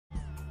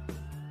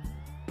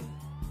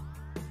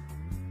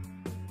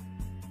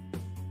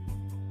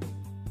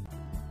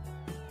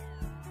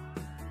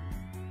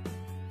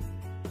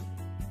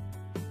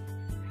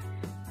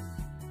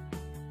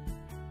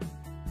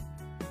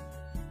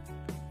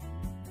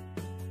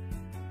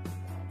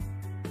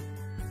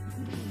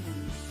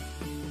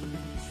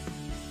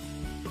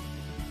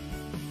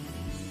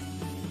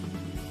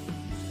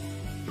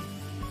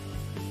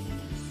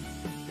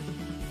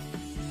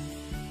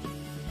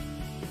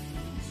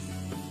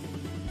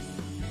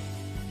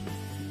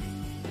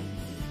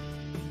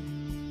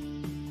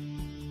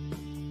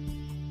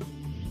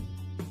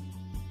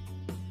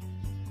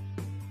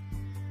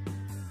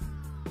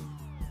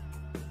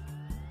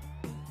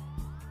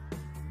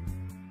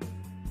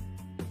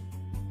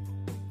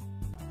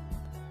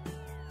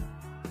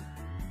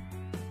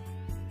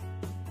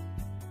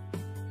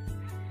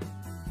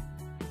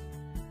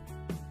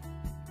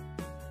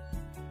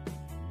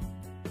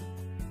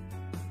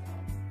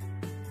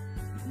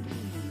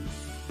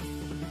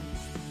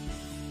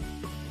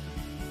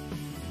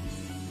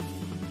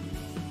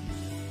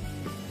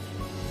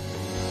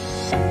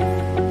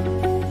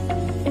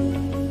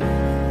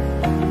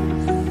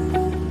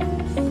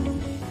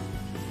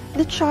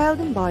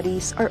child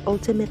embodies our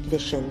ultimate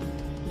vision,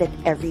 that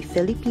every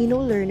Filipino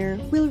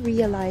learner will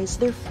realize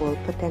their full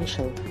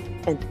potential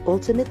and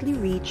ultimately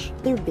reach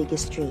their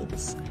biggest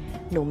dreams,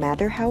 no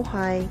matter how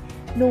high,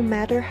 no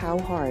matter how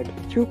hard,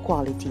 through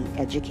quality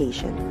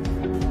education.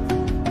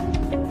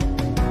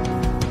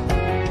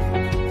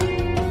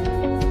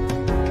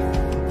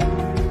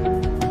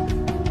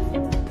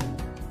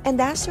 And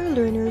as our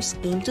learners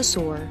aim to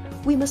soar,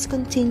 we must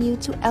continue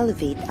to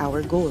elevate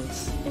our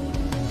goals.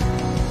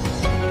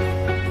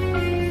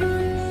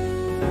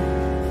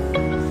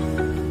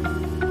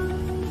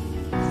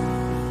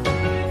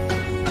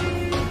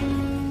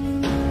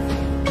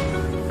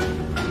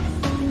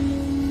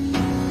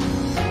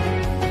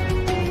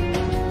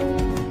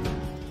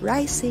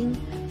 Rising,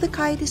 the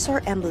kite is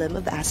our emblem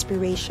of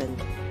aspiration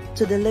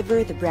to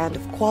deliver the brand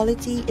of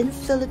quality in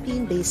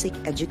Philippine basic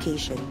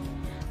education.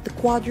 The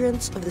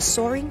quadrants of the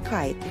soaring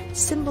kite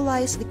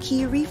symbolize the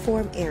key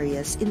reform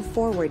areas in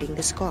forwarding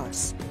this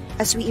cause,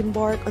 as we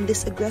embark on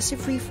this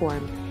aggressive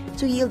reform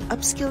to yield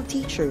upskilled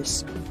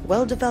teachers,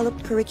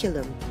 well-developed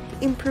curriculum,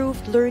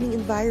 improved learning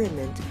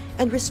environment,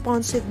 and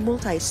responsive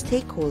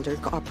multi-stakeholder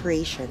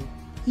cooperation.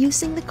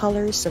 Using the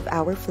colors of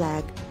our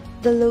flag,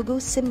 the logo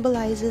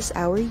symbolizes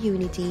our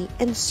unity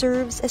and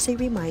serves as a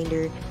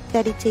reminder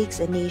that it takes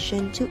a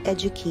nation to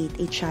educate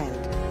a child.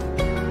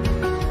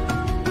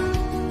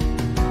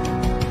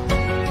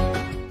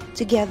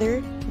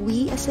 Together,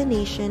 we as a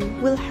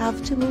nation will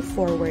have to move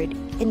forward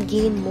and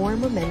gain more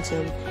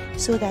momentum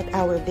so that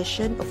our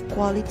vision of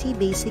quality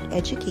basic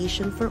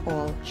education for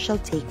all shall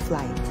take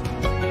flight.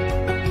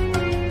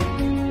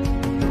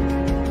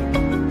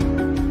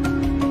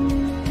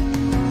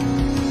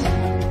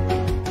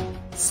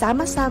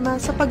 Sama-sama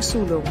sa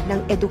pagsulong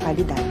ng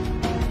edukalidad.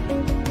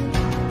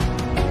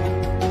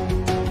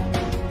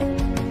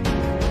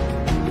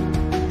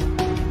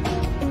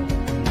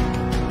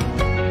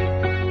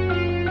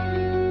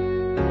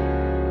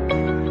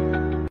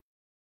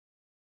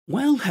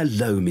 Well,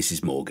 hello,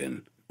 Mrs.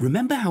 Morgan.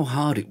 Remember how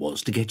hard it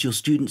was to get your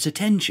students'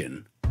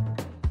 attention?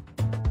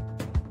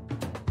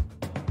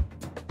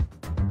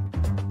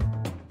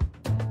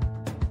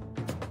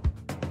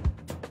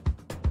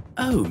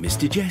 Oh,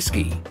 Mr.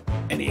 Jeski.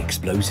 Any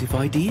explosive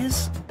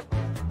ideas?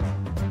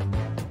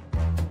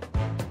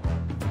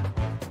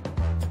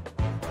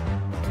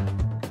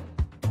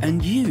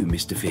 And you,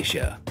 Mr.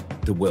 Fisher,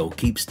 the world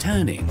keeps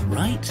turning,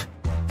 right?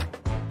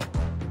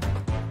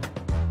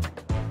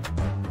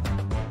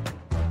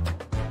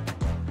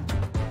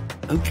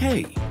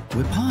 Okay,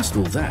 we're past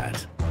all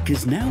that,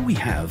 because now we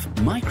have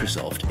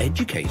Microsoft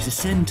Educator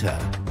Center.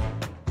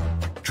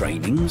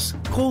 Trainings,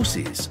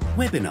 courses,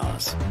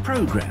 webinars,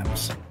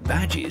 programs,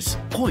 badges,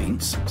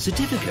 points,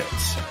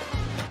 certificates.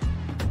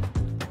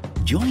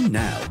 Join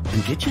now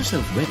and get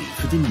yourself ready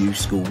for the new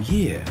school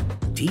year.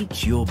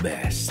 Teach your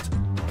best.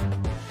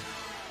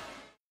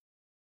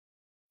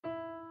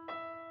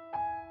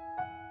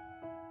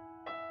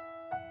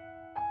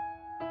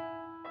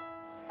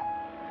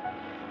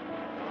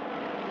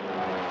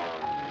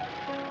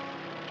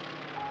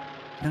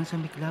 Nang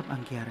sumiklab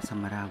ang giyera sa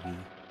Marawi,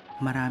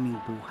 maraming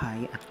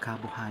buhay at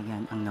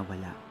kabuhayan ang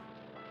nawala.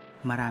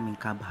 Maraming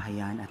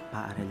kabahayan at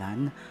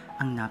paaralan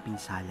ang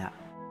napinsala.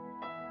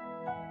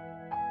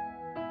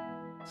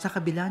 Sa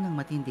kabila ng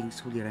matinding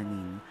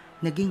suliranin,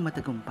 naging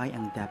matagumpay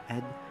ang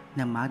DepEd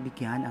na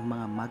mabigyan ang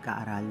mga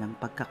mag-aaral ng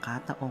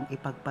pagkakataong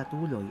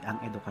ipagpatuloy ang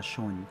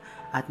edukasyon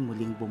at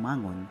muling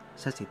bumangon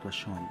sa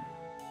sitwasyon.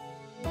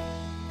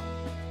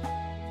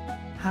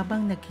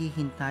 Habang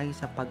naghihintay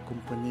sa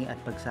pagkumpuni at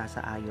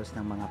pagsasaayos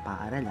ng mga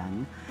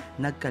paaralan,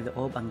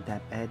 nagkaloob ang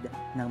DepEd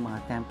ng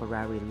mga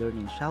temporary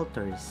learning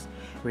shelters,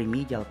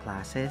 remedial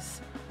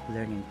classes,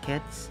 learning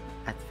kits,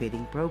 at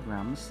feeding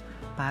programs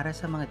para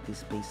sa mga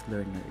displaced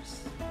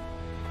learners.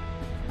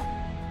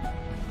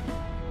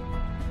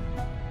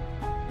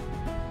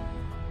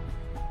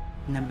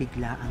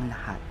 Nabigla ang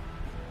lahat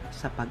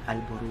sa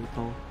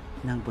pag-alboruto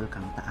ng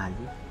Bulkang Taal.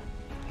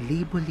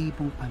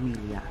 Libo-libong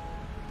pamilya,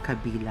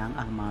 kabilang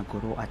ang mga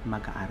guro at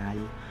mag-aaral,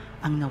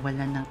 ang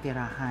nawalan ng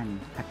tirahan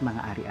at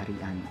mga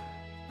ari-arian.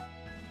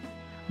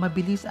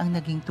 Mabilis ang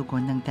naging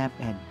tugon ng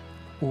DepEd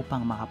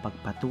upang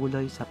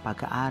makapagpatuloy sa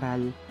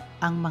pag-aaral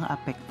ang mga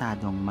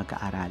apektadong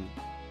mag-aaral.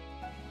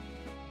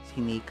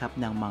 Sinikap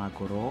ng mga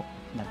guro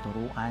na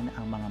turuan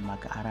ang mga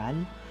mag-aaral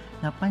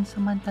na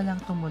pansamantalang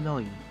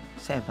tumuloy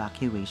sa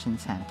evacuation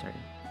center.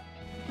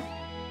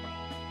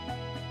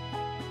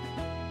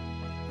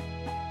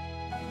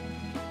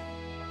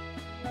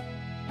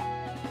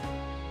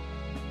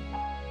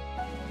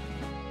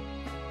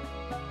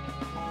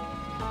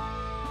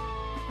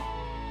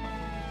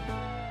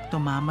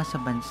 Tumama sa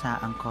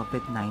bansa ang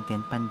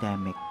COVID-19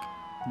 pandemic,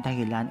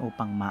 dahilan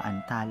upang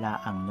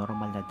maantala ang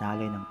normal na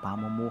daloy ng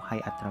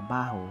pamumuhay at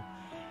trabaho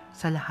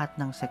sa lahat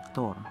ng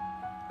sektor,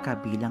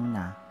 kabilang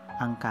na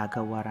ang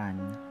kagawaran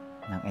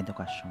ng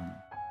edukasyon.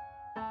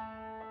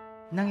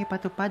 Nang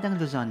ipatupad ang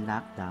Luzon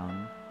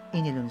lockdown,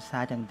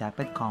 inilunsad ang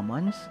DepEd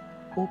Commons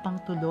upang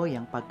tuloy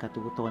ang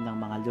pagkatuto ng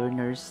mga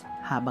learners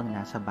habang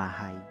nasa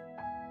bahay.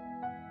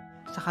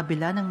 Sa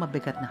kabila ng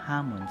mabigat na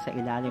hamon sa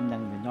ilalim ng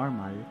new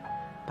normal,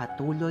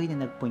 patuloy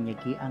na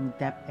nagpunyagi ang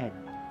DepEd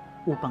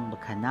upang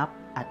maghanap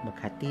at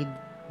maghatid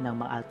ng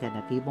mga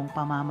alternatibong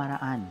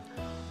pamamaraan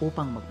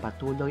upang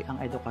magpatuloy ang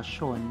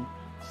edukasyon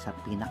sa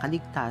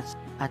pinakaligtas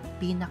at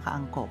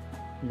pinakaangkop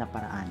na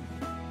paraan.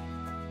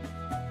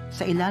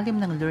 Sa ilalim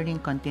ng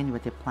Learning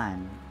Continuity Plan,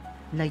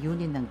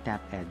 layunin ng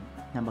DepEd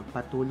na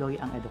magpatuloy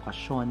ang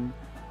edukasyon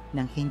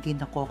nang hindi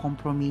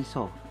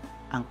nakokompromiso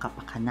ang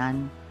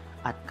kapakanan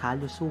at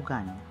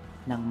kalusugan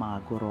ng mga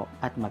guro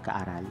at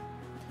mag-aaral.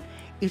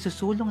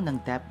 Isusulong ng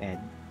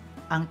DepEd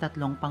ang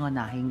tatlong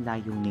pangunahing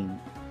layunin: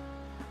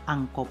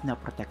 angkop na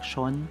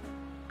proteksyon,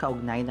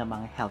 kaugnay ng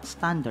mga health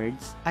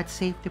standards at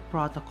safety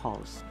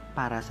protocols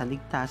para sa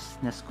ligtas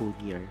na school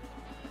year,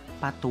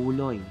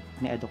 patuloy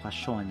na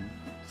edukasyon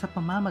sa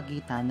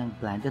pamamagitan ng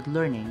blended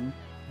learning,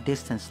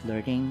 distance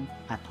learning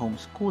at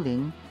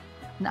homeschooling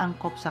na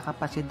angkop sa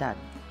kapasidad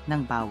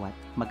ng bawat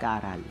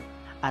mag-aaral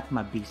at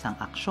mabisang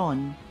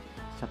aksyon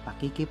sa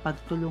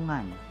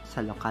pakikipagtulungan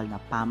sa lokal na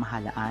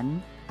pamahalaan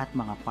at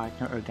mga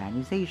partner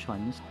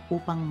organizations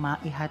upang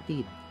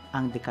maihatid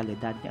ang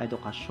dekalidad na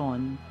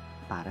edukasyon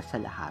para sa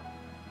lahat.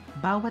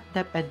 Bawat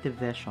DepEd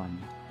Division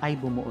ay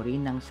bumuo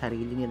rin ng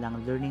sarili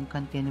nilang Learning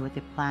Continuity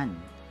Plan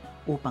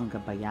upang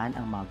gabayan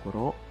ang mga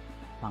guro,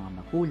 mga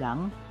magulang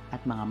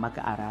at mga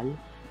mag-aaral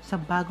sa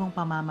bagong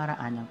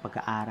pamamaraan ng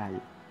pag-aaral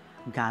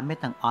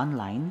gamit ang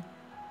online,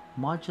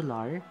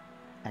 modular,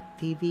 at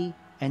TV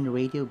and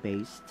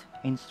radio-based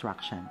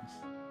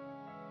instructions.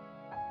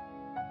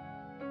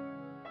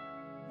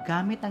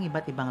 Gamit ang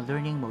iba't ibang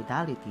learning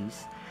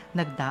modalities,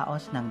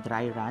 nagdaos ng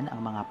dry run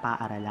ang mga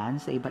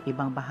paaralan sa iba't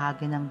ibang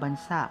bahagi ng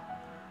bansa,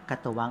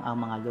 katuwang ang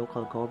mga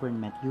local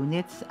government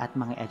units at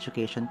mga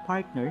education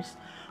partners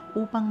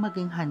upang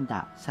maging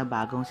handa sa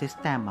bagong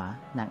sistema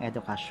ng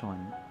edukasyon.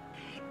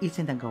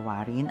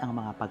 Isinagawa rin ang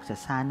mga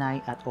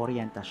pagsasanay at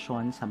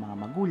oryentasyon sa mga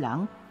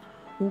magulang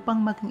upang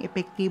maging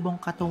epektibong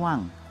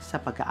katuwang sa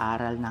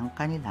pag-aaral ng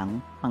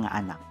kanilang mga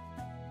anak.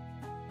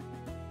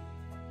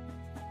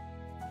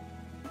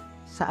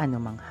 Sa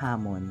anumang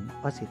hamon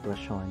o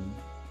sitwasyon,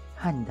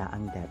 handa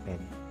ang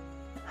DepEd.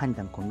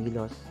 Handang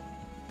kumilos,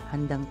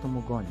 handang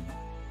tumugon,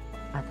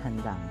 at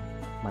handang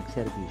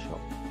magserbisyo.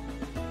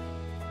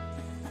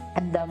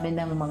 Ang dami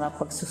ng mga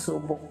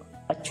pagsusubok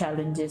at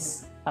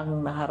challenges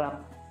ang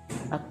naharap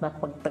at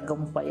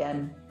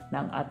napagtagumpayan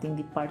ng ating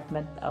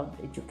Department of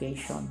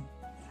Education.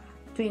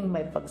 Tuwing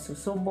may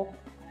pagsusubok,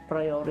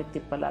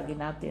 priority palagi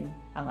natin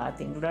ang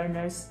ating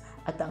learners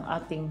at ang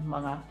ating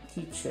mga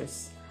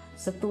teachers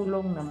sa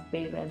tulong ng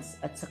parents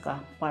at saka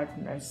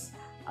partners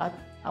at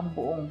ang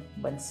buong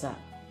bansa.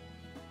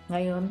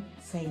 Ngayon,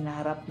 sa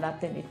hinaharap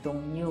natin itong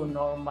new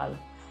normal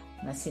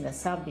na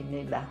sinasabi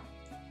nila,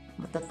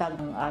 matatag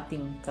ang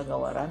ating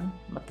kagawaran,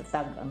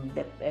 matatag ang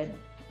DepEd,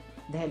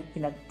 dahil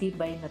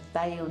pinagtibay na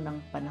tayo ng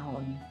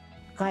panahon,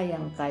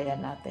 kayang-kaya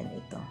natin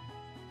ito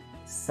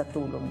sa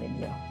tulong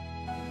ninyo.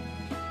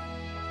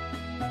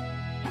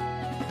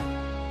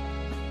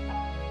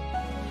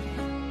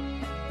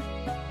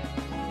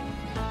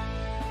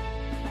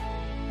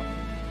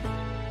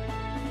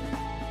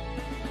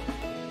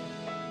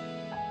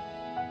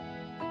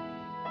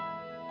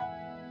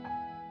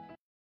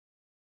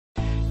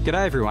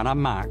 G'day everyone,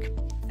 I'm Mark.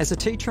 As a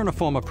teacher and a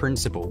former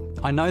principal,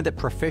 I know that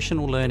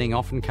professional learning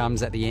often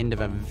comes at the end of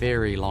a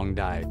very long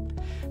day.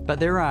 But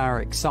there are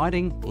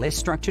exciting, less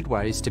structured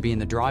ways to be in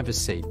the driver's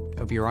seat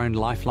of your own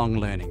lifelong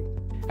learning.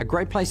 A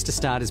great place to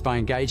start is by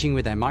engaging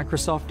with our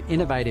Microsoft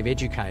Innovative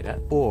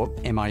Educator, or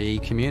MIE,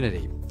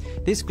 community.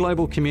 This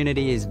global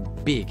community is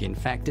big, in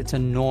fact it's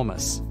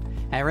enormous.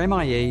 Our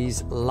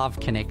MIEs love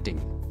connecting.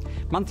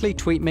 Monthly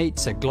tweet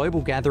meets are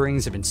global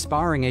gatherings of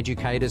inspiring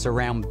educators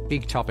around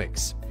big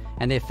topics,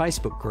 and their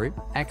Facebook group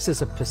acts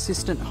as a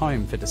persistent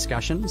home for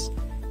discussions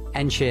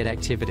and shared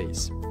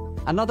activities.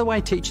 Another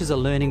way teachers are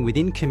learning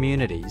within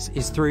communities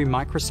is through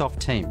Microsoft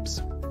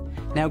Teams.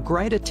 Now,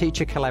 greater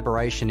teacher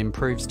collaboration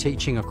improves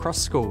teaching across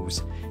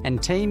schools,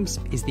 and Teams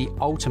is the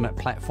ultimate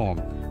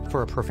platform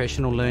for a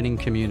professional learning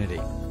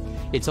community.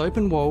 It's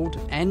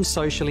open-walled and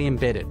socially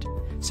embedded,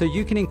 so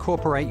you can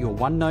incorporate your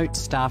OneNote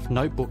Staff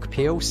Notebook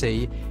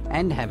PLC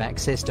and have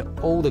access to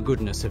all the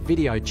goodness of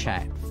video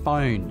chat,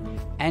 phone,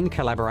 and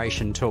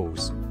collaboration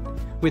tools.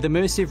 With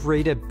Immersive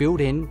Reader built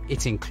in,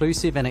 it's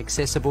inclusive and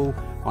accessible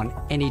on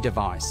any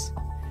device.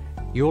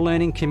 Your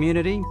learning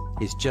community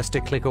is just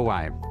a click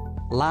away.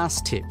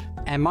 Last tip,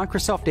 our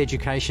Microsoft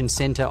Education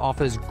Centre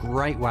offers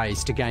great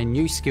ways to gain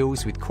new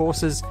skills with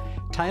courses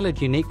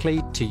tailored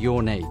uniquely to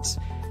your needs.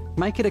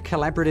 Make it a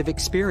collaborative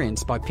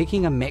experience by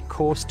picking a MEC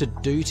course to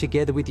do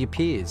together with your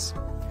peers.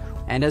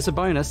 And as a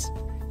bonus,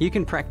 you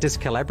can practice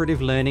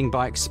collaborative learning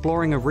by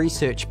exploring a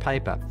research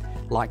paper,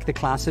 like the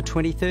Class of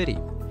 2030,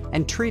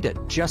 and treat it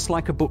just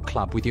like a book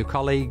club with your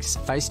colleagues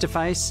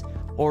face-to-face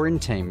or in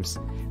Teams.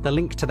 The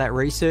link to that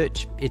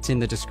research, it's in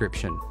the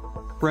description.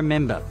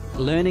 Remember,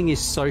 learning is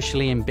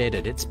socially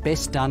embedded. It's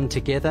best done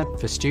together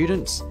for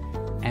students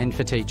and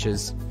for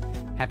teachers.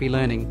 Happy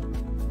learning.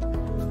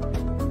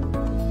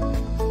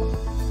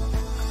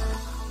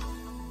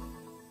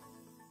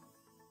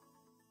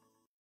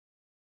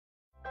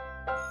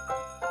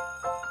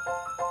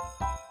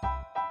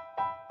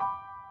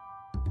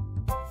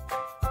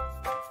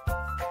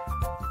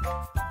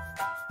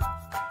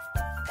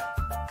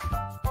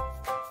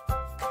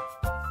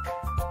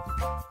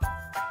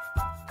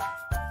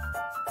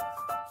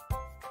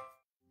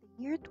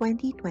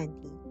 2020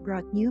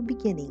 brought new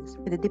beginnings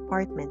for the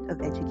Department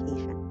of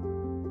Education.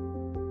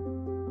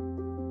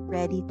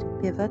 Ready to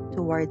pivot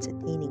towards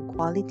attaining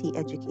quality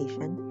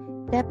education,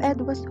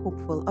 DepEd was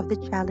hopeful of the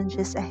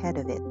challenges ahead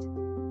of it.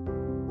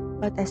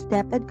 But as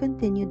DepEd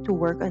continued to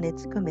work on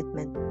its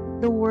commitment,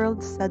 the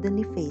world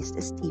suddenly faced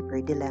a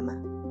steeper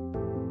dilemma.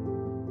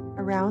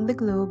 Around the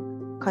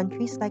globe,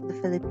 countries like the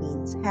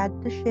Philippines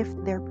had to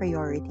shift their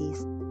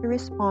priorities to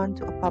respond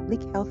to a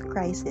public health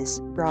crisis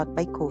brought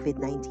by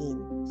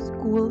COVID-19.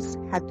 Schools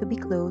had to be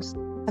closed,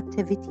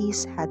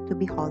 activities had to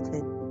be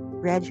halted,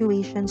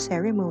 graduation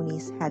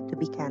ceremonies had to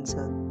be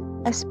canceled,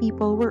 as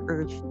people were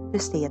urged to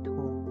stay at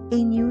home. A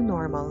new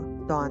normal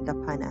dawned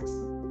upon us.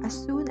 As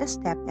soon as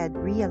DepEd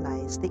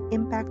realized the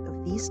impact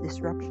of these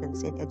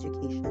disruptions in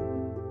education,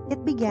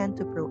 it began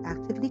to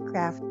proactively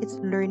craft its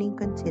learning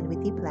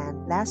continuity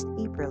plan last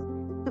April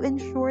to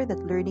ensure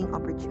that learning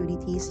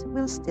opportunities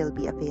will still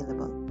be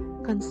available.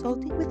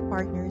 Consulting with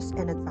partners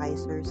and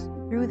advisors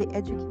through the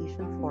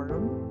Education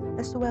Forum,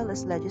 as well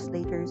as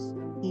legislators,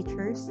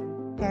 teachers,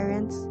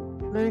 parents,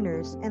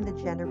 learners, and the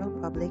general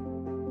public,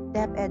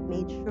 DepEd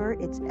made sure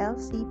its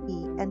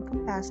LCP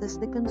encompasses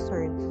the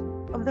concerns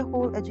of the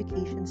whole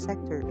education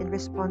sector in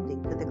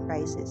responding to the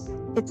crisis.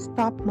 Its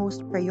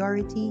topmost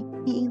priority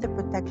being the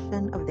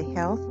protection of the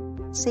health,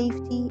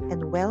 safety,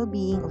 and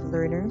well-being of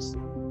learners,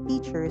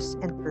 teachers,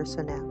 and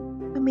personnel.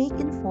 To make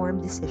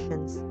informed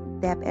decisions,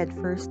 DepEd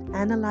first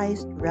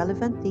analyzed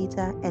relevant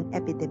data and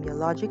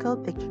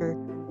epidemiological picture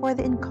for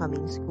the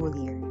incoming school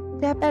year.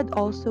 DepEd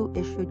also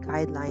issued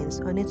guidelines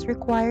on its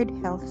required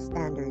health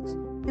standards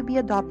to be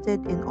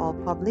adopted in all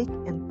public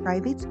and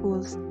private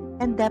schools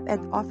and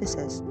DepEd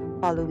offices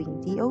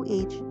following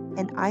DOH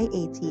and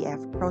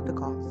IATF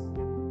protocols.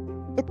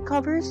 It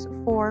covers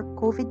 4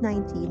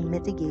 COVID-19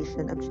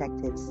 mitigation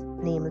objectives,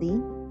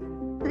 namely,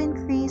 to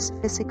increase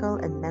physical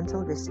and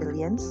mental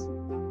resilience,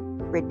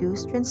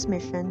 reduce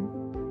transmission,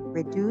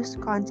 reduce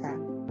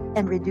contact,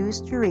 and reduce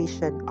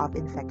duration of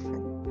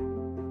infection.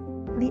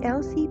 The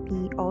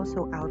LCP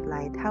also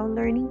outlined how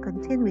learning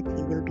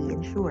continuity will be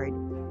ensured.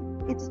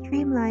 It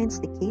streamlines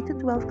the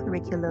K-12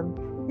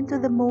 curriculum into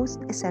the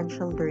most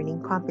essential learning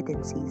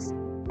competencies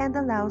and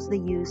allows the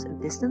use of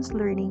distance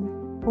learning,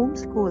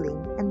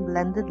 homeschooling, and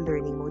blended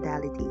learning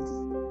modalities.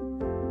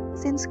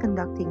 Since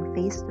conducting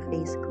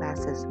face-to-face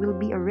classes will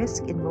be a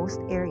risk in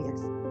most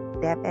areas,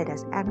 DepEd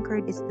has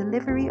anchored its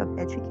delivery of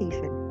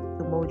education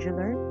to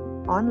modular,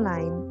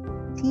 online,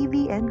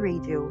 TV and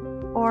radio,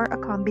 or a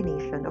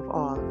combination of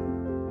all.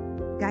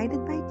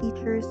 Guided by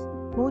teachers,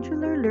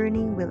 modular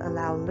learning will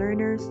allow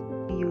learners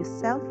to use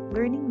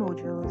self-learning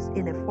modules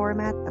in a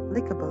format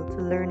applicable to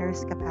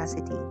learners'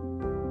 capacity.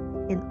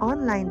 In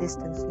online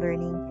distance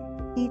learning,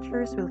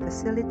 teachers will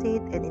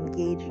facilitate and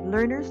engage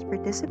learners'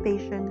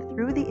 participation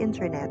through the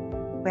internet,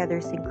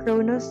 whether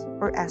synchronous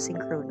or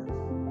asynchronous.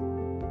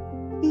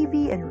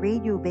 TV and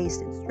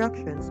radio-based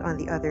instructions, on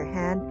the other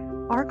hand,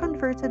 are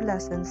converted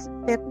lessons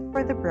fit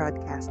for the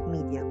broadcast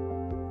medium.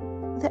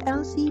 The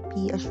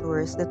LCP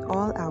assures that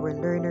all our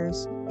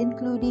learners,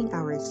 including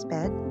our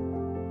SPED,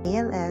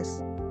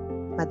 ALS,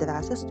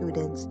 Madrasa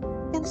students,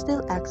 can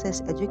still access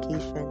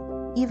education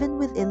even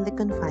within the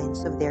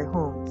confines of their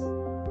homes,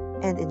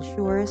 and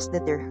ensures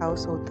that their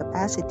household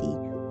capacity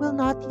will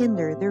not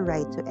hinder their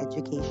right to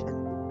education.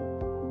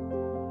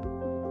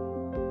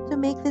 To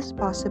make this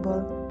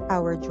possible,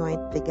 our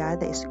joint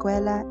Brigada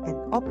Eskwela and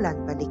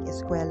Oplan Balik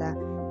Eskwela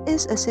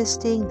is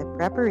assisting the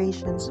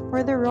preparations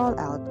for the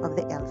rollout of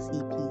the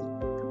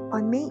LCP.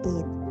 On May 8,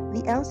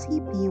 the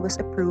LCP was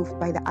approved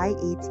by the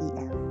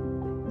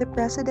IATF. The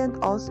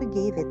President also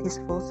gave it his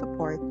full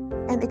support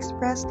and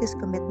expressed his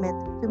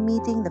commitment to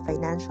meeting the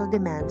financial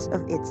demands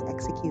of its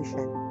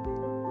execution.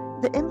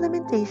 The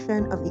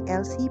implementation of the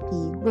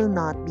LCP will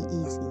not be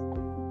easy.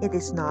 It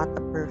is not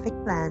a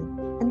perfect plan,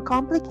 and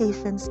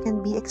complications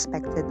can be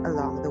expected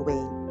along the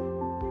way.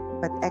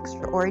 But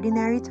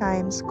extraordinary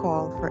times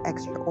call for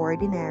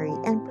extraordinary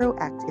and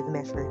proactive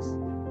measures,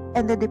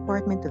 and the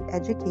Department of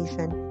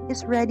Education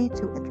is ready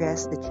to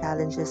address the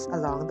challenges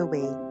along the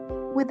way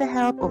with the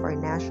help of our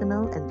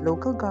national and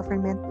local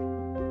government,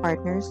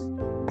 partners,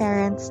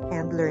 parents,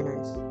 and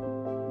learners.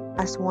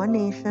 As one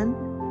nation,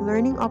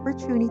 learning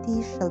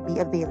opportunities shall be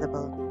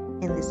available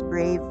in this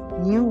brave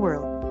new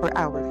world for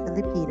our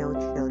Filipino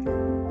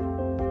children.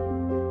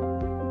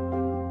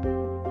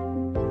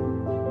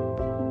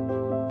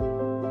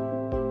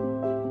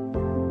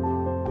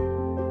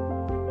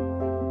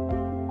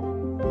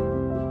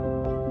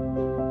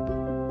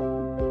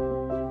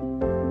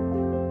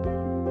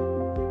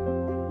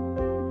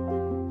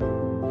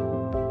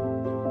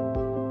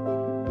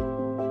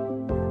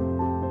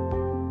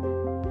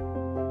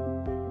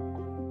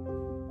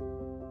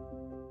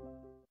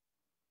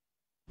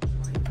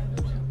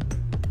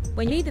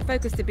 When you need the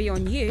focus to be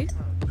on you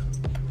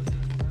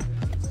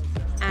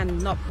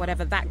and not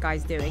whatever that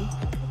guy's doing,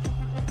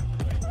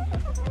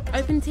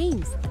 open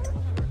Teams.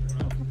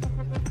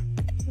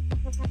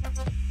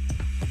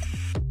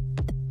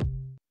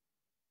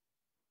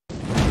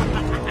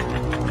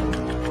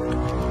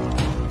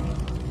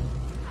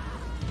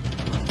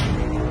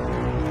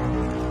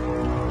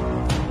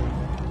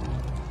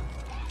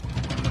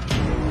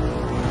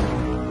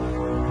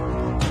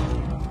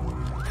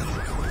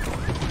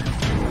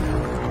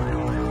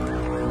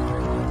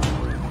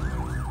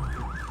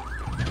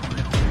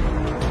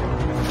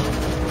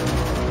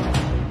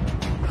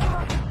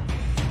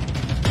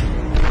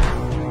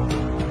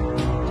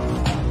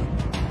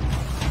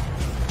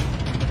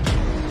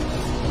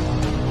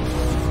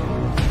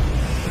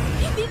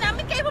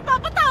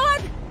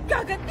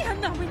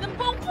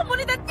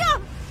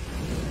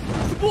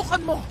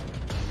 Subukan mo!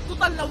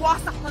 Tutal na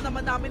wasak na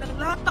naman namin ang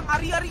lahat ng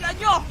ari-arian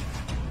nyo!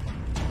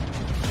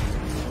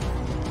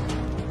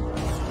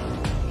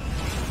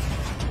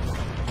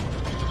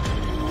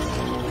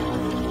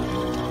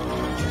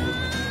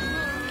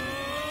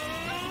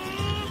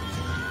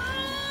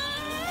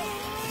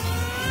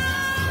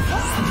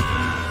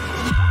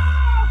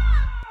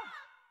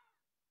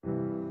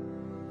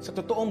 Sa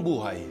totoong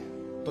buhay,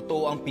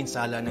 totoo ang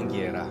pinsala ng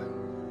giyera.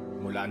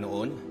 Mula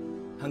noon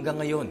hanggang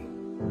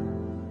ngayon.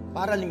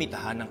 Para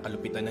limitahan ang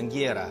kalupitan ng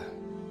giyera,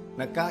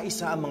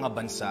 nagkaisa ang mga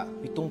bansa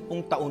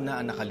 70 taon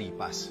na ang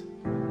nakalipas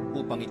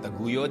upang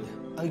itaguyod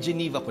ang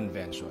Geneva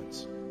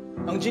Conventions.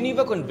 Ang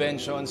Geneva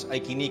Conventions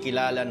ay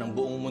kinikilala ng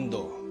buong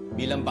mundo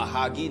bilang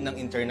bahagi ng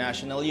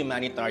international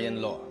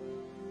humanitarian law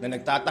na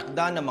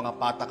nagtatakda ng mga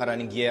patakaran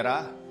ng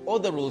giyera o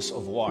the rules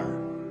of war.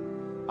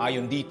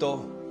 Ayon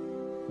dito,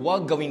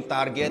 huwag gawing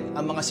target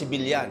ang mga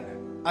sibilyan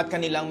at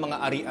kanilang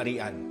mga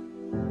ari-arian.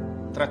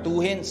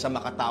 Tratuhin sa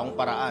makataong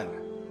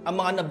paraan ang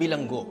mga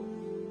nabilanggo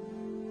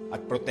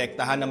at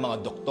protektahan ng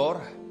mga doktor,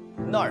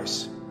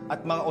 nurse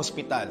at mga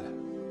ospital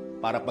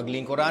para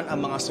paglingkuran ang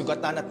mga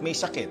sugatan at may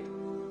sakit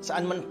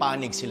saan man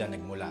panig sila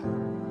nagmula.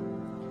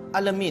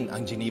 Alamin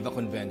ang Geneva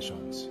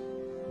Conventions.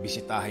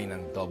 Bisitahin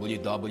ang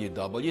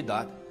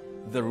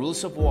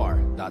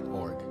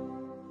www.therulesofwar.org.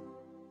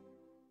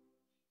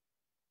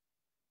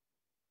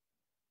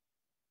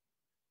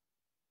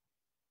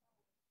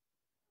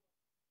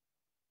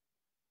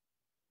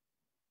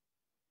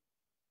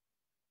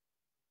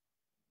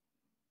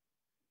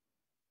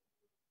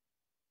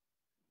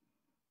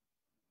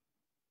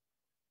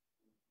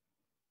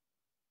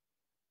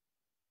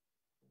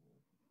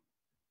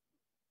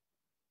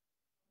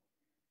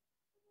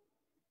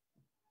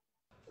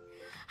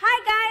 Hi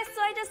guys,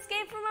 so I just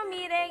came from a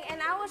meeting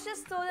and I was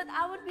just told that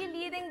I would be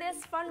leading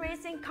this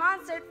fundraising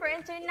concert for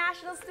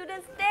International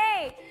Students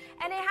Day.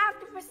 And I have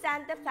to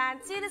present the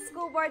plan to the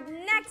school board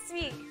next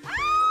week.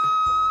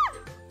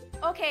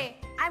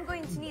 Okay, I'm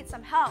going to need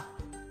some help.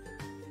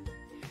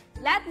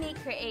 Let me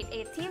create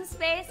a team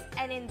space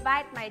and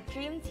invite my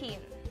dream team.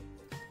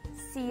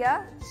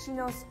 Sia, she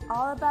knows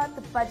all about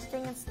the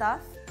budgeting and stuff.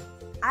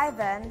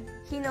 Ivan,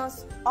 he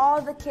knows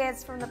all the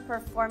kids from the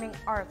performing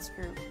arts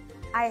group.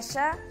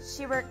 Aisha,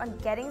 she worked on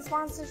getting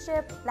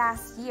sponsorship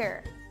last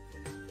year.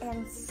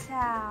 And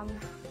Sam,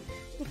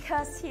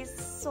 because he's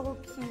so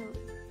cute.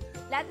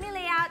 Let me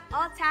lay out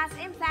all tasks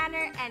in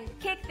Planner and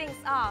kick things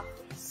off.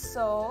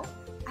 So,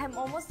 I'm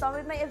almost done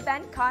with my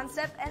event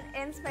concept and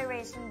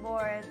inspiration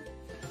board.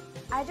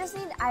 I just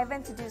need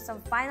Ivan to do some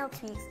final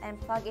tweaks and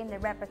plug in the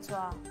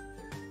repertoire.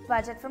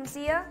 Budget from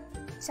Sia?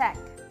 Check.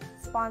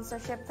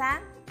 Sponsorship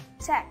plan?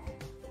 Check.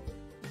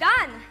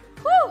 Done!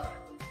 Whew!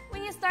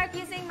 When you start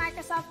using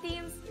Microsoft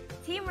Teams,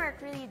 teamwork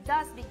really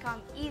does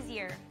become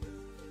easier.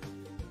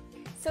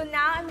 So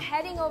now I'm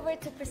heading over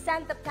to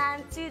present the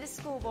plan to the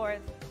school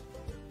board.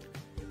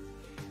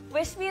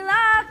 Wish me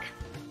luck!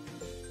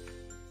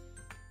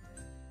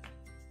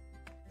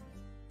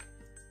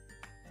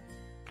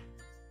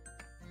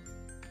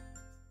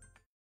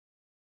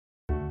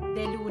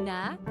 De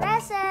Luna,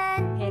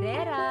 Present!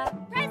 Herrera,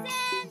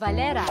 Present!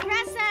 Valera,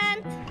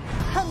 Present!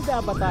 Handa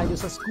ba tayo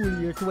sa school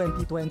year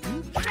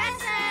 2020?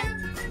 Present!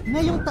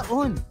 Ngayong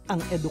taon,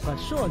 ang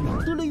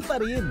edukasyon tuloy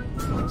pa rin.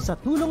 Sa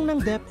tulong ng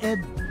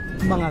DepEd,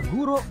 mga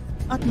guro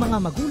at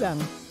mga magulang,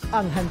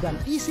 ang handang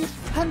isip,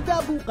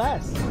 handa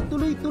bukas.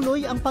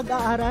 Tuloy-tuloy ang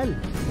pag-aaral.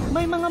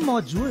 May mga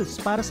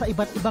modules para sa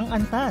iba't ibang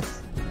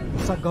antas.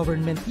 Sa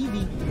government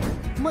TV,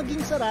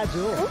 maging sa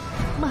radyo.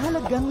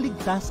 Mahalagang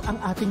ligtas ang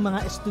ating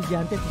mga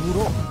estudyante at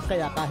guro.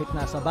 Kaya kahit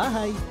nasa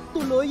bahay,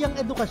 tuloy ang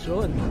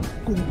edukasyon.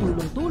 Kung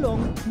tulong-tulong,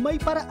 may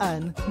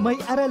paraan,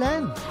 may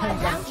aralan.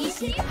 Handang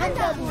isip,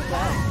 handa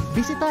bukas.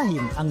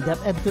 Bisitahin ang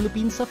DepEd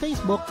Philippines sa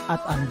Facebook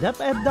at ang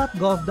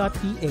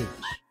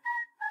deped.gov.ph.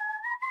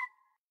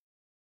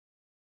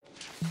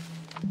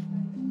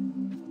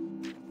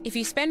 If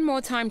you spend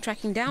more time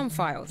tracking down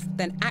files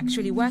than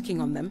actually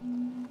working on them,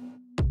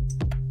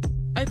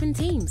 open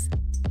Teams.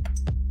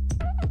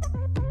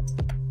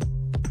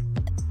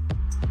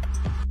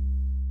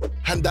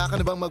 Handa ka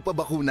na bang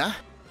magpabakuna?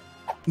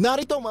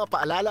 Narito ang mga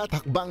paalala at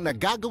hakbang na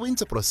gagawin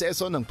sa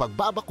proseso ng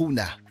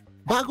pagbabakuna.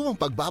 Bago ang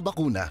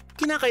pagbabakuna,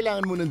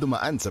 kinakailangan mo nang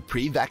dumaan sa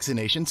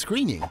pre-vaccination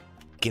screening.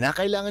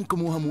 Kinakailangan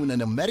kumuha muna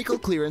ng medical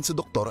clearance sa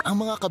doktor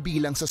ang mga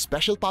kabilang sa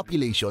special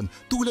population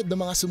tulad ng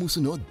mga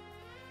sumusunod.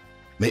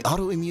 May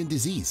autoimmune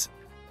disease,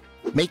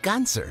 may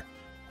cancer,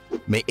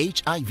 may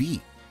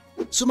HIV,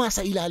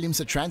 sumasailalim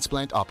sa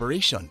transplant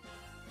operation,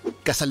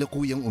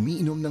 kasalukuyang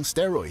umiinom ng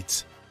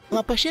steroids,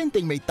 mga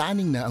pasyenteng may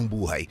taning na ang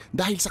buhay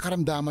dahil sa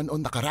karamdaman o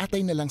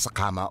nakaratay na lang sa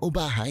kama o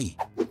bahay.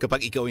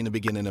 Kapag ikaw ay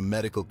nabigyan na ng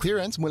medical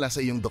clearance mula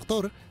sa iyong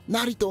doktor,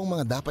 narito ang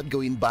mga dapat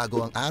gawin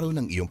bago ang araw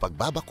ng iyong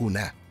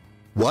pagbabakuna.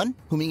 1.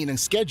 Humingi ng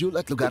schedule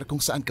at lugar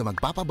kung saan ka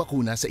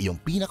magpapabakuna sa iyong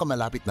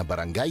pinakamalapit na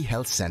barangay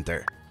health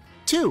center.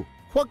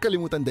 2. Huwag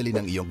kalimutan dali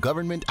ng iyong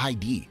government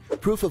ID,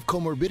 proof of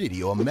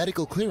comorbidity o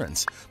medical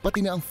clearance, pati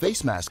na ang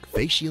face mask,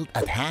 face shield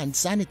at hand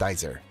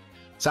sanitizer.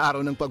 Sa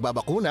araw ng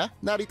pagbabakuna,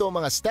 narito ang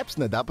mga steps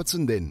na dapat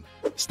sundin.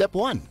 Step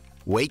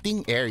 1.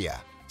 Waiting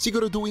area.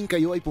 Siguraduhin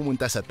kayo ay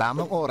pumunta sa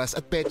tamang oras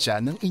at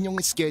petsa ng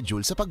inyong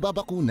schedule sa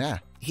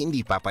pagbabakuna.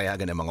 Hindi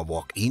papayagan ng mga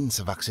walk-in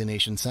sa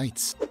vaccination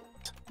sites.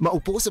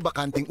 Maupo sa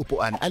bakanting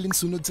upuan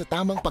alinsunod sa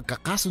tamang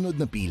pagkakasunod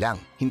na bilang.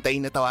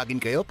 Hintayin na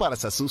tawagin kayo para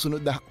sa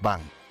susunod na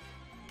hakbang.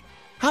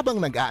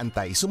 Habang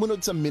nag-aantay, sumunod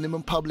sa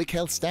minimum public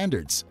health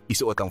standards.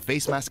 Isuot ang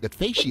face mask at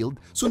face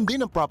shield, sundin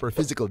ang proper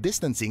physical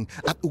distancing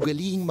at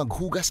ugaliing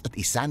maghugas at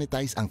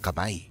isanitize ang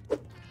kamay.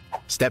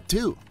 Step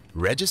 2.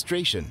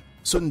 Registration.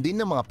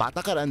 Sundin ang mga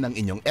patakaran ng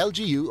inyong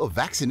LGU o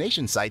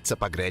vaccination site sa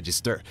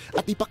pag-register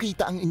at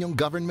ipakita ang inyong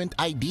government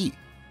ID.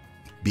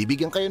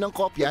 Bibigyan kayo ng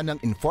kopya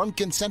ng informed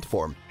consent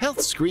form,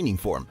 health screening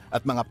form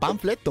at mga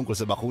pamphlet tungkol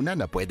sa bakuna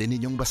na pwede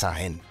ninyong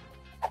basahin.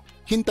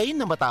 Hintayin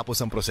na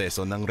matapos ang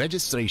proseso ng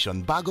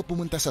registration bago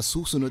pumunta sa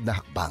susunod na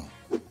hakbang.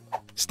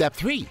 Step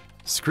 3.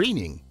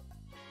 Screening.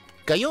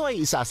 Kayo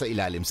ay isa sa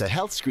ilalim sa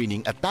health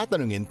screening at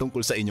tatanungin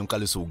tungkol sa inyong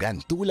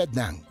kalusugan tulad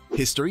ng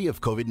history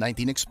of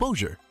COVID-19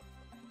 exposure,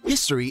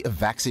 history of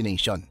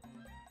vaccination,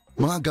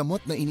 mga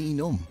gamot na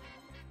iniinom,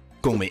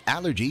 kung may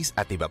allergies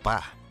at iba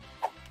pa.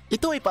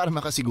 Ito ay para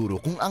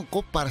makasiguro kung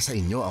angkop para sa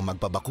inyo ang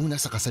magpabakuna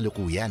sa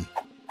kasalukuyan.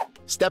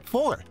 Step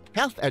 4.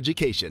 Health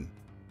education.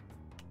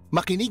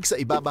 Makinig sa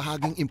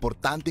ibabahaging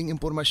importanteng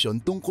impormasyon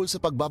tungkol sa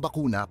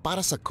pagbabakuna para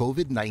sa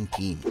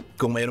COVID-19.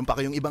 Kung mayroon pa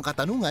kayong ibang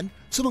katanungan,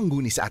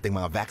 sumangguni sa ating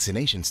mga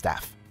vaccination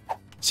staff.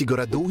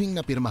 Siguraduhin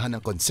na pirmahan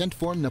ang consent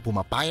form na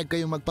pumapayag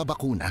kayong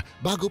magpabakuna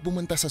bago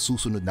pumunta sa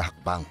susunod na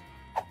hakbang.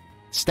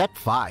 Step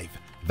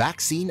 5.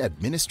 Vaccine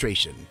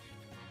Administration.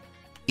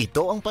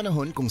 Ito ang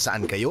panahon kung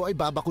saan kayo ay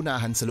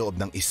babakunahan sa loob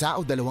ng 1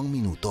 o 2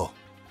 minuto.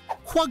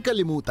 Huwag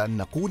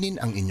kalimutan na kunin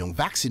ang inyong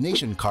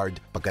vaccination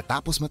card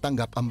pagkatapos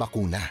matanggap ang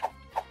bakuna.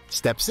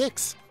 Step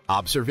 6.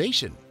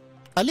 Observation.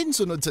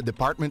 Alinsunod sa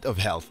Department of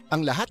Health,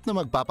 ang lahat na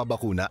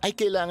magpapabakuna ay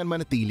kailangan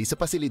manatili sa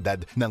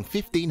pasilidad ng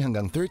 15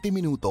 hanggang 30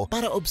 minuto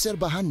para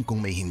obserbahan kung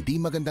may hindi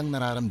magandang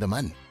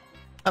nararamdaman.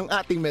 Ang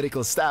ating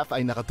medical staff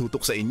ay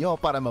nakatutok sa inyo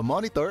para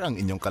ma-monitor ang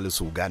inyong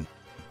kalusugan.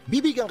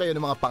 Bibigyan kayo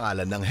ng mga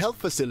pangalan ng health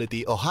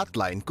facility o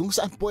hotline kung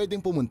saan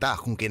pwedeng pumunta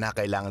kung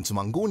kinakailangan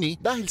sumangguni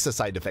dahil sa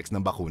side effects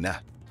ng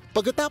bakuna.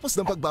 Pagkatapos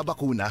ng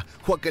pagbabakuna,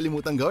 huwag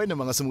kalimutang gawin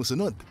ang mga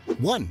sumusunod.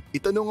 1.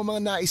 Itanong ang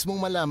mga nais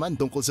mong malaman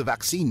tungkol sa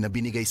vaccine na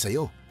binigay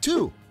sa'yo.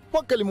 2.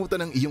 Huwag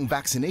kalimutan ang iyong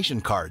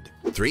vaccination card.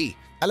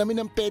 3.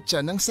 Alamin ang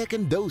petsa ng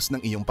second dose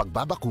ng iyong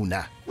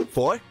pagbabakuna.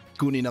 4.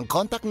 Kunin ang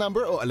contact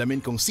number o alamin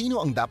kung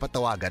sino ang dapat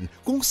tawagan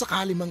kung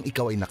sakali mang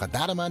ikaw ay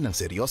nakadarama ng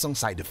seryosong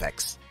side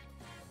effects.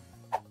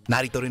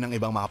 Narito rin ang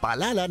ibang mga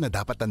paalala na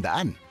dapat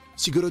tandaan.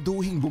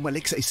 Siguraduhin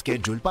bumalik sa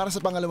schedule para sa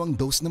pangalawang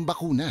dose ng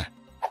bakuna.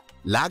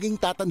 Laging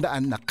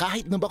tatandaan na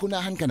kahit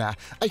nabakunahan ka na,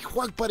 ay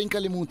huwag pa rin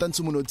kalimutan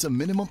sumunod sa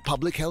minimum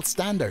public health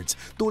standards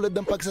tulad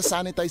ng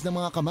pagsasanitize ng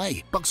mga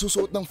kamay,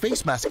 pagsusuot ng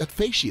face mask at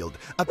face shield,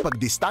 at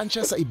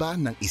pagdistansya sa iba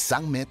ng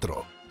 1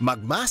 metro.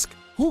 Magmask,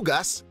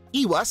 hugas,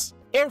 iwas,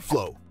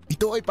 airflow.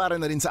 Ito ay para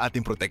na rin sa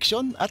ating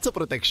proteksyon at sa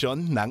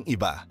proteksyon ng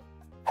iba.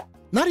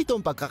 Narito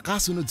ang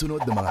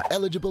pagkakasunod-sunod ng mga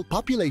eligible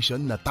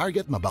population na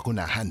target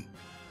mabakunahan.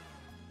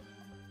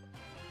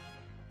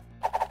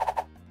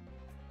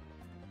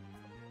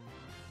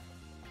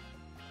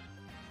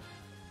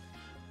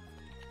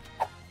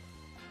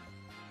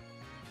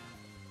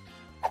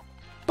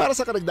 Para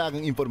sa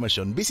karagdagang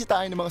impormasyon,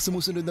 bisitahin ang mga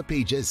sumusunod na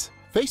pages.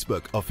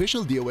 Facebook,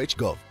 Official DOH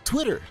Gov.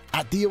 Twitter,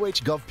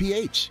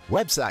 @DOHGovPH.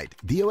 Website,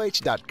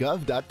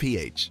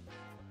 doh.gov.ph.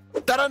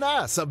 Tara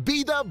na sa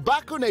Bida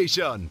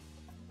Vacunation!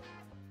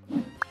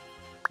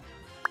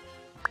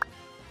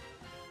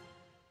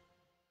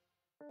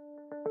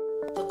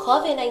 The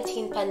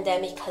COVID-19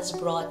 pandemic has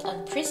brought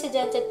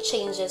unprecedented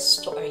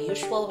changes to our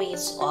usual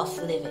ways of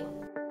living.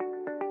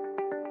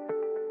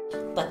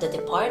 But the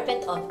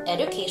Department of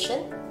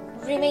Education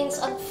remains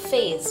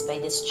unfazed by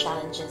these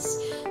challenges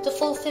to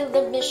fulfill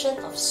the mission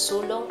of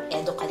Sulong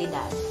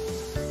Edukalidad,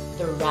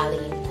 the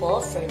rallying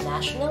call for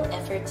national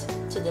effort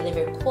to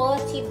deliver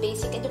quality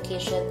basic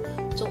education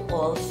to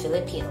all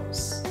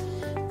Filipinos,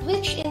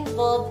 which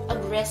involve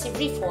aggressive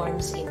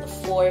reforms in the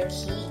 4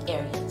 key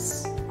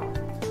areas: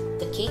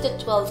 the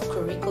K-12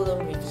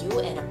 curriculum review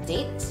and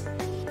update,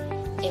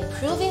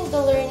 improving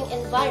the learning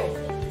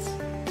environment,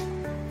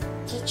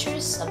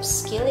 teachers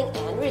upskilling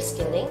and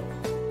reskilling,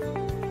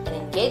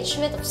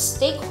 engagement of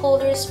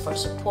stakeholders for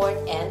support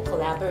and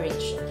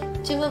collaboration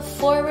to move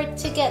forward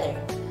together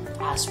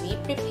as we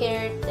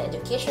prepare the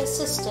education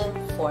system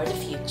for the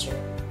future.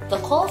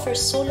 The call for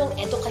Sulong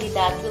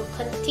Edukalidad will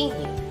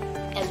continue,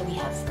 and we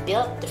have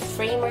built the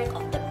framework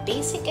of the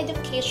Basic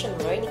Education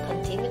Learning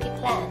Continuity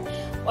Plan,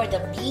 or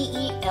the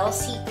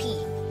BELCP,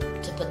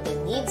 to put the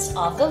needs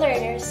of the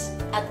learners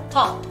at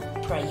top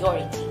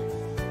priority.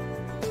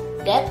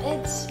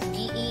 DepEd's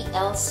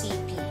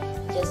BELCP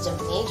is the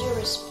major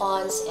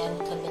response and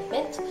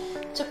commitment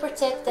to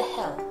protect the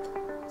health,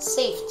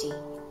 safety,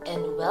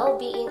 and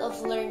well-being of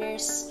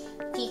learners,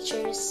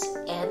 teachers,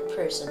 and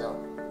personnel.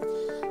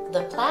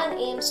 The plan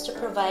aims to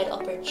provide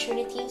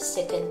opportunities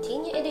to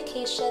continue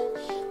education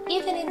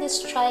even in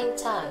these trying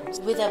times.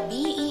 With a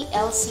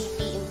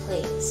BELCP in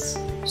place,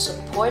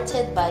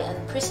 supported by an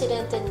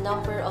unprecedented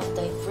number of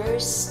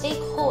diverse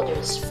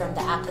stakeholders from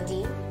the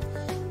academe,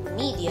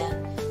 media,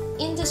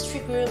 industry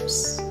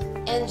groups,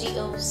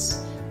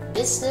 NGOs,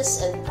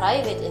 business and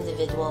private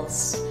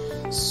individuals,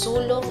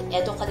 Sulong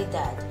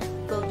Edukalidad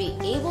will be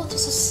able to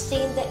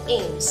sustain the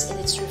aims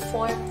in its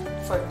reform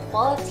for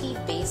quality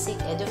basic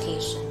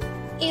education.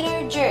 In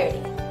our journey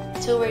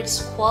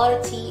towards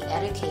quality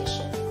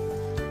education,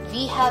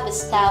 we have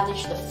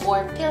established the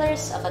 4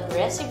 pillars of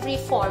aggressive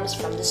reforms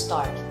from the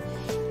start,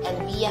 and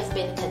we have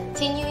been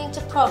continuing to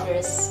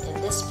progress in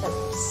these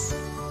pillars.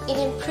 In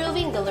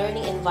improving the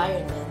learning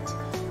environment,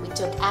 we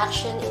took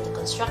action in the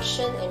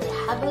construction and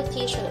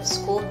rehabilitation of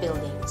school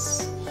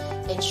buildings,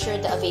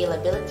 ensured the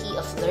availability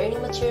of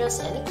learning materials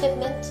and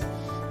equipment,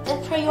 and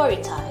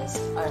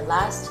prioritized our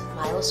last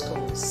mile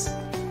schools.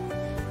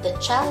 The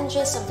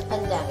challenges of the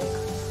pandemic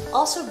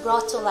also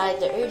brought to light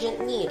the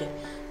urgent need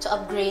to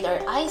upgrade our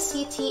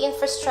ICT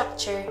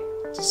infrastructure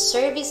to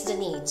service the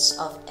needs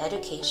of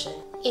education.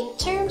 In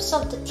terms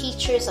of the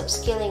teachers'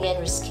 upskilling and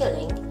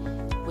reskilling,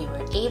 we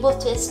were able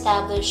to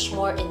establish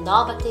more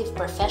innovative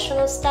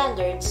professional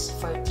standards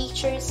for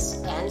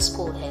teachers and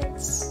school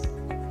heads.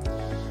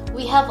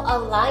 We have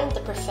aligned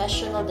the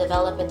professional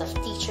development of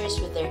teachers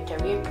with their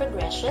career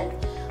progression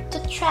to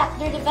track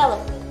their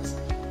development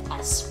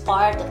as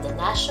part of the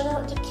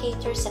National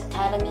Educators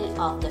Academy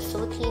of the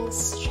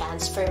Philippines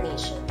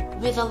transformation.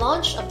 With the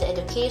launch of the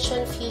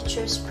Education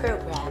Futures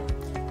program,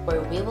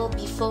 where we will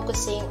be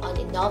focusing on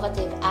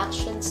innovative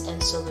actions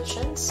and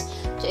solutions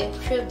to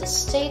improve the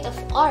state of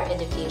our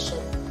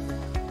education,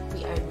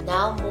 we are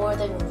now more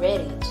than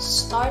ready to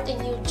start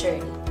a new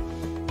journey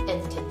and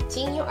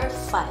continue our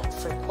fight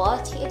for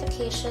quality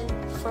education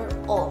for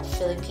all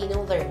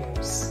Filipino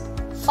learners.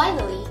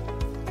 Finally,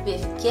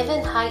 we've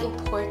given high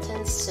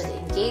importance to the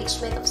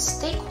engagement of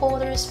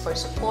stakeholders for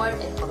support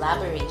and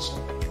collaboration.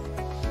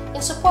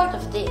 In support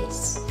of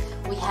this,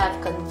 we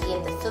have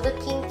convened the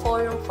Philippine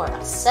Forum for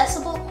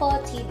Accessible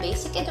Quality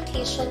Basic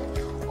Education,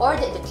 or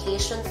the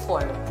Education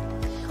Forum,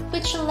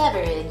 which will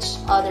leverage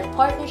other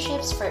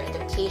partnerships for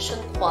education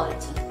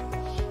quality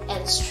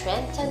and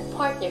strengthen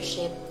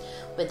partnership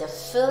with the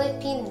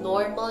Philippine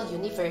Normal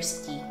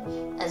University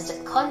as the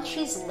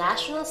country's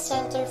national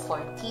center for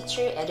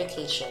teacher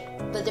education.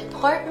 The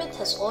department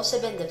has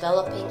also been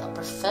developing a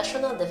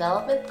professional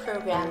development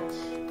program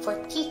for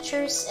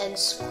teachers and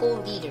school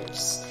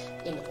leaders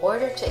in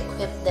order to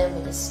equip them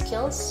with the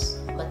skills,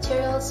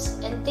 materials,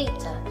 and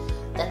data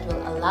that will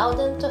allow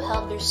them to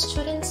help their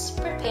students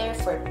prepare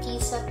for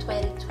PISA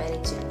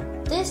 2022.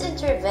 This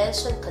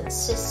intervention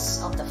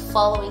consists of the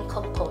following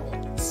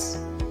components: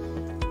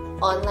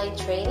 online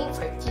training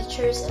for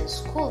teachers and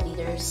school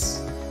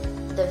leaders,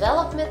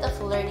 development of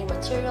learning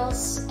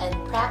materials and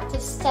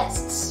practice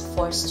tests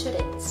for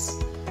students,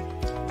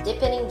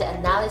 deepening the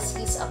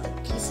analysis of the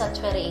PISA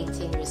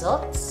 2018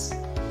 results,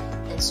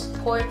 and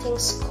supporting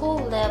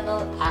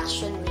school-level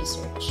action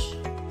research.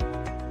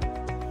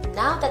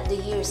 Now that the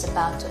year is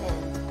about to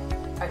end,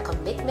 our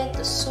commitment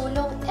to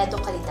Sulong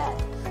Edukalidad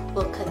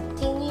will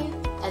continue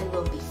and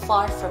will be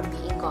far from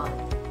being gone.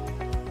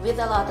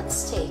 With a lot at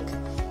stake,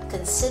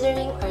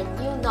 considering our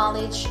new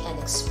knowledge and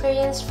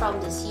experience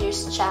from this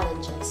year's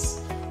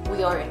challenges,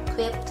 we are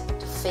equipped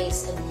to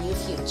face a new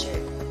future.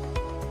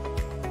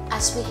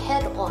 As we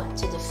head on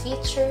to the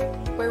future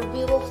where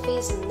we will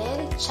face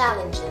many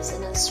challenges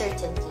and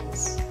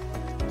uncertainties,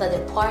 the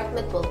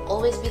department will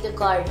always be the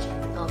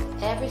guardian of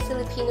every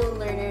Filipino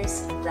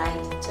learner's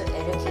right to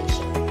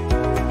education.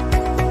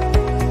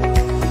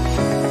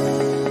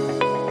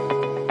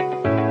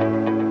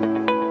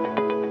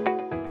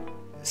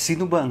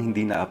 Sino ba ang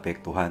hindi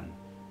naapektuhan?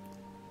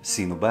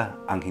 Sino ba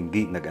ang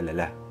hindi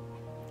nag-alala?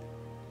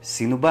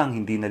 Sino ba ang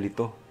hindi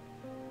nalito?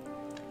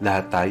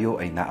 Lahat tayo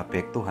ay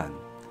naapektuhan.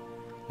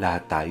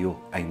 Lahat tayo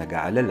ay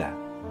nag-aalala.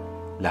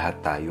 Lahat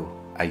tayo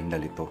ay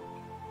nalito.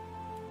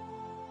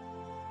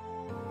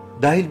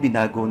 Dahil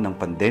binago ng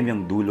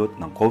pandemyang dulot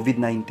ng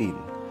COVID-19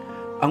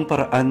 ang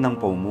paraan ng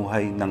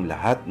pamumuhay ng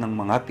lahat ng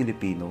mga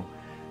Pilipino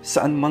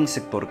saan mang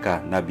sektor ka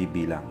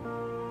nabibilang.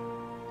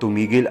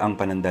 Tumigil ang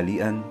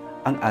panandalian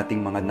ang ating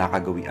mga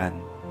nakagawian.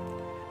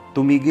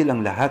 Tumigil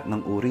ang lahat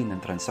ng uri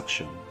ng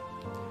transaksyon.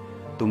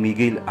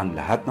 Tumigil ang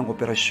lahat ng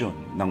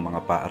operasyon ng mga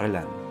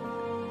paaralan.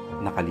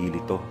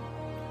 Nakalilito.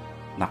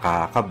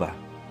 Nakakaba.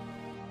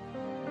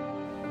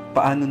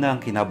 Paano na ang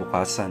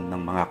kinabukasan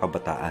ng mga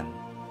kabataan?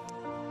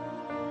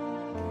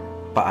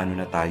 Paano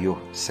na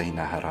tayo sa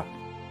hinaharap?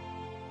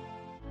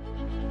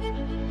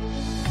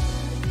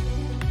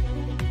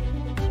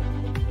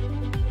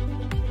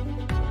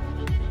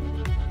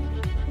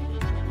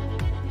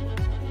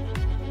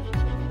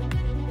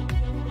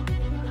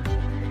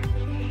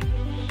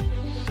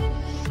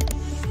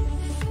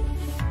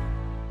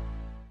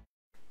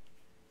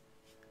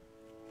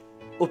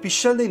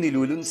 Opisyal na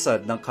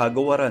nilulunsad ng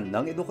Kagawaran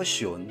ng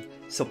Edukasyon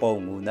sa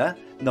pangunguna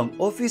ng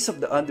Office of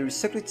the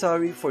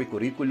Undersecretary for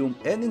Curriculum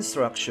and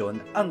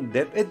Instruction ang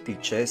DepEd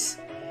Teaches.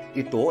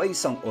 Ito ay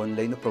isang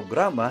online na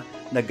programa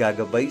na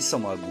gagabay sa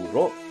mga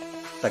guro,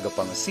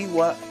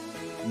 tagapangasiwa,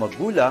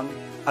 magulang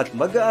at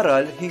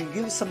mag-aaral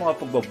hinggil sa mga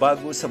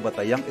pagbabago sa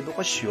batayang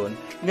edukasyon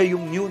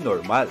ngayong new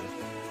normal.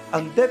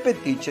 Ang DepEd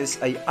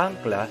Teaches ay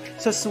angkla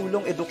sa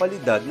sulong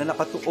edukalidad na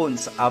nakatuon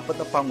sa 4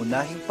 na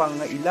pangunahing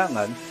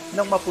pangangailangan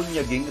ng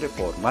mapunyaging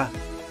reforma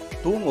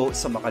tungo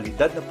sa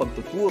makalidad na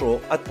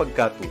pagtuturo at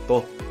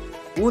pagkatuto.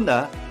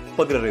 Una,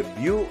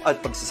 pagre-review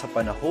at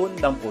pagsasapanahon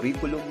ng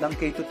kurikulum ng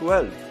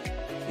K-12.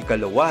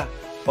 Ikalawa,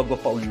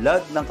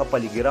 pagpapaunlad ng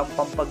kapaligirang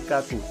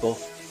pampagkatuto.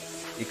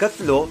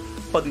 Ikatlo,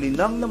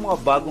 paglinang ng mga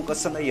bagong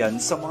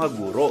kasanayan sa mga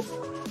guro.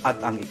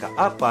 At ang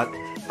ikaapat,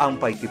 ang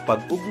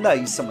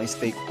pakikipag-ugnay sa mga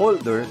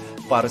stakeholder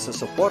para sa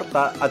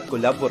suporta at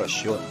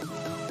kolaborasyon.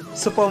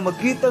 Sa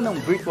pamamagitan ng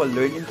virtual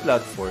learning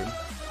platform,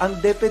 ang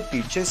DepEd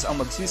Teaches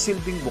ang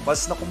magsisilbing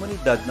bukas na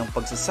komunidad ng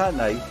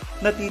pagsasanay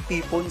na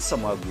titipon sa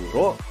mga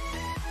guro,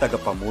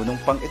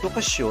 tagapamunong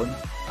pang-edukasyon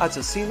at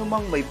sa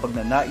sinumang may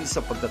pagnanais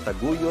sa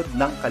pagtataguyod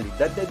ng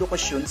kalidad na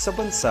edukasyon sa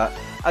bansa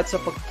at sa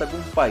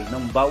pagtagumpay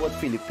ng bawat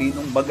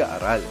Pilipinong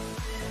mag-aaral.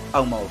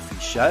 Ang mga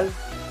opisyal,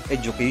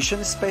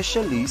 education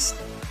specialist,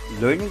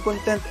 learning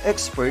content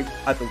expert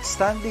at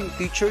outstanding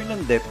teacher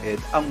ng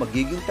DepEd ang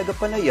magiging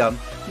tagapanayam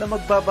na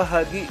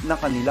magbabahagi ng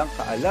kanilang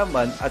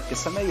kaalaman at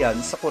kasanayan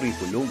sa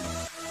kurikulum,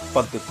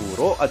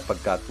 pagtuturo at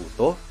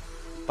pagkatuto,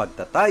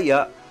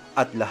 pagtataya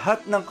at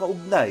lahat ng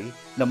kaugnay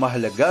na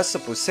mahalaga sa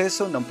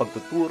proseso ng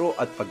pagtuturo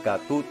at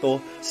pagkatuto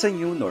sa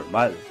new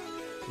normal.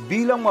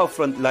 Bilang mga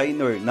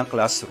frontliner ng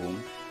classroom,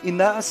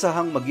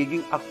 inaasahang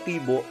magiging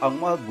aktibo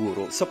ang mga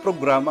guro sa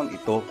programang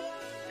ito.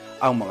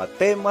 Ang mga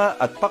tema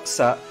at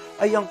paksa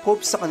ay angkop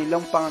sa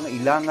kanilang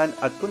pangangailangan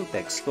at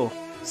konteksto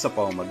sa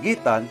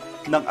pamamagitan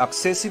ng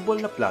accessible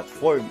na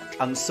platform,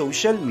 ang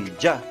social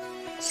media.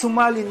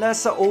 Sumali na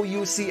sa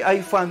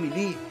OUCI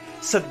family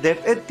sa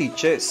DepEd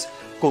Teaches,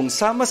 kung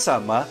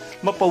sama-sama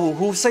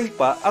mapahuhusay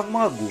pa ang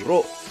mga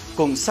guro,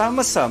 kung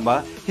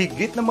sama-sama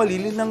higit na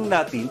malilinang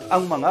natin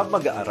ang mga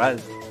mag-aaral.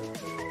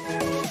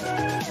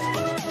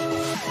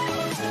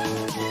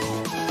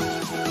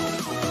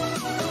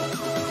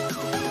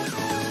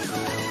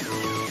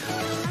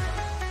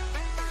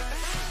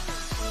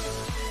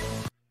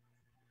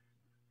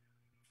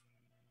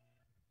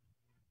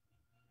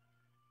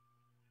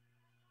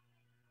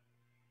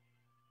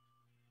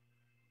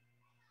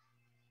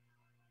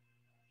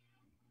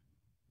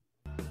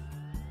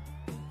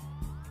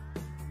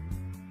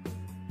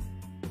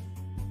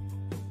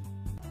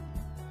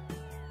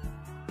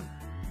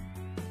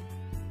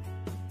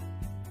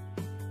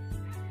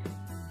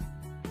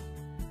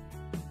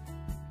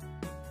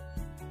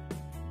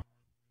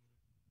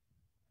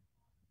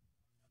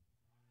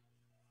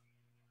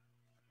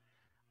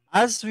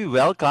 As we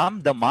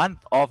welcome the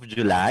month of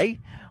July,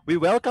 we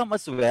welcome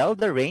as well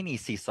the rainy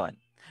season.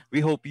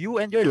 We hope you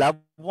and your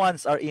loved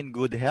ones are in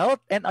good health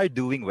and are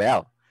doing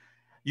well.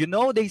 You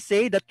know, they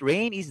say that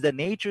rain is the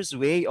nature's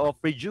way of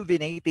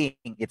rejuvenating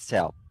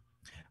itself.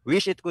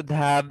 Wish it could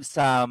have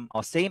some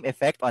same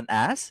effect on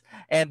us,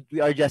 and we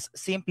are just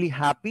simply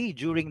happy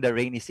during the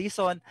rainy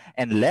season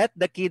and let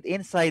the kid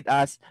inside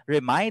us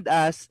remind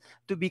us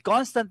to be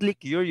constantly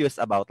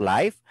curious about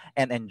life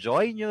and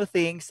enjoy new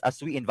things as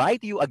we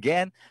invite you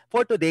again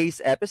for today's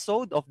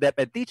episode of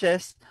DepEd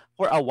Teaches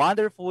for a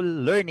wonderful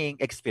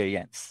learning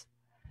experience.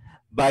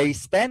 By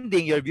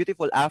spending your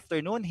beautiful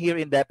afternoon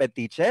here in DepEd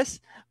Teaches,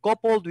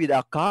 coupled with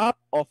a cup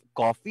of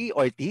coffee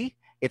or tea,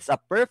 it's a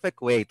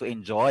perfect way to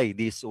enjoy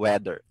this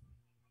weather.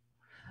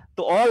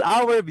 To all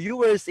our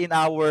viewers in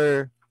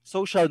our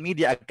social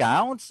media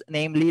accounts,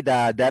 namely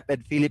the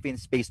DepEd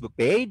Philippines Facebook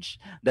page,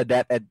 the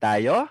DepEd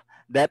Tayo,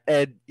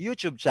 DepEd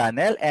YouTube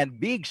channel, and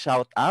big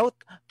shout out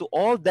to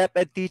all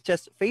DepEd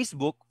Teaches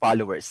Facebook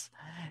followers.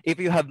 If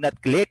you have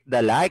not clicked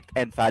the like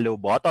and follow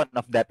button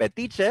of DepEd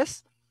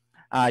Teaches,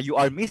 you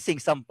are missing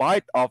some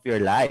part of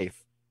your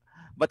life.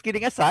 But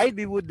kidding aside,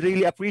 we would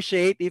really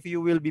appreciate if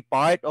you will be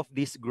part of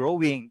this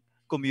growing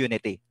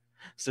community.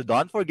 So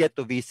don't forget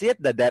to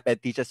visit the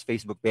DepEd Teaches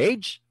Facebook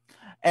page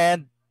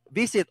and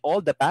visit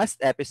all the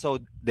past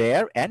episodes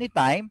there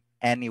anytime,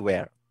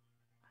 anywhere.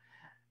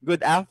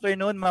 Good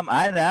afternoon, Ma'am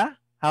Ana.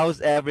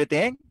 How's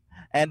everything?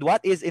 And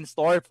what is in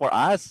store for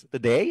us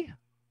today?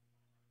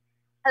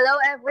 Hello,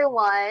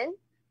 everyone.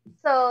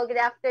 So, good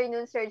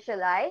afternoon, Sir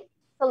July.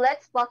 So,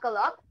 let's buckle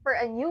up for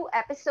a new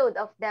episode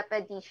of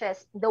DepEd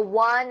Teaches, the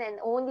one and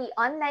only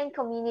online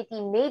community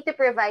made to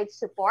provide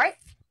support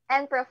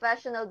and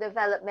professional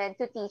development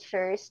to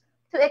teachers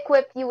to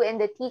equip you in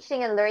the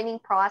teaching and learning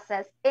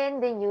process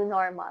in the new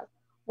normal.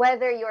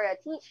 Whether you're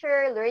a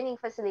teacher, learning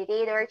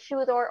facilitator,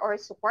 tutor, or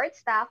support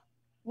staff,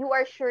 you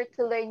are sure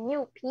to learn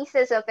new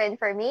pieces of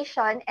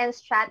information and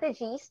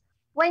strategies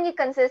when you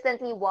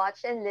consistently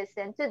watch and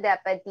listen to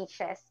DepEd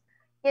Teaches.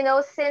 You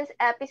know, since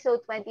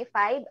episode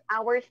 25,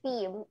 our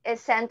theme is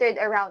centered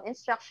around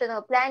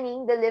instructional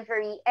planning,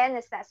 delivery, and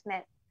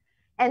assessment.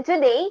 And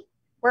today,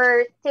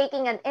 we're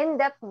taking an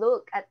in-depth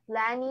look at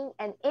planning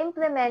and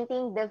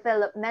implementing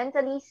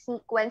developmentally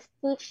sequenced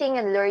teaching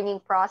and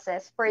learning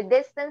process for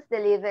distance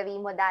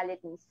delivery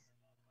modalities.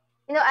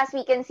 You know, as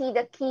we can see,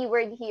 the key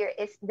word here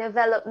is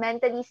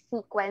developmentally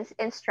sequenced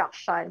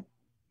instruction.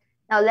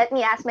 Now, let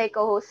me ask my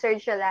co-host, Sir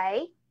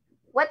July,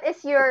 what is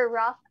your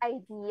rough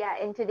idea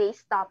in today's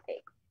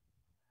topic?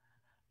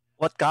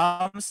 What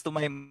comes to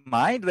my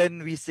mind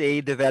when we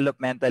say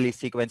developmentally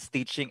sequenced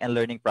teaching and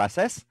learning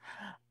process?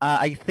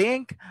 I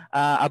think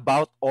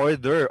about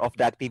order of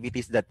the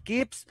activities that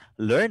keeps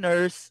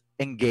learners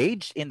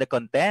engaged in the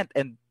content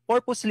and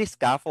purposely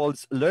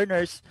scaffolds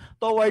learners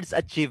towards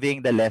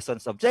achieving the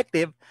lesson's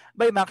objective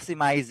by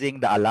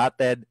maximizing the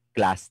allotted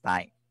class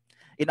time.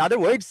 In other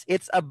words,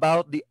 it's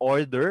about the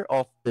order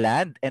of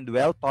planned and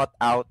well thought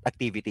out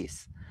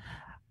activities.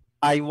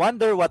 I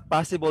wonder what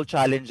possible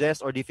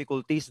challenges or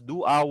difficulties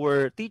do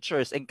our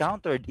teachers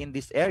encountered in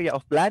this area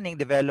of planning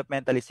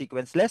developmentally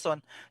sequenced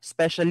lesson,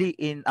 especially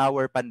in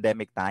our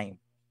pandemic time.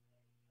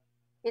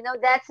 You know,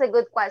 that's a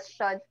good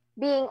question.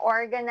 Being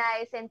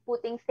organized and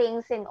putting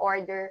things in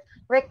order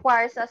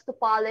requires us to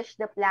polish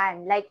the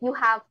plan. Like, you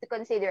have to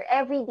consider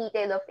every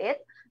detail of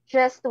it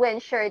just to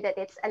ensure that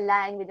it's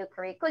aligned with the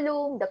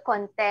curriculum, the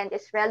content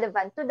is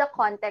relevant to the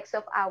context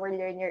of our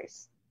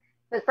learners.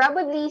 But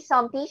probably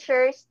some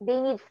teachers, they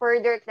need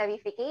further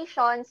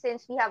clarification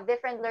since we have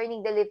different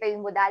learning delivery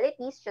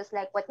modalities, just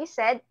like what you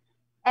said,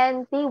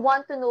 and they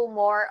want to know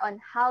more on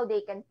how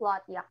they can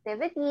plot the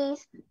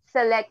activities,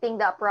 selecting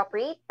the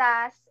appropriate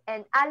tasks,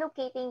 and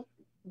allocating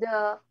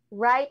the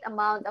right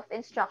amount of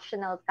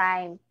instructional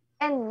time.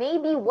 And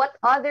maybe what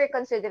other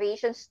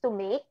considerations to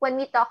make when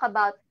we talk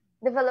about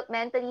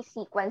developmentally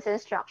sequenced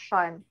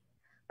instruction.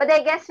 But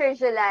I guess, Sir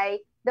July,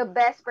 the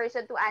best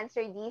person to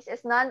answer these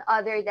is none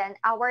other than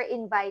our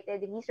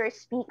invited resource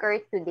speaker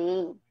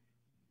today.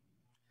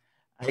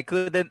 I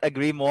couldn't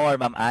agree more,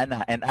 Ma'am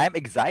Ana, and I'm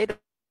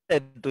excited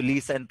to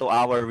listen to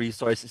our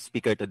resource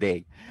speaker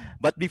today.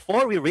 But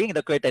before we ring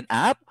the curtain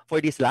up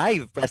for this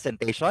live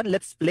presentation,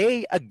 let's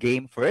play a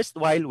game first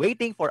while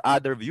waiting for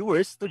other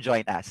viewers to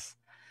join us.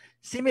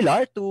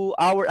 Similar to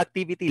our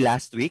activity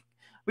last week,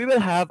 we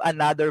will have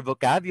another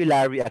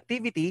vocabulary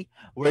activity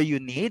where you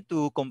need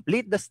to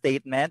complete the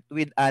statement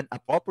with an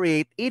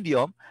appropriate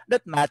idiom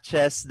that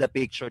matches the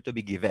picture to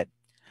be given.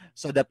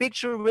 So the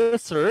picture will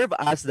serve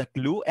as the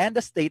clue and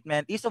the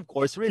statement is of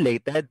course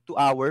related to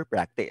our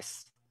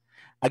practice.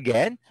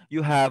 Again,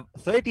 you have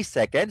 30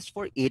 seconds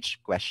for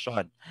each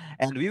question.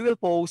 And we will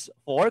pose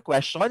 4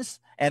 questions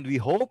and we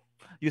hope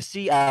you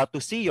see to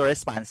see your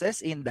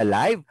responses in the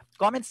live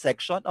comment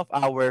section of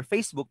our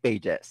Facebook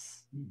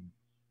pages.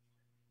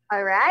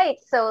 All right,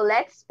 so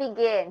let's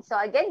begin. So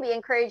again, we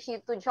encourage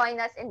you to join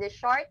us in this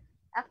short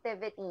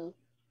activity.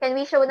 Can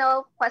we show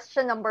now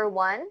question number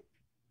 1?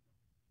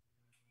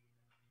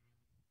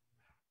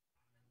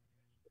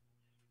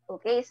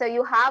 Okay, so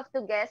you have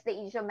to guess the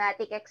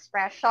idiomatic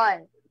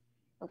expression.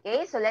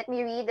 Okay, so let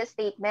me read the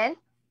statement.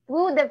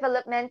 Through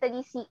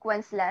developmentally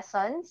sequenced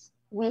lessons,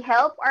 we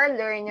help our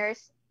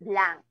learners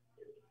blank.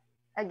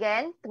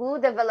 Again,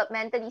 through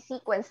developmentally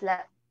sequenced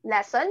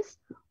lessons,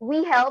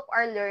 we help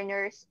our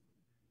learners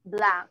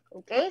blank.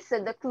 Okay,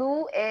 so the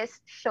clue is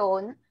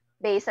shown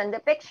based on the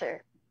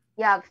picture.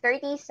 You have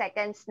 30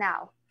 seconds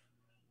now.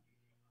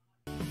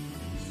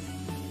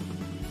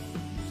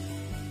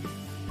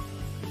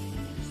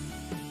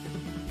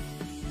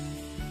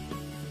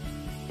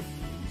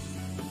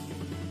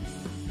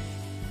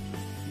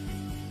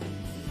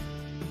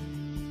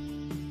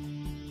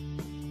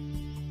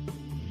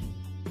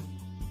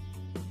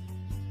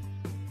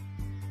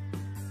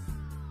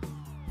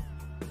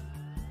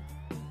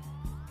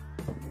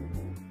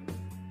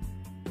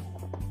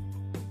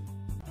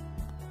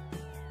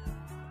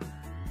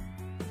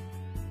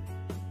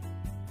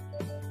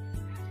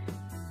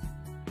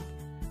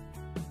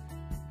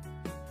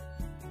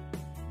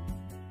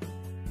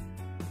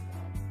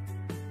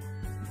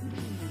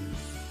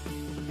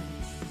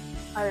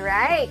 All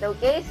right,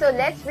 okay, so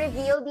let's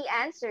reveal the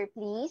answer,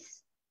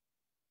 please.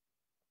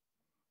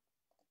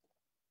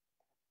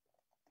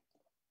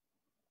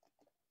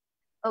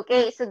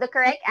 Okay, so the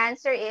correct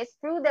answer is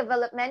through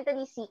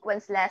developmentally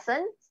sequenced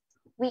lessons,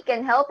 we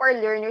can help our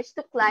learners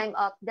to climb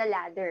up the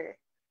ladder.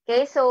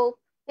 Okay, so,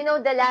 you know,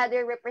 the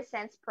ladder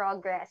represents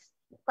progress.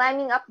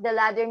 Climbing up the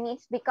ladder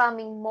means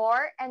becoming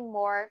more and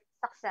more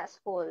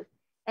successful.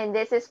 And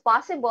this is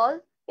possible.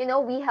 You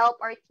know, we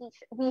help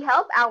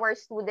our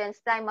students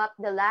climb up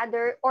the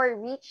ladder or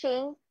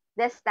reaching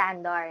the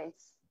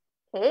standards.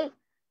 Okay,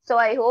 so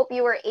I hope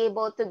you were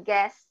able to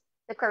guess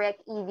the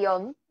correct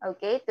idiom.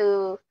 Okay,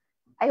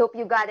 I hope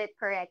you got it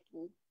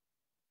correctly.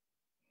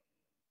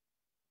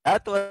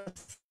 That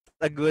was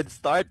a good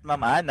start,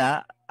 Ma'am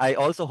Ana. I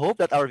also hope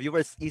that our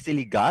viewers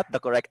easily got the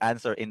correct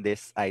answer in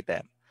this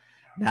item.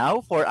 Now,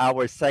 for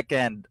our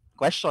second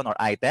question or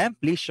item,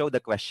 please show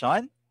the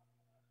question.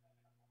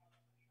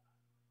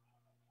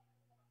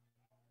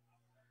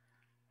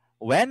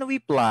 When we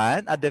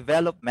plan a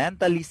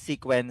developmentally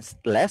sequenced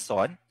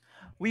lesson,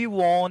 we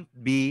won't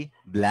be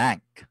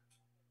blank.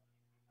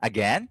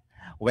 Again,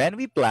 when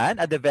we plan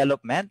a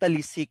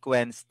developmentally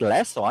sequenced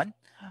lesson,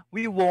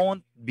 we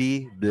won't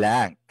be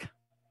blank.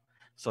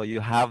 So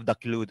you have the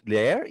clue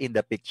there in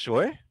the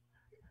picture.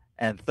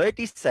 And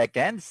 30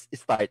 seconds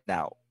start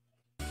now.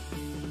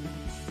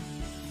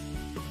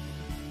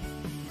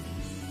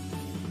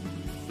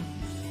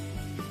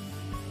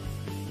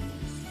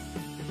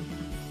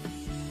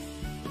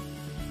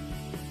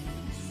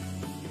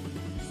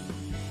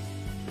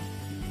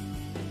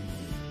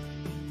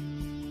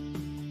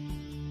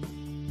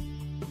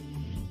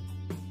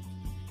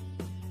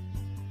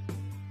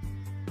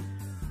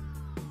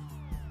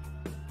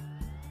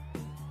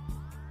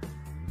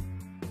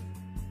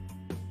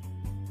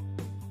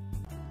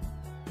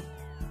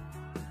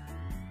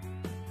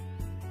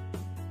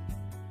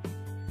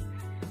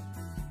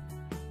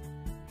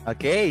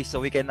 Okay, so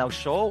we can now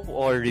show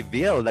or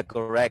reveal the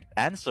correct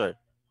answer.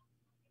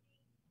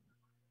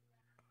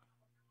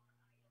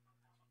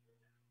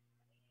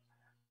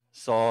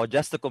 So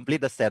just to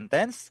complete the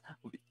sentence,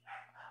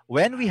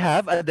 when we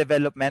have a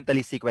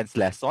developmentally sequenced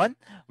lesson,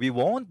 we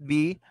won't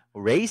be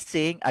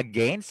racing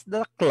against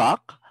the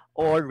clock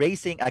or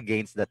racing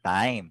against the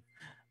time.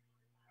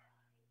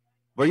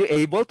 Were you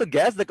able to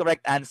guess the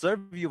correct answer,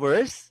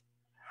 viewers?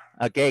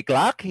 Okay,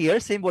 clock here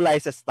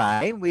symbolizes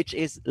time, which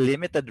is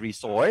limited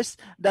resource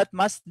that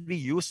must be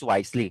used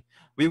wisely.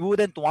 We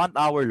wouldn't want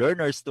our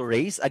learners to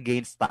race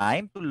against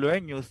time to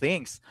learn new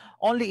things,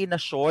 only in a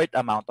short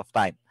amount of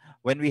time.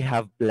 When we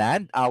have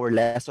planned our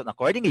lesson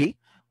accordingly,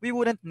 we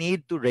wouldn't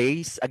need to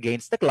race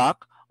against the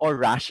clock or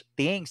rush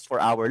things for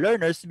our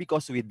learners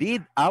because we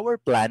did our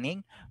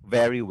planning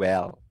very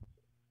well.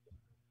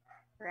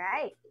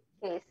 Right.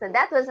 Okay, so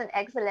that was an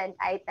excellent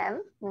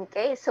item.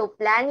 Okay, so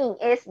planning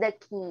is the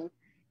key.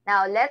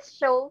 Now let's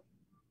show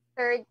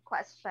third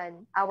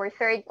question. Our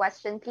third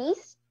question,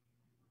 please.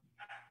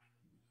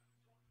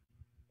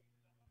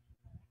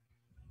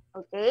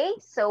 Okay,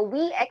 so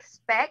we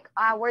expect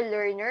our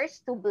learners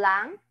to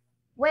blank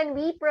when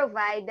we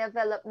provide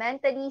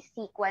developmentally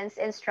sequenced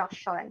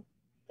instruction.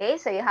 Okay,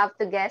 so you have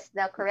to guess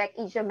the correct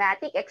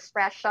idiomatic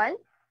expression.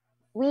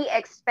 We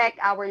expect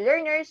our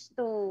learners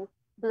to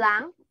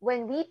blank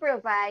when we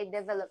provide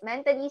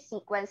developmentally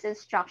sequenced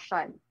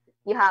instruction.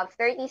 You have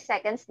 30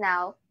 seconds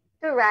now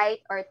to write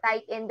or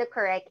type in the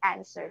correct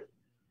answer.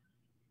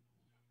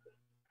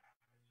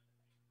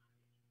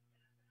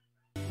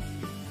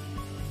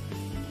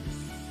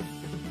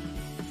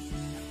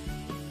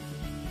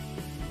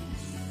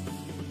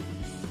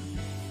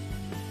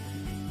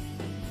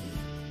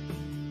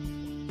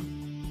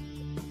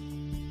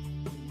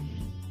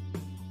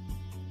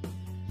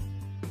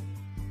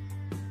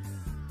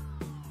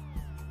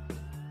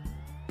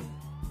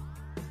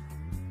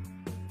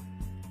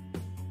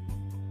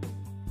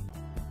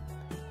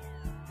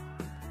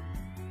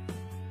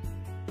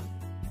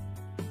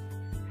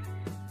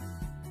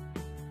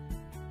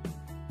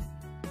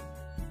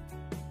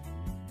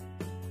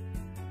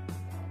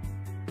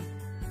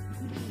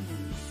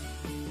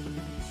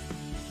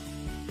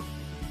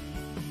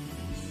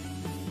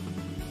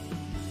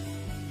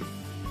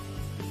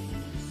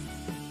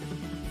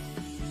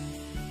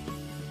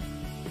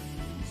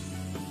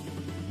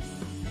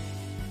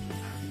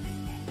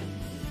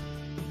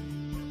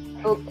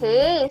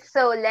 Okay,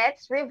 so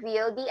let's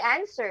reveal the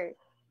answer.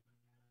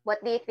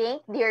 What do you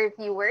think, dear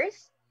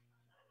viewers?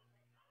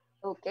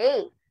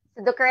 Okay,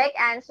 so the correct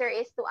answer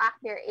is to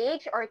act their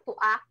age or to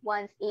act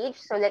one's age.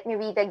 So let me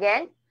read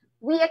again.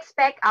 We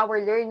expect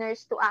our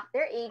learners to act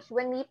their age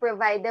when we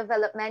provide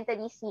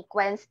developmentally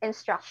sequenced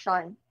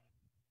instruction.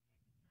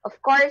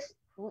 Of course,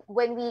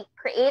 when we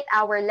create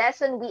our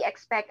lesson, we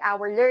expect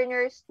our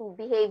learners to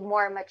behave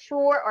more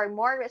mature or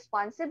more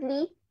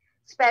responsibly,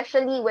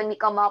 especially when we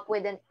come up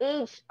with an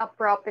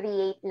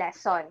age-appropriate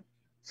lesson.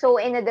 So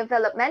in a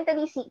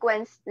developmentally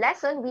sequenced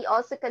lesson, we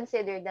also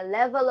consider the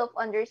level of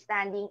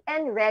understanding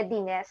and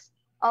readiness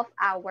of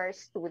our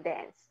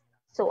students.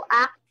 So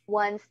act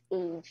one's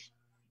age.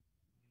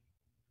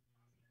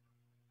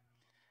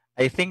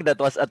 I think that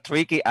was a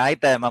tricky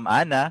item, Ma'am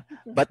Ana,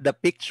 but the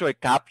picture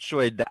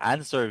captured the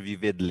answer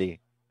vividly.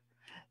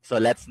 So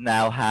let's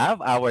now have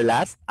our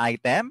last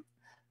item.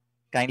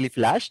 Kindly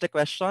flash the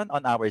question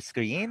on our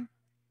screen.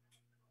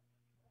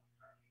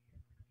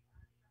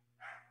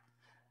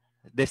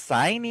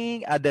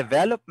 Designing a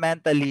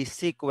developmentally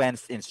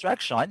sequenced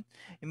instruction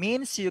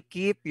means you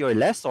keep your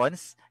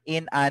lessons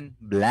in an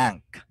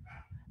blank.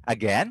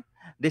 Again,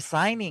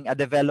 designing a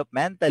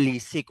developmentally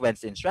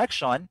sequenced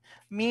instruction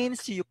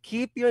means you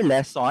keep your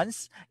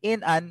lessons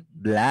in an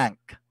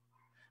blank.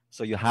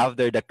 So you have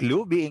there the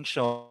clue being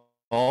shown.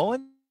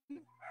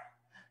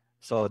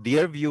 So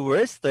dear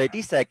viewers,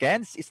 30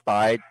 seconds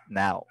start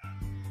now.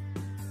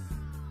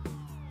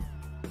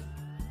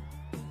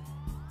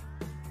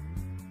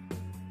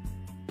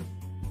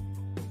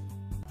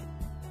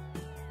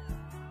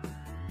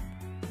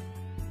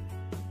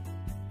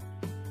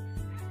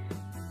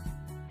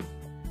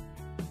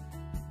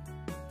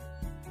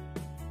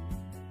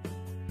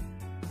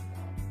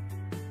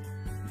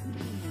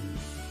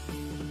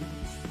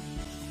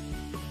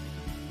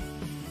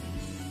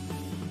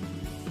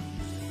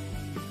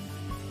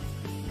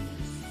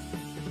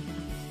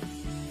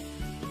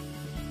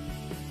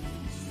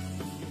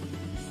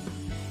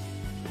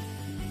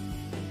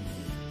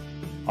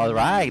 All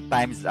right,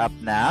 time's up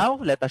now.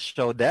 Let us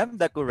show them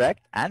the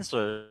correct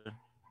answer.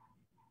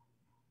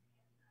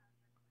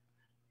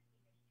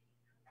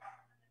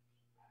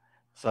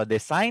 So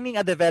designing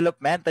a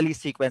developmentally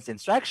sequenced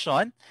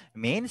instruction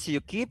means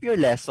you keep your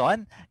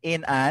lesson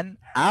in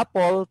an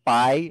apple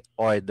pie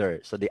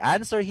order. So the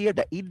answer here,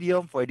 the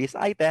idiom for this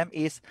item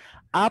is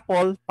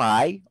apple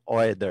pie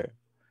order.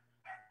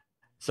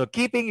 So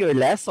keeping your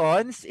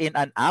lessons in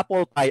an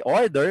apple pie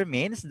order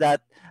means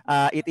that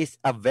it is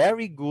a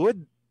very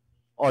good,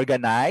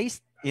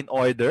 organized, in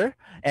order,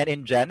 and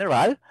in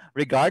general,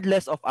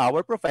 regardless of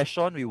our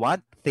profession, we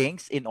want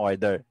things in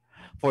order.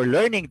 For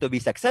learning to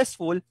be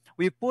successful,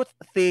 we put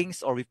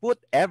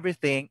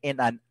everything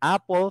in an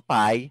apple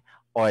pie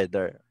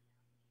order.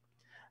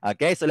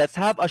 Okay, so let's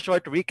have a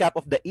short recap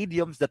of the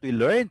idioms that we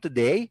learned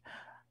today.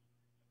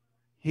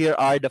 Here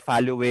are the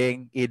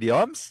following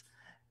idioms: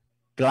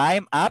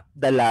 climb up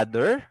the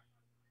ladder,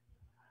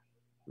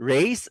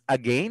 race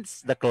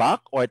against the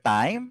clock or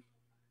time,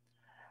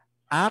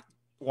 act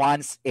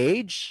one's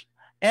age,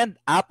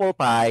 and apple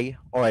pie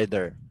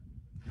order.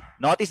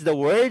 Notice the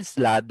words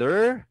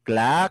ladder,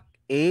 clock,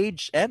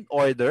 age, and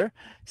order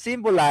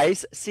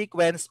symbolize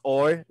sequence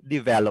or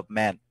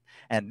development.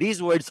 And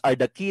these words are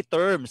the key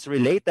terms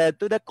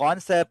related to the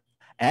concept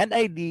and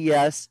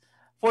ideas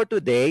for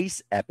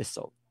today's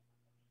episode.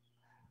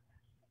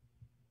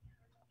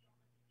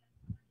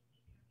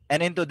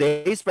 And in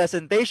today's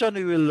presentation,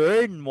 we will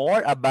learn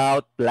more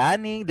about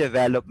planning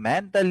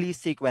developmentally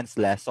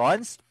sequenced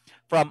lessons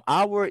from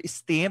our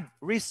esteemed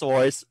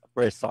resource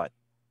person.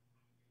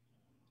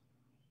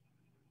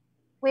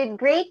 With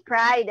great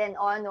pride and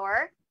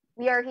honor,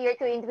 we are here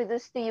to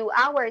introduce to you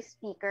our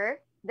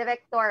speaker,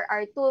 Director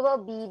Arturo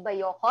B.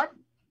 Bayocot,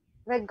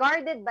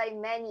 regarded by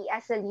many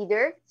as a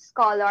leader,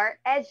 scholar,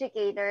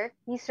 educator,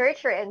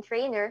 researcher, and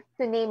trainer,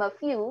 to name a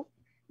few.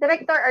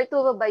 Director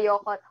Arturo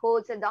Bayocot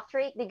holds a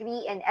doctorate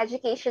degree in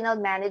educational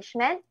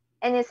management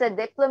and is a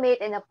diplomate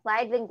in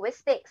applied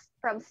linguistics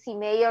from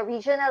CIMEO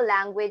Regional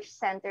Language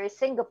Center,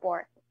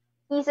 Singapore.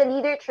 He's a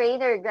leader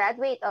trainer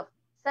graduate of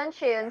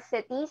Suncheon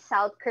City,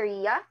 South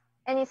Korea,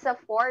 and is a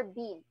 4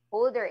 bead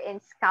holder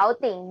in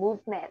Scouting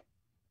movement.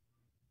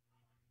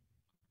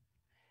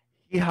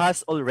 He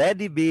has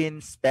already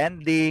been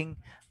spending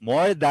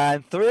more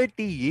than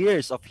 30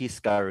 years of his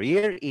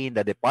career in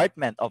the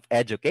Department of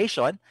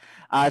Education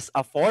as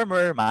a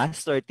former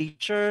master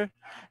teacher,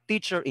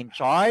 teacher in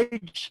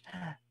charge,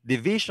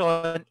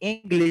 division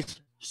English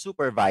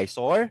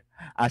supervisor,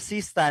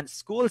 assistant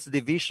schools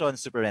division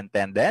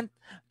superintendent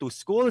to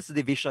schools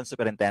division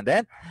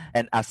superintendent,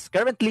 and as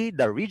currently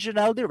the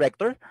regional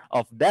director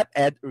of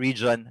DepEd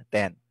Region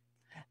 10.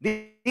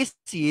 This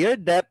year,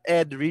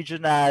 DepEd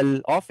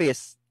Regional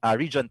Office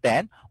Region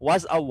 10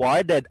 was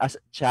awarded as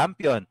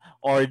champion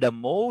or the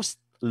most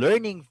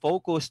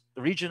learning-focused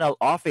regional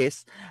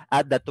office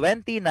at the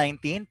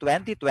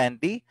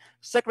 2019-2020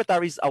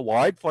 Secretary's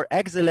Award for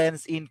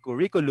Excellence in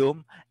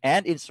Curriculum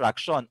and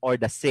Instruction, or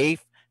the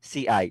SAFE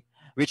CI,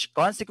 which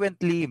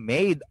consequently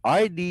made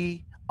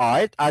RD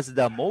Art as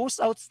the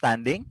most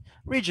outstanding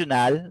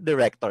regional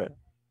director.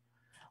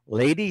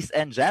 Ladies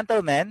and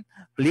gentlemen,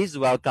 please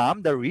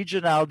welcome the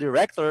Regional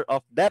Director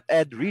of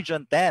DepEd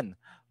Region 10,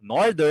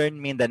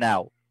 Northern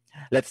Mindanao.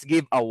 Let's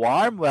give a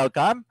warm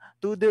welcome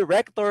to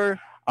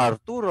Director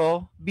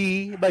Arturo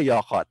B.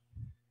 Bayocot.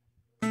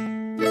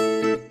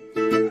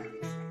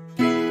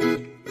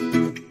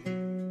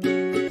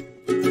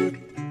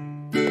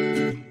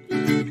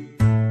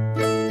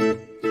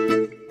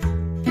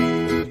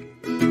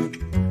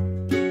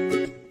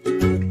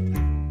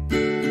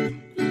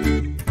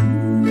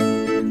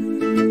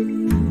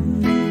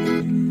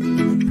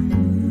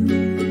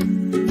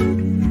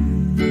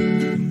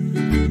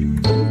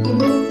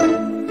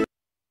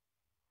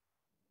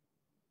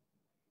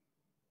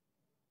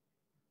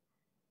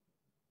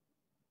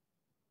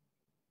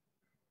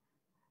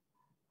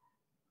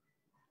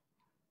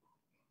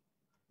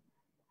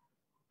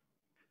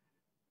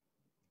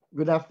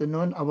 Good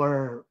afternoon,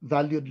 our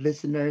valued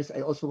listeners.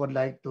 I also would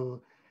like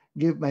to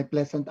give my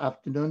pleasant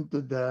afternoon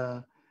to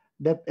the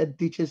DepEd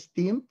Teaches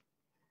team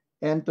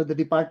and to the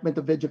Department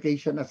of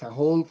Education as a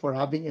whole for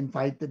having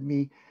invited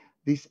me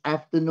this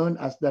afternoon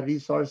as the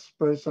resource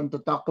person to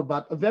talk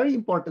about a very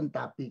important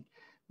topic,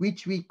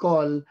 which we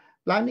call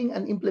planning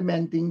and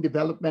implementing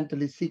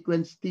developmentally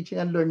sequenced teaching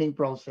and learning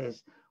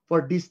process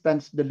for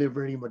distance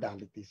delivery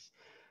modalities.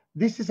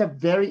 This is a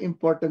very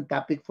important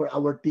topic for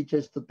our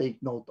teachers to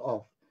take note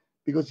of,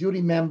 because you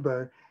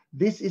remember,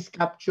 this is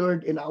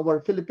captured in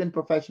our Philippine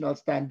Professional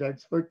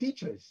Standards for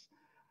Teachers.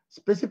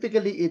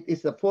 Specifically, it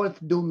is the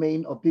fourth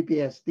domain of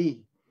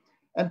PPST.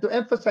 And to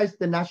emphasize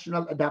the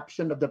national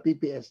adoption of the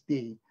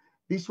PPST,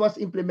 this was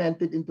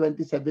implemented in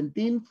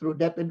 2017 through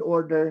DepEd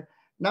Order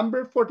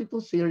number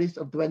 42 series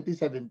of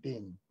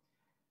 2017.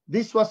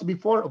 This was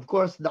before, of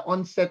course, the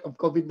onset of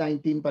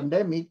COVID-19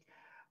 pandemic,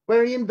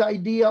 wherein the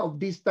idea of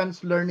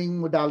distance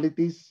learning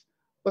modalities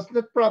was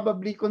not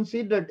probably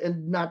considered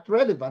and not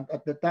relevant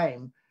at the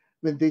time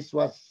when this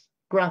was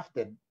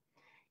crafted.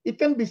 It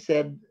can be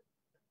said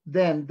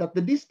then that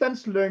the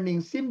distance learning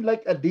seemed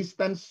like a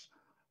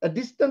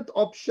distant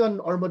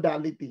option or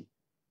modality.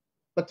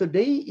 But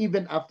today,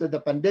 even after the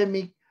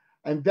pandemic,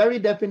 I'm very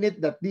definite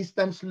that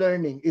distance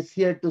learning is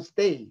here to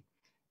stay,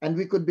 and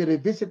we could be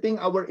revisiting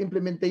our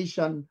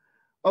implementation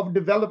of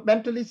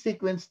developmentally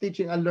sequenced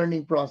teaching and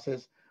learning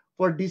process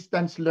for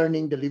distance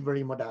learning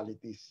delivery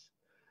modalities.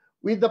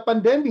 With the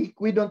pandemic,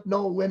 we don't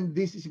know when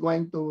this is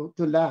going to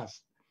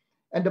last.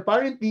 And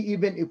apparently,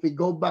 even if we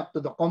go back to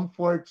the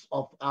comforts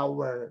of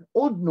our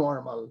old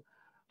normal,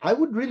 I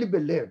would really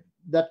believe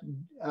that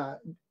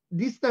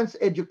distance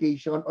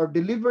education or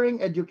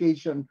delivering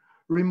education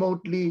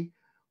remotely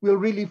will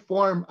really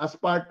form as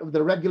part of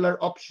the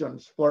regular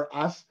options for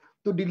us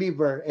to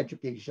deliver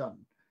education.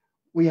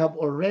 We have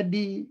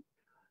already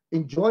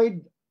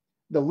enjoyed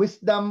the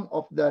wisdom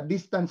of the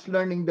distance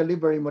learning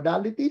delivery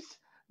modalities,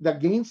 the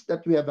gains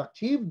that we have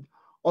achieved,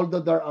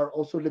 although there are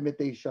also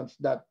limitations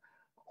that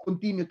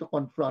continue to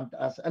confront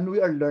us, and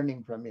we are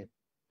learning from it.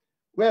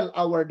 Well,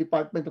 our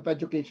Department of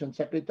Education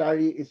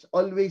Secretary is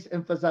always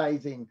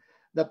emphasizing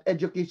that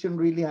education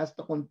really has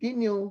to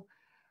continue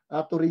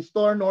to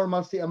restore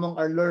normalcy among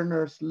our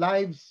learners'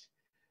 lives,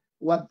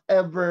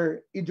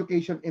 whatever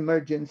education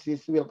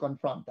emergencies will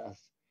confront us.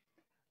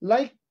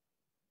 Like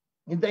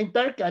in the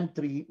entire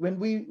country,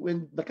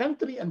 when the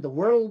country and the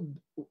world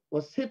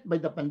was hit by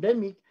the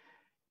pandemic,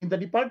 in the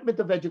Department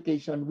of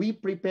Education, we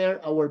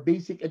prepare our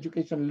basic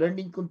education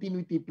learning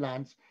continuity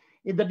plans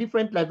in the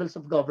different levels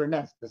of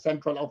governance. The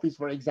central office,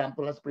 for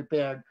example, has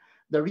prepared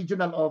the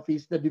regional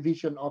office, the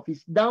division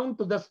office, down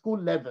to the school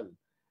level.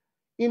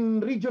 In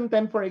Region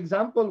 10, for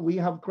example, we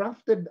have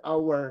crafted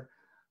our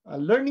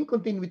learning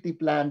continuity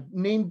plan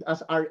named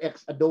as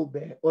RX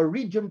Adobe, or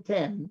Region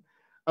 10,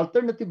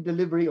 Alternative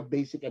Delivery of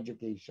Basic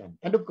Education.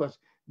 And of course,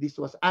 this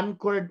was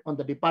anchored on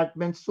the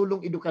department's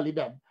Sulong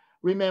Edukalidad.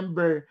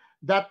 Remember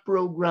that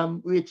program,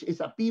 which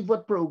is a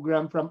pivot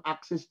program from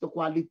access to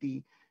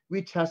quality,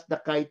 which has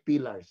the kite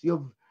pillars.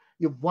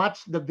 You've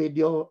watched the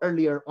video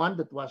earlier on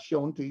that was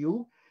shown to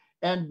you,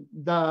 and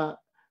the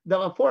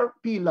 4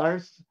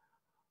 pillars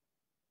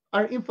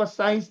are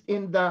emphasized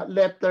in the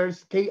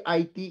letters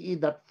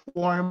KITE that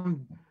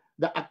form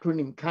the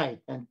acronym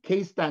KITE, and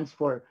K stands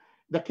for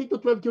the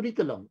K-12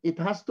 curriculum. It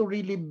has to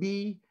really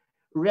be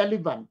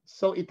relevant,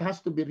 so it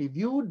has to be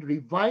reviewed,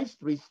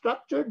 revised,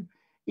 restructured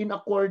in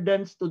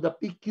accordance to the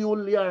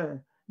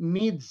peculiar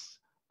needs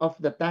of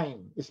the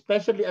time,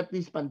 especially at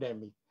this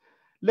pandemic.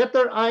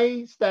 Letter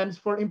I stands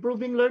for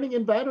improving learning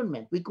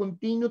environment. We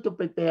continue to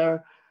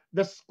prepare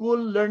the school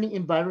learning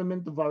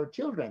environment of our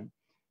children.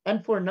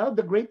 And for now,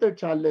 the greater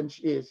challenge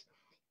is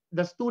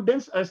the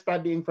students are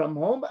studying from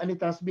home, and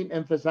it has been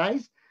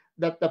emphasized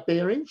that the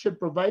parents should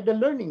provide a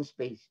learning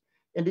space.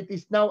 And it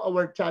is now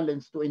our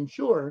challenge to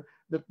ensure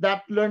that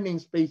that learning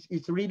space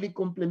is really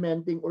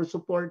complementing or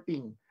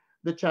supporting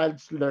the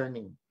child's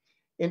learning.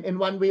 In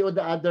one way or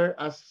the other,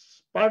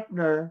 as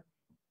partner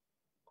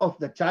of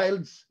the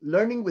child's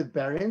learning with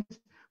parents,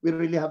 we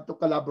really have to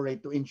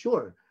collaborate to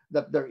ensure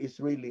that there is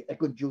really a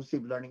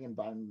conducive learning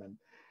environment.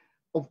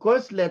 Of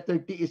course, letter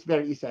T is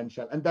very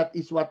essential, and that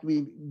is what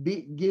we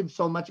give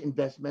so much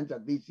investment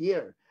at this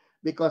year,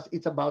 because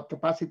it's about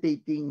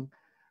capacitating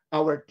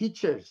our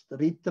teachers, to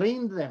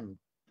retrain them,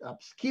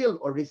 upskill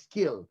or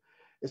reskill,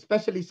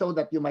 especially so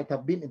that you might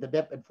have been in the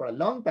DepEd for a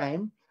long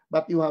time,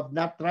 but you have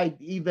not tried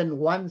even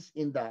once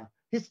in the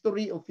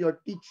history of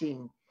your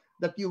teaching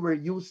that you were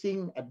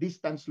using a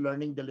distance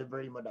learning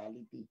delivery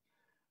modality.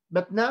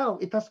 But now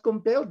it has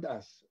compelled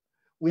us.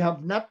 We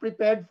have not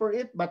prepared for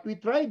it, but we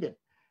tried it.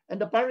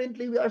 And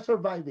apparently we are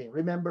surviving.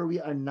 Remember, we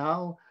are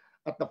now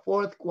at the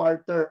 4th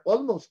quarter,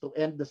 almost to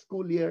end the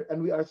school year,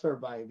 and we are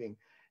surviving.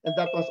 And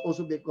that was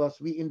also because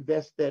we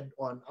invested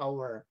on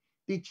our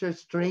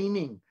teachers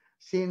training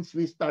since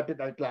we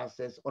started our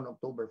classes on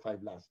October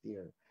 5 last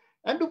year.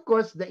 And of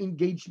course, the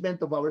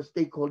engagement of our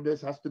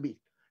stakeholders has to be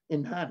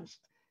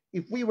enhanced.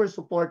 If we were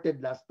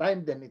supported last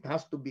time, then it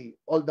has to be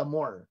all the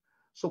more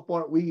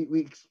support. We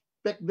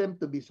expect them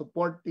to be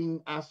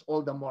supporting us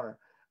all the more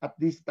at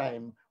this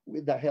time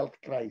with the health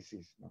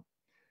crisis.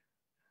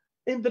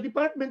 In the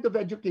Department of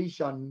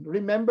Education,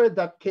 remember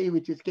that K,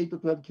 which is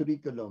K-12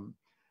 curriculum,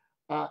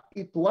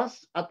 it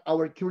was at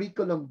our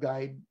curriculum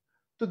guide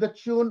to the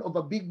tune of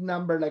a big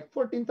number like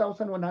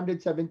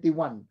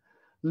 14,171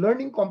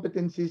 learning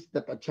competencies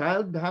that a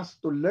child has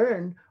to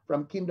learn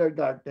from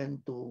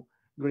kindergarten to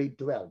grade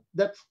 12.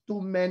 That's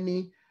too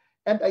many,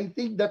 and I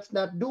think that's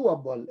not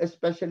doable,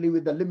 especially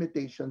with the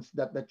limitations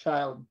that the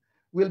child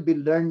will be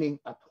learning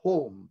at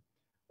home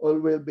or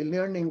will be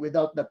learning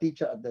without the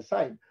teacher at the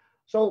side.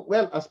 So,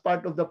 well, as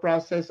part of the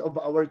process of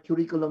our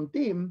curriculum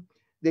team,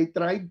 they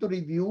tried to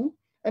review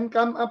and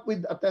come up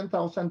with a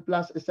 10,000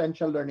 plus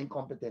essential learning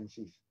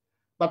competencies.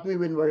 But when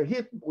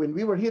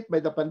we were hit by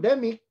the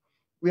pandemic,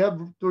 we have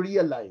to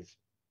realize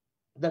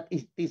that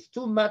it is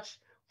too much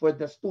for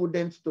the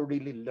students to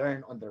really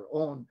learn on their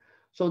own,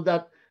 so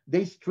that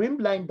they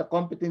streamlined the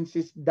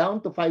competencies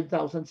down to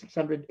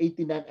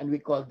 5,689, and we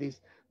call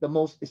this the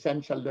most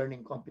essential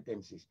learning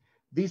competencies.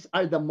 These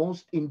are the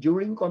most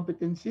enduring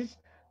competencies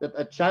that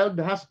a child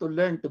has to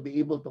learn to be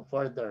able to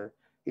further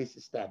his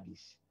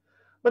studies.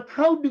 But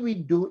how do we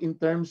do in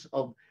terms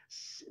of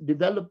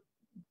sequencing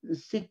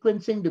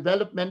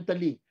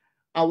developmentally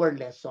our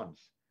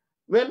lessons?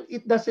 Well,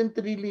 it doesn't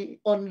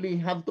really only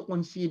have to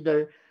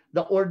consider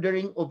the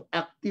ordering of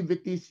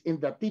activities in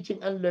the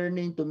teaching and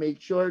learning to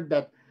make sure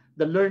that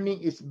the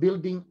learning is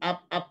building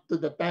up to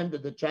the time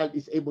that the child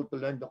is able to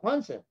learn the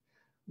concept.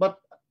 But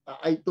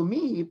to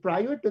me,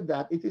 prior to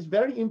that, it is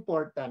very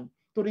important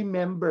to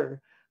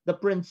remember the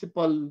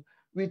principle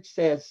which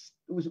says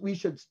we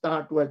should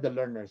start where the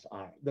learners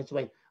are. That's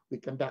why we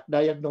conduct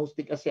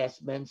diagnostic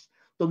assessments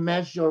to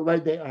measure where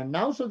they are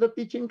now so the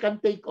teaching can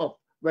take off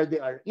where they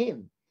are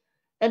in.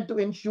 And to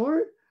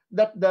ensure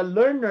that the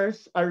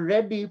learners are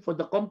ready for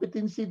the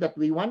competency that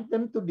we want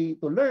them to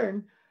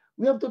learn,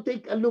 we have to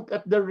take a look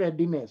at their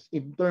readiness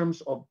in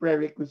terms of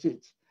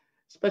prerequisites,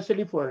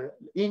 especially for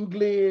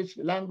English,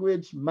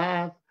 language,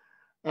 math,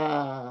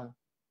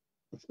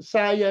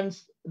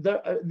 science.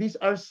 These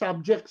are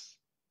subjects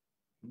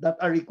that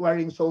are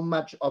requiring so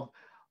much of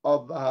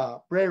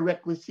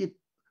prerequisite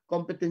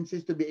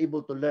competencies to be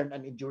able to learn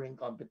an enduring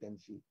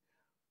competency.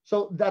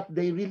 So that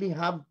they really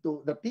have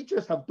to, the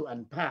teachers have to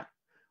unpack,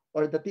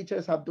 or the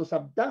teachers have to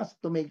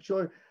subtask to make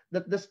sure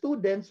that the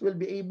students will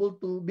be able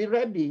to be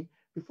ready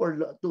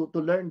before to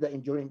learn the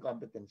enduring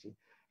competency.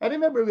 I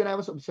remember when I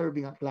was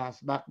observing a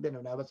class back then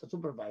when I was a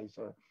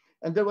supervisor,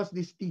 and there was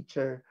this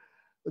teacher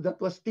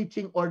that was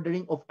teaching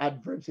ordering of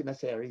adverbs in a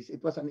series.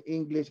 It was an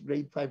English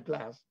grade 5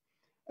 class.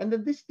 And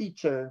then this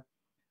teacher,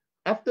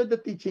 after the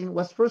teaching,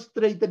 was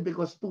frustrated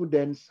because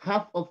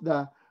half of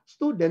the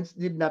students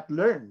did not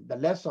learn the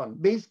lesson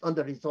based on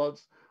the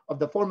results of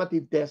the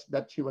formative test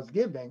that she was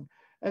giving.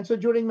 And so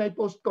during my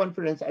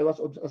post-conference,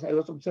 as I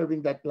was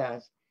observing that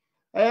class,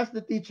 I asked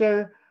the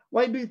teacher,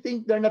 why do you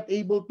think they're not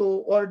able to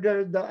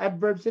order the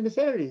adverbs in a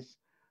series?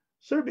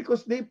 Sir,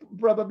 because they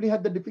probably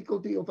had the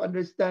difficulty of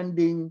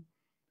understanding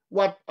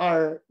what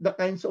are the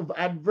kinds of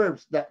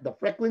adverbs, the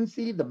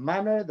frequency, the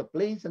manner, the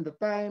place, and the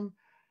time.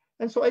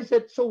 And so I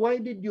said, so why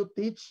did you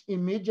teach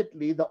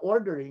immediately the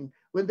ordering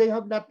when they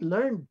have not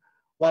learned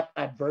what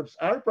adverbs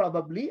are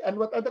probably and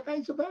what are the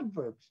kinds of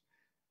adverbs?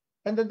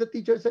 And then the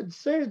teacher said,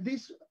 sir,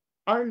 these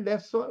are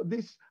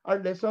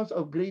lessons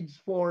of grades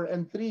 4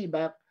 and 3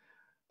 back,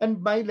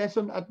 and my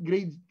lesson at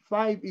grade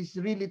 5 is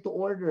really to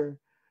order.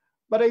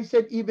 But I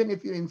said, even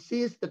if you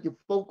insist that you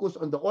focus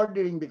on the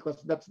ordering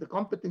because that's the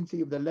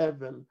competency of the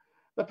level,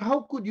 but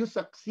how could you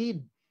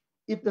succeed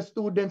if the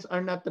students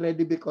are not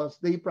ready because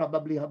they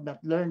probably have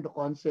not learned the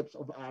concepts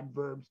of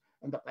adverbs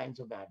and the kinds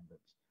of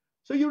adverbs?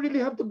 So you really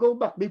have to go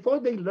back before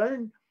they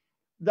learn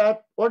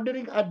that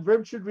ordering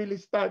adverbs should really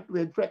start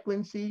with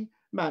frequency,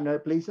 manner,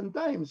 place, and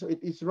time. So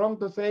it is wrong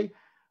to say,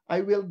 I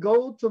will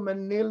go to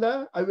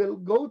Manila, I will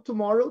go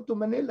tomorrow to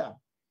Manila,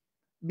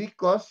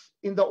 because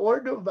in the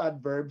order of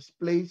adverbs,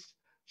 place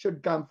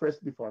should come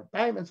first before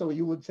time. And so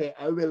you would say,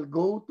 I will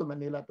go to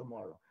Manila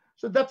tomorrow.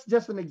 So that's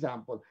just an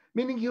example,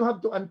 meaning you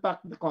have to unpack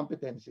the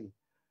competency.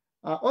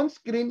 On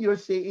screen, you're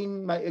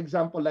seeing my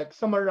example, like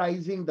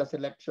summarizing the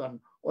selection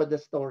or the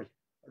story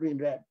in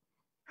red.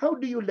 How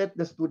do you let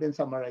the student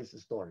summarize the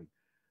story?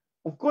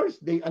 Of course,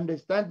 they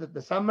understand that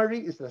the summary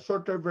is the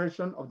shorter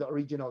version of the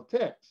original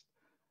text.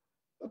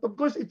 But of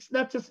course, it's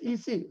not just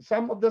easy.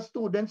 Some of the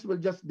students will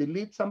just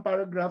delete some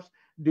paragraphs,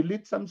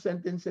 delete some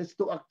sentences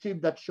to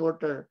achieve that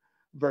shorter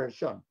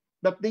version.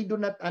 But they do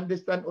not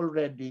understand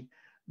already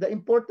the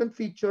important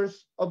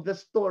features of the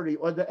story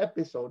or the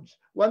episodes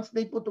once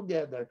they put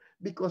together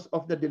because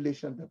of the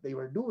deletion that they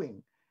were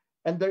doing.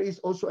 And there is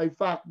also a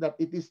fact that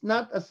it is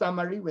not a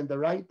summary when the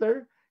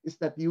writer is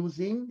not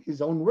using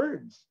his own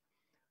words.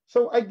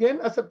 So again,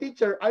 as a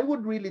teacher, I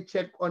would really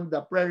check on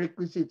the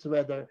prerequisites,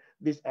 whether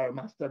these are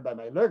mastered by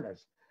my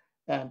learners.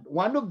 And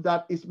one of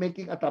that is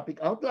making a topic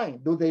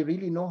outline. Do they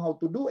really know how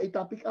to do a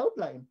topic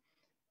outline?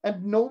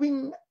 And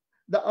knowing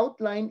the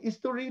outline is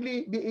to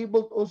really be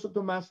able also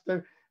to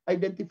master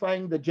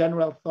identifying the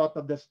general thought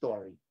of the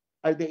story.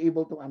 Are they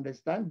able to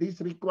understand? This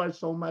requires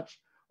so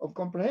much of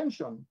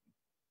comprehension.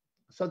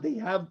 So they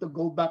have to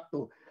go back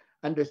to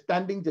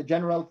understanding the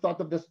general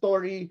thought of the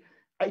story,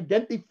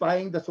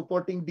 identifying the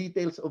supporting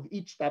details of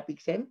each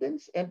topic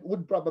sentence, and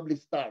would probably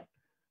start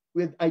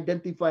with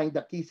identifying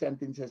the key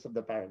sentences of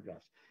the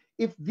paragraphs.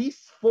 If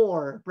these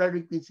 4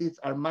 prerequisites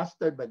are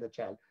mastered by the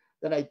child,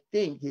 then I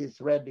think he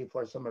is ready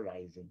for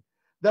summarizing.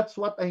 That's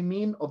what I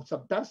mean of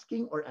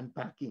subtasking or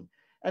unpacking.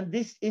 And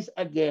this is,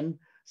 again,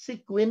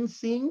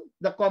 sequencing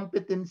the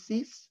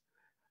competencies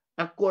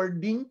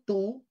according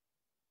to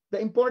the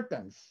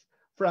importance,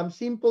 from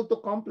simple to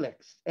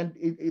complex. And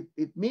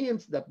it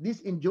means that this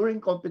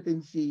enduring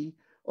competency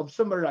of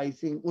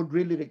summarizing would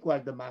really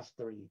require the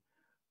mastery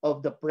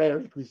of the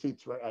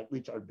prerequisites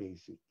which are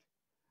basic.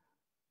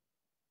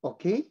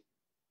 Okay?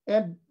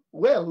 And,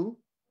 well,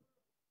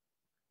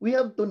 we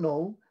have to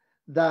know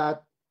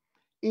that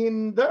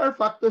there are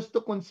factors to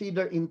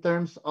consider in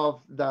terms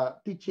of the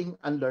teaching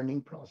and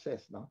learning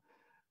process. No?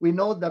 We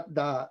know that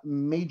the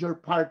major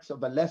parts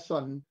of a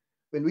lesson,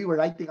 when we were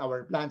writing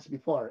our plans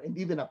before, and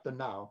even up to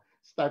now,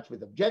 starts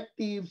with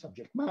objectives,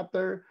 subject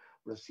matter,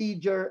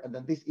 procedure, and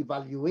then this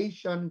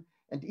evaluation,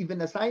 and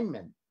even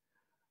assignment.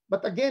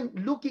 But again,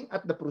 looking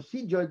at the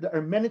procedure, there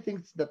are many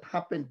things that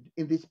happened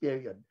in this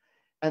period.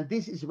 And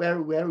this is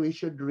where we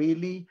should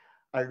really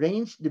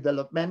arrange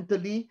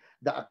developmentally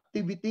the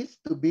activities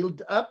to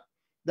build up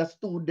the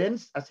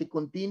students as he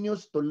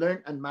continues to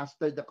learn and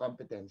master the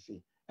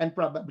competency and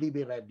probably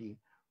be ready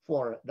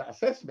for the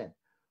assessment.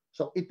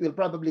 So it will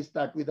probably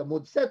start with a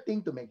mood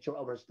setting to make sure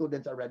our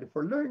students are ready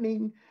for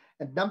learning.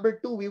 And number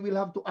 2, we will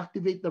have to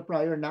activate the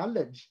prior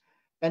knowledge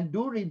and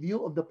do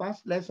review of the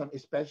past lesson,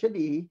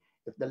 especially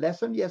if the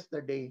lesson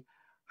yesterday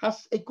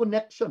has a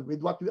connection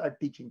with what we are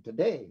teaching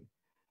today,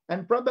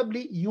 and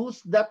probably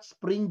use that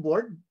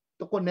springboard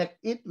to connect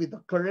it with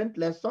the current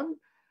lesson.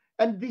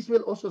 And this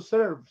will also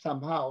serve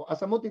somehow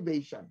as a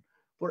motivation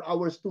for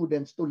our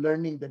students to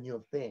learning the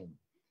new thing.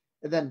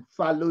 And then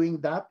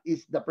following that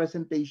is the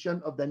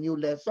presentation of the new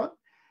lesson.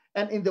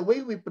 And in the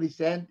way we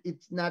present,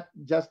 it's not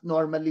just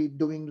normally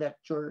doing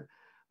lecture,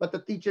 but the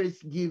teacher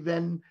is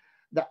given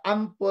the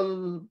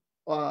ample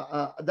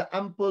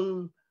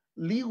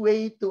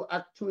leeway to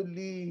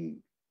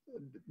actually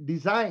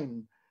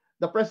design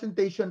the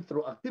presentation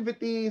through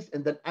activities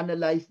and then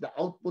analyze the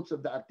outputs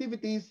of the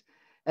activities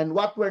and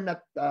what were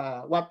not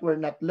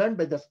learned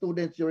by the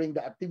students during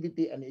the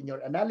activity. And in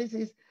your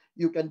analysis,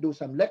 you can do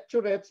some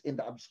lecturettes in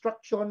the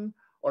abstraction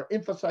or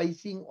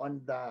emphasizing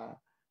on the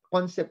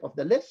concept of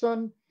the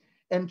lesson,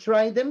 and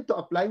try them to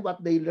apply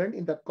what they learned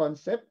in that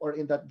concept or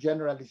in that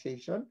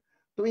generalization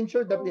to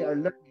ensure that they are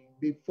learning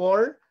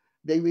before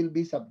they will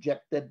be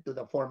subjected to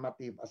the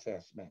formative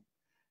assessment.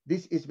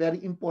 This is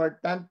very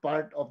important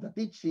part of the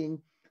teaching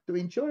to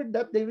ensure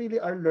that they really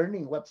are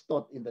learning what's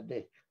taught in the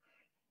day.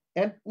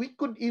 And we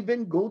could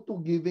even go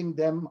to giving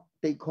them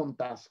take-home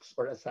tasks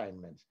or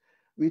assignments,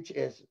 which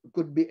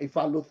could be a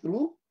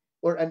follow-through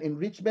or an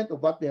enrichment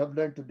of what they have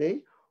learned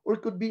today, or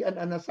it could be an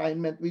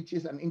assignment which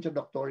is an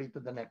introductory to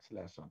the next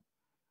lesson.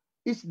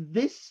 Is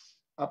this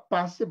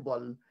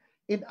possible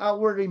in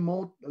our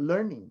remote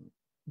learning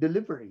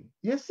delivery?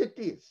 Yes, it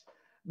is.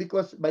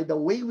 Because by the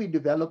way we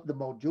develop the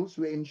modules,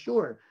 we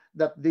ensure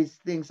that these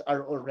things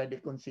are already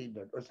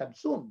considered or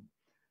subsumed.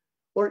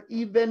 Or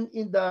even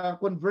in the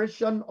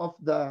conversion of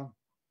the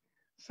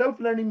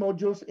self-learning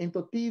modules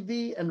into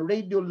TV and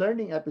radio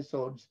learning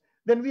episodes,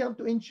 then we have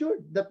to ensure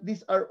that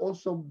these are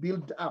also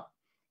built up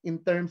in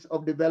terms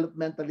of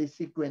developmentally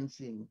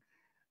sequencing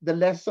the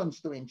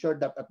lessons to ensure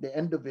that at the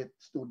end of it,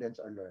 students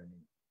are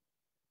learning.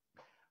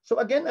 So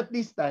again, at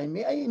this time,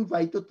 may I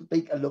invite you to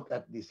take a look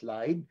at this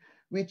slide,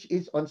 which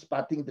is on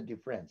spotting the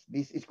difference.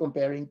 This is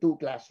comparing two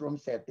classroom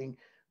settings,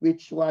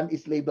 which one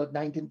is labeled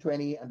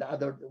 1920 and the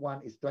other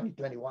one is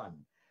 2021.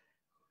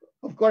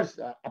 Of course,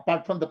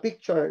 apart from the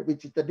picture,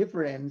 which is the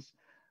difference,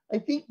 I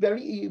think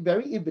very,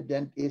 very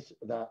evident is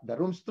the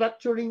room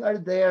structuring are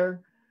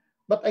there.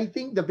 But I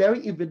think the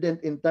very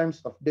evident in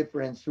terms of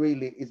difference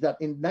really is that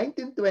in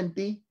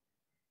 1920,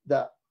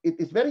 it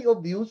is very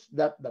obvious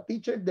that the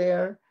teacher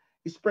there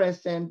is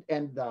present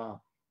and the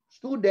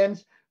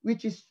students,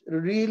 which is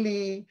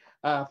really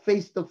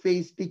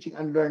face-to-face teaching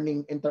and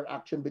learning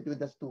interaction between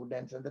the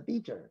students and the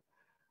teacher.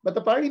 But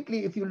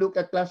apparently, if you look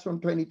at Classroom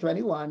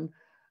 2021,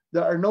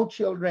 there are no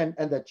children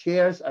and the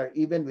chairs are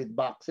even with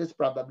boxes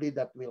probably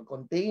that will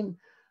contain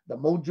the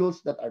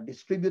modules that are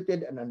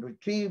distributed and then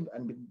retrieved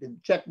and been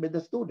checked by the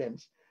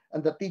students,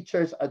 and the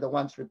teachers are the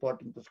ones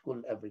reporting to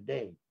school every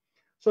day.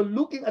 So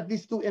looking at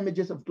these two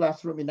images of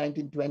classroom in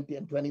 1920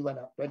 and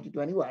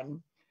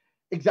 2021,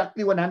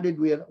 exactly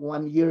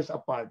 101 years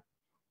apart,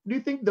 do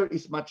you think there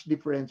is much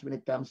difference when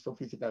it comes to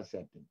physical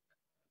setting?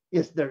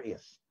 Yes, there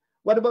is.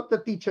 What about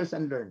the teachers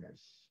and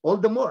learners? All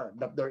the more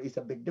that there is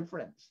a big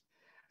difference.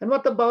 And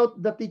what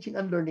about the teaching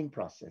and learning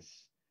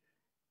process?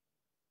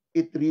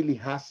 It really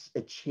has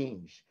a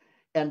change,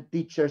 and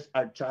teachers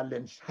are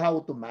challenged how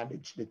to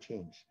manage the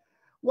change.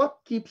 What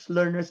keeps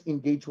learners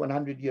engaged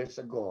 100 years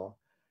ago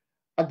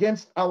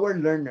against our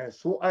learners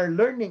who are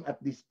learning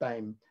at this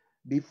time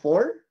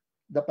before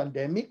the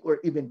pandemic or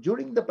even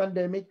during the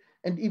pandemic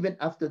and even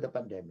after the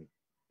pandemic?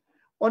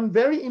 One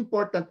very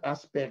important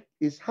aspect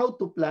is how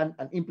to plan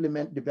and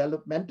implement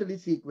developmentally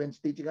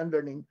sequenced teaching and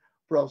learning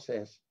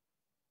process.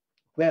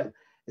 Well,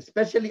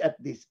 especially at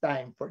this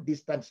time for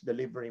distance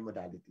delivery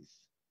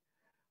modalities.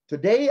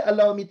 Today,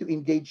 allow me to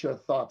engage your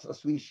thoughts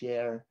as we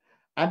share,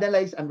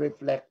 analyze, and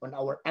reflect on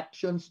our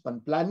actions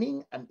on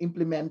planning and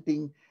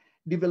implementing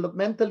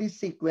developmentally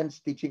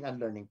sequenced teaching and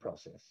learning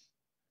process.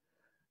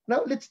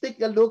 Now, let's take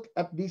a look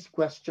at these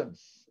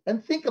questions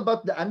and think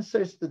about the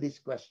answers to these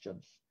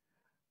questions.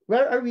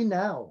 Where are we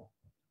now?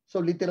 So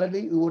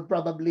literally, you would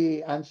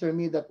probably answer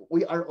me that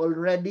we are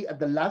already at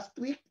the last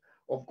week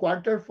of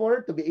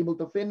Q4 to be able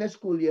to finish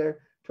school year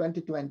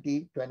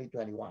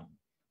 2020-2021.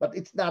 But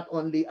it's not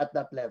only at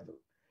that level.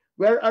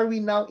 Where are we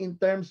now in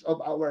terms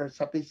of our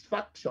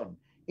satisfaction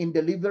in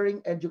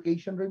delivering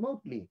education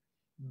remotely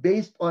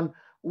based on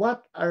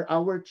what are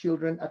our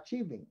children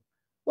achieving?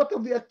 What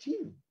have we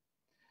achieved?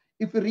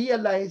 If we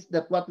realize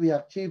that what we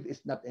have achieved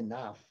is not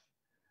enough,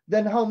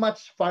 then how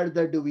much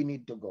farther do we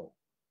need to go?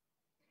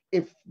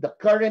 If the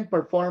current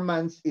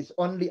performance is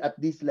only at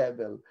this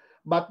level,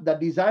 but the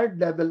desired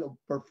level of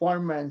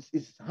performance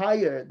is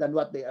higher than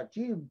what they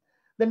achieved,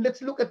 then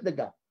let's look at the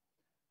gap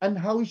and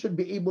how we should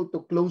be able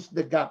to close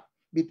the gap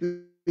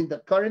between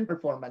the current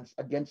performance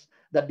against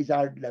the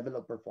desired level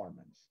of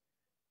performance.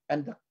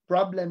 And the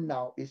problem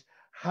now is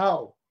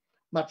how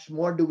much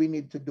more do we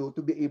need to do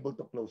to be able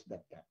to close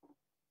that gap?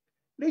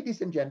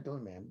 Ladies and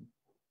gentlemen,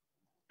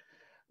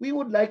 we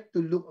would like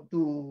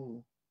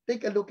to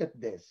take a look at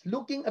this.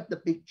 Looking at the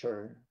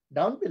picture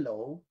down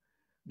below,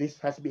 this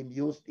has been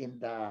used in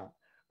the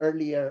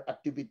earlier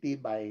activity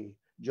by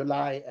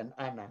July, and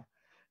Anna.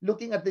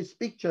 Looking at this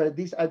picture,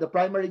 these are the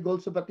primary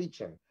goals of a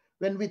teacher.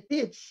 When we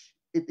teach,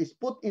 it is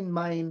put in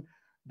mind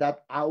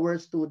that our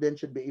students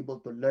should be able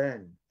to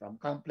learn from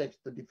complex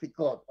to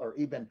difficult, or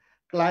even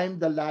climb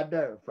the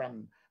ladder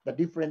from the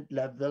different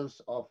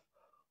levels of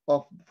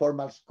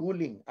formal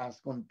schooling as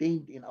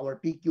contained in our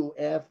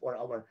PQF or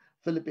our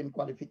Philippine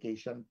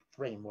qualification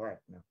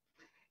framework.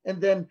 And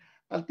then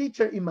a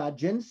teacher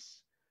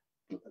imagines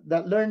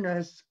that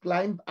learners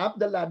climb up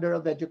the ladder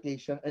of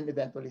education and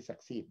eventually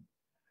succeed.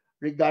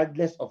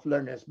 Regardless of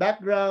learners'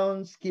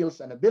 background, skills,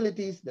 and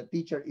abilities, the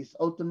teacher is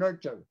out to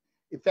nurture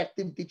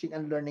effective teaching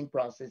and learning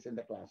process in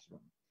the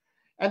classroom.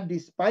 And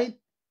despite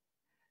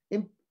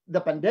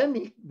the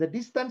pandemic, the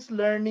distance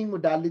learning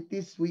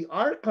modalities we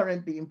are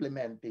currently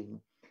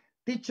implementing,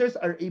 teachers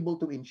are able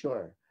to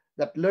ensure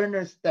that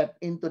learners step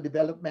into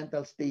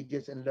developmental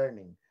stages in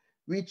learning,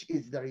 which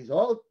is the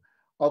result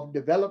of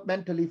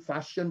developmentally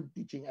fashioned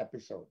teaching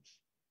episodes.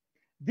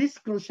 This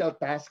crucial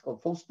task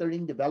of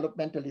fostering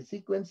developmentally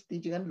sequenced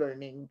teaching and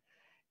learning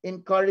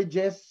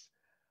encourages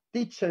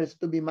teachers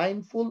to be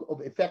mindful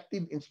of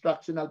effective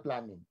instructional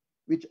planning,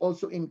 which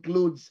also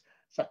includes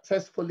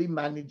successfully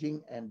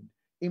managing and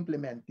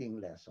implementing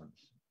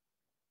lessons.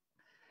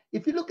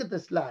 If you look at the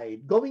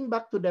slide, going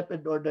back to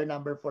DepEd Order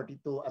number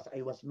 42, as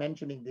I was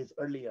mentioning this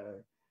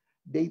earlier,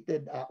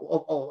 dated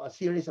a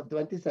series of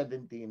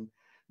 2017,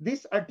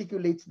 this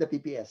articulates the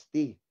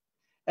PPST,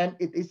 and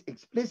it is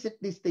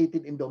explicitly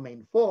stated in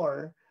Domain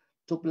 4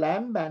 to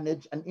plan,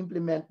 manage, and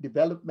implement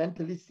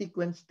developmentally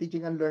sequenced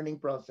teaching and learning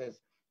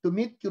process to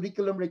meet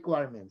curriculum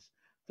requirements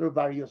through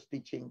various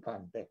teaching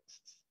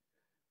contexts.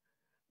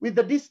 With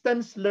the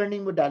distance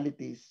learning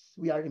modalities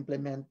we are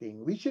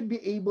implementing, we should be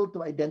able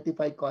to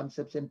identify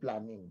concepts in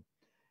planning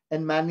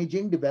and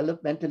managing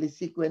developmentally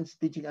sequenced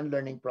teaching and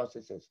learning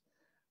processes,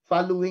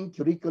 following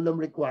curriculum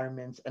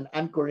requirements and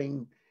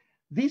anchoring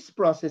these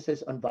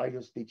processes on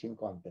various teaching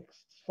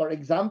contexts. For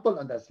example,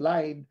 on the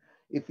slide,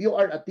 if you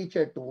are a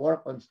teacher to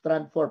work on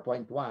strand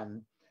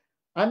 4.1,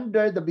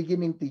 under the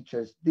beginning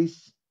teachers,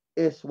 this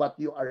is what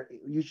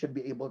you should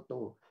be able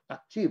to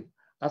achieve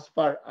as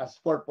far as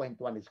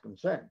 4.1 is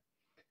concerned.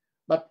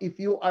 But if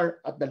you are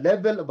at the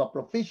level of a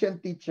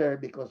proficient teacher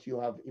because you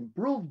have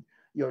improved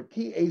your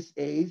key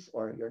ACEs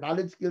or your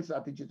knowledge, skills,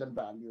 attitudes, and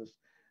values,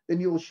 then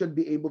you should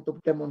be able to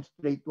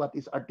demonstrate what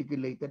is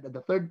articulated at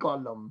the third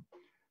column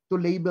to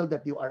label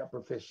that you are a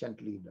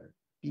proficient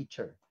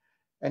teacher.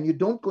 And you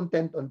don't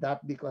content on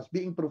that because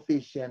being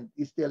proficient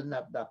is still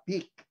not the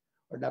peak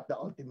or not the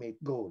ultimate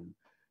goal.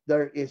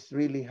 There is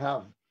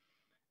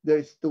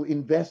to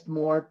invest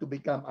more to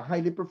become a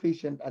highly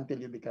proficient until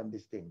you become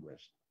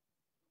distinguished.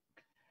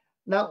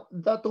 Now,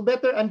 to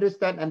better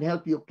understand and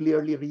help you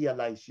clearly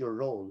realize your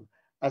role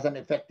as an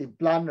effective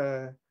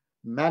planner,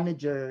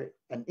 manager,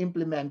 and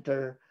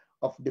implementer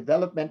of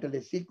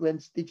developmentally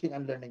sequenced teaching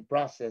and learning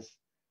process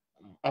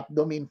at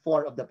Domain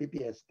 4 of the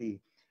PPST,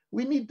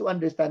 we need to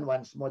understand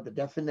once more the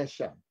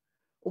definition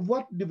of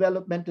what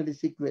developmentally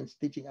sequenced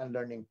teaching and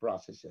learning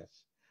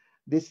processes.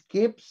 This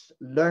keeps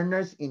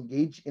learners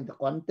engaged in the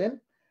content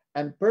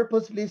and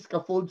purposely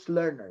scaffolds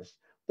learners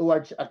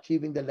towards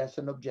achieving the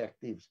lesson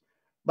objectives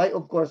by,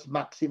 of course,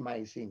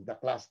 maximizing the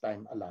class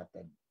time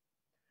allotted.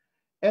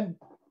 And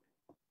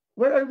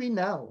where are we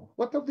now?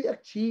 What have we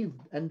achieved?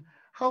 And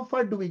how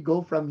far do we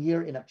go from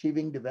here in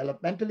achieving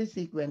developmentally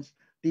sequenced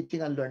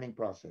teaching and learning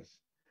process?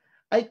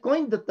 I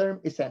coined the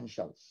term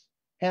essentials.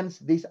 Hence,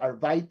 these are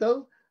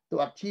vital to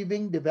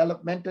achieving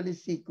developmentally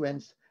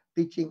sequenced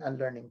teaching and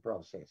learning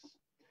process.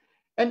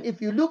 And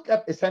if you look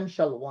at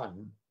essential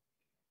 1,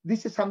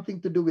 this is something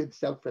to do with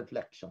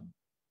self-reflection.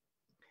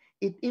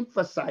 It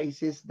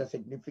emphasizes the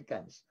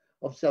significance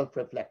of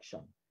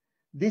self-reflection.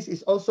 This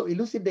is also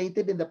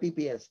elucidated in the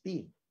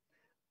PPST.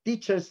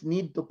 Teachers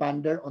need to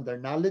ponder on their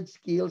knowledge,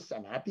 skills,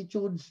 and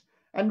attitudes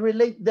and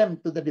relate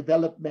them to the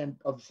development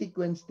of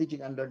sequenced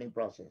teaching and learning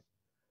process.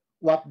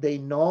 What they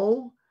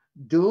know,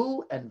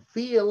 do, and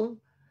feel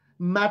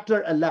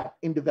matter a lot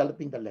in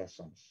developing the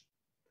lessons.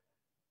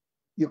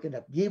 You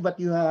cannot give what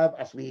you have,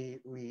 as we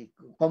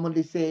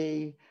commonly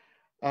say.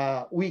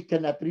 We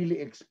cannot really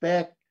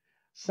expect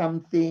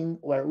something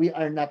where we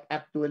are not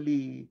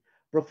actually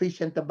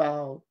proficient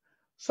about.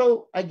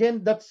 So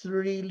again, that's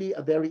really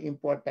a very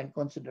important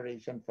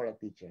consideration for a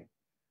teacher.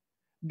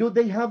 Do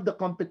they have the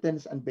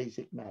competence and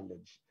basic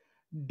knowledge?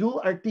 Do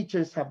our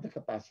teachers have the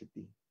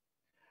capacity?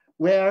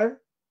 Were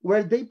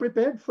they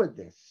prepared for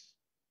this?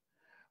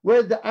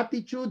 Were the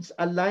attitudes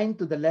aligned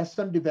to the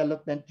lesson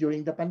development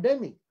during the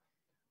pandemic?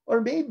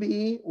 Or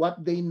maybe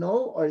what they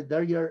know or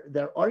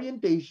their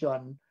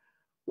orientation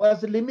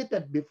was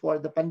limited before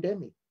the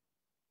pandemic.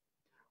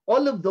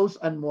 All of those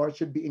and more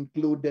should be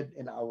included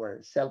in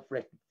our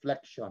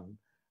self-reflection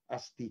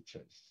as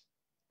teachers.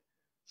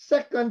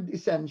 Second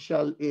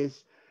essential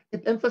is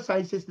it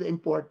emphasizes the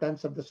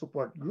importance of the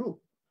support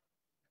group.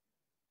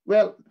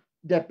 Well,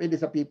 DepEd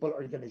is a people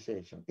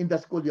organization. In the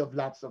school, you have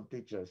lots of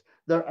teachers.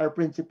 There are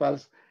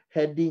principals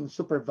heading,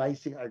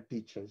 supervising our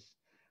teachers.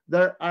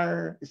 There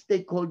are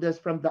stakeholders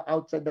from the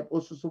outside that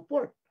also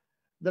support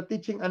the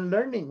teaching and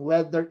learning,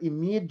 whether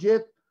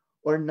immediate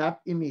or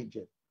not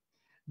immediate.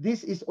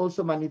 This is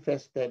also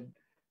manifested,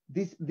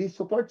 this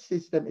support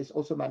system is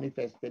also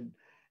manifested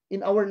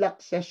in our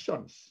LAC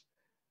sessions.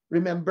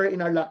 Remember,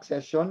 in our LAC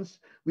sessions,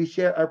 we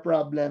share our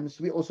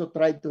problems. We also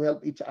try to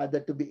help each other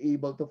to be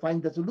able to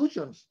find the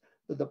solutions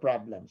to the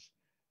problems.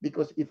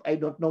 Because if I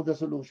don't know the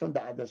solution,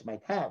 the others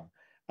might have.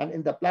 And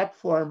in the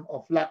platform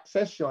of LAC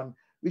session,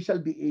 we shall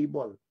be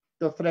able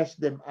to thresh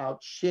them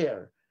out,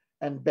 share,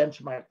 and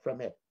benchmark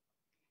from it.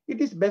 It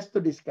is best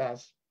to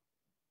discuss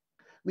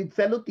with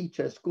fellow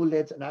teachers, school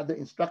heads, and other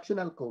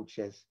instructional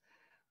coaches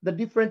the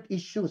different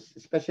issues,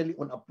 especially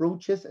on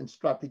approaches and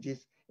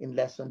strategies in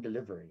lesson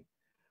delivery.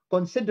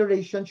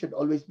 Consideration should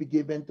always be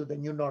given to the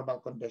new normal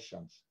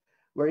conditions,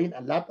 wherein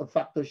a lot of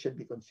factors should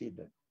be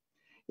considered.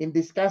 In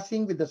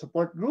discussing with the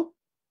support group,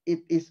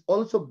 it is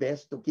also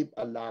best to keep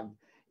a log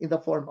in the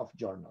form of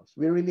journals.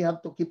 We really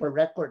have to keep a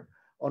record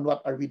on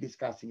what are we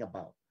discussing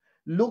about.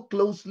 Look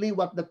closely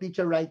what the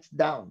teacher writes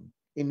down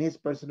in his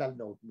personal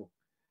notebook,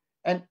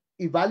 and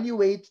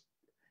evaluate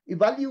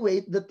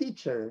the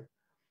teacher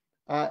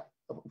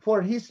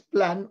for his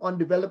plan on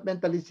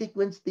developmentally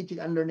sequenced teaching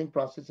and learning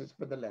processes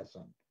for the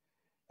lesson,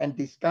 and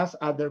discuss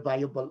other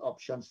viable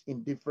options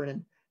in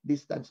different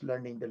distance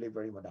learning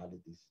delivery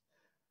modalities.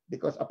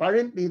 Because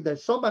apparently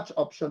there's so much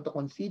option to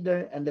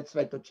consider, and let's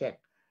try to check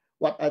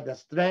what are the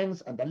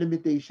strengths and the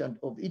limitations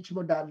of each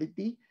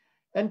modality,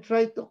 and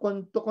try to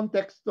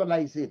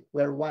contextualize it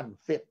where one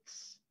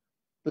fits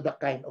to the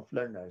kind of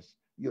learners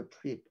you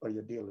treat or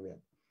you deal with.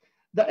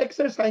 The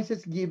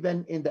exercises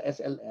given in the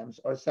SLMs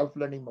or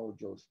self-learning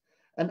modules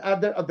and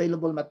other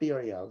available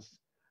materials,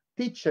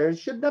 teachers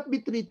should not be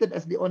treated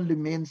as the only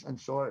means and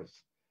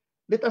source.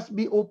 Let us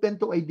be open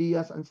to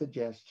ideas and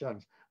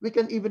suggestions. We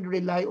can even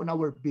rely on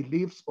our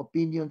beliefs,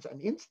 opinions, and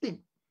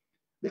instinct.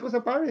 Because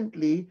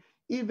apparently,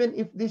 even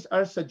if these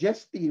are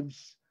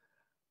suggestives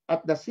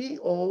at the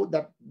CEO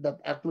that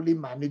actually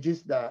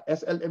manages the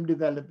SLM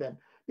development,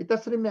 let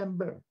us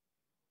remember,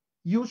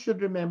 you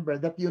should remember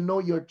that you know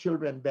your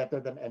children better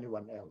than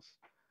anyone else.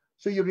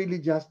 So you really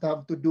just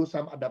have to do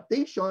some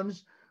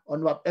adaptations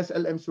on what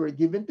SLMs were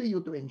given to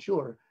you to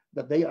ensure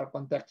that they are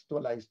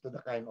contextualized to the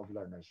kind of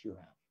learners you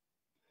have.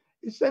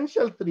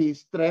 Essential 3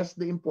 stress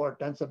the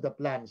importance of the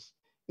plans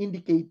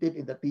indicated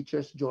in the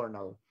teacher's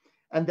journal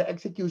and the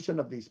execution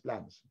of these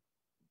plans.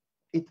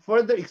 It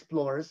further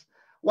explores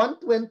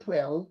 1 to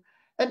 12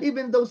 and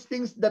even those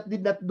things that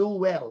did not do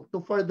well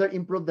to further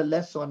improve the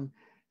lesson,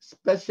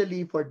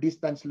 especially for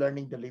distance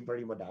learning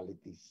delivery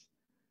modalities.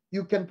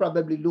 You can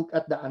probably look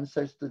at the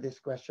answers to this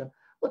question.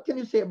 What can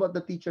you say about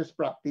the teacher's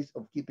practice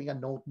of keeping a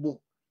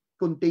notebook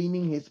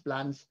containing his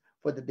plans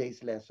for the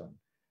day's lesson?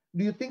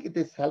 Do you think it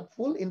is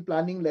helpful in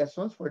planning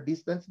lessons for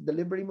distance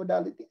delivery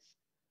modalities?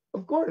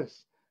 Of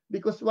course,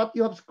 because what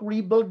you have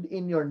scribbled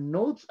in your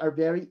notes are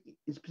very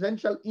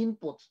essential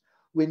inputs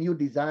when you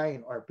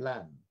design or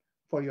plan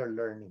for your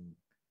learning,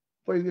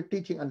 for your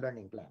teaching and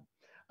learning plan.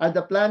 Are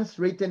the plans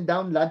written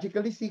down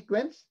logically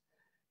sequenced?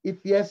 If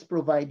yes,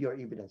 provide your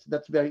evidence.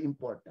 That's very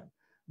important.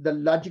 The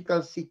logical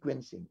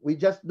sequencing. We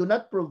just do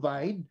not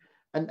provide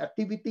an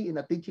activity in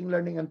a teaching,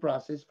 learning, and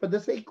process for the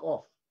sake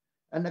of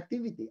an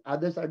activity.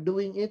 Others are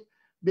doing it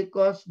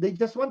because they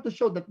just want to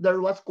show that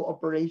there was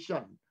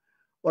cooperation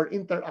or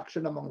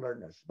interaction among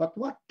learners. But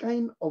what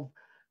kind of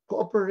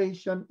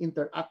cooperation,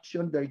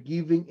 interaction they're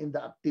giving in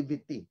the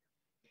activity?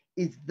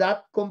 Is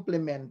that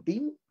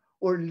complementing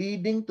or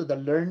leading to the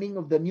learning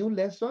of the new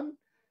lesson?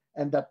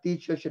 And the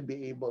teacher should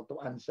be able to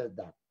answer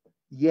that.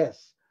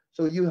 Yes.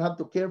 So you have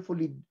to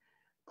carefully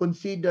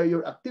consider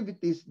your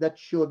activities that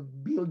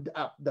should build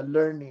up the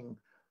learning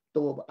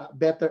to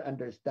better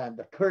understand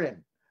the current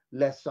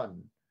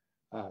lesson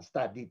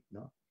studied.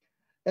 No?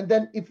 And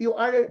then if you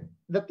are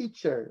the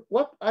teacher,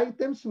 what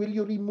items will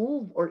you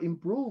remove or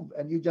improve?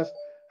 And you just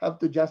have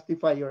to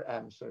justify your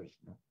answers.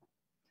 No?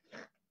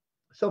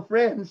 So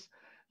friends,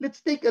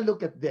 let's take a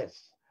look at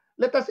this.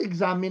 Let us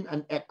examine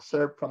an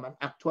excerpt from an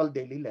actual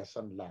daily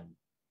lesson log,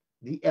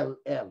 the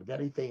LL,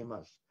 very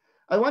famous.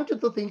 I want you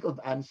to think of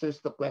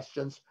answers to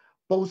questions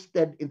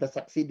posted in the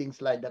succeeding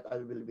slide that I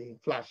will be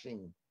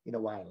flashing in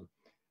a while.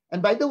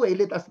 And by the way,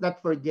 let us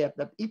not forget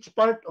that each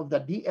part of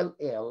the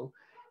DLL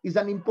is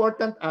an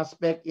important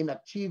aspect in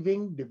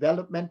achieving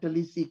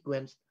developmentally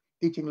sequenced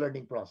teaching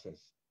learning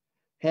process.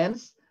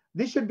 Hence,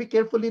 this should be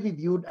carefully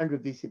reviewed and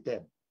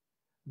revisited.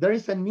 There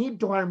is a need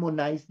to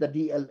harmonize the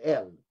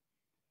DLL.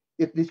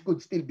 If this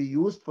could still be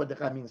used for the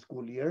coming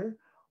school year,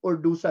 or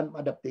do some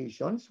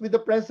adaptations with the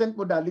present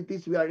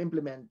modalities we are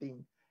implementing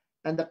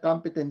and the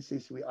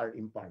competencies we are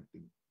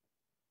imparting.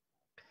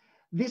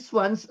 This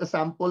one's a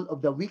sample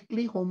of the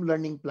weekly home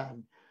learning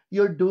plan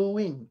you're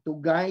doing to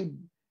guide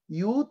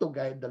you, to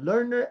guide the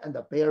learner and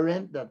the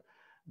parent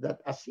that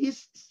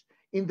assists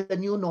in the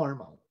new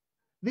normal.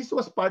 This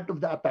was part of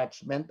the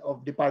attachment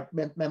of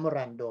Department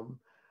Memorandum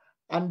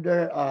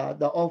under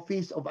the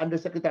Office of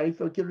Undersecretary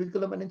for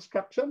Curriculum and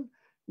Instruction,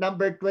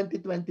 number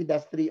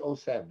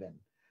 2020-307.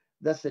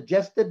 The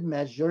suggested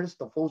measures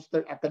to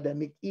foster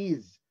academic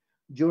ease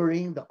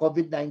during the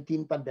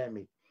COVID-19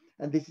 pandemic.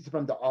 And this is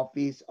from the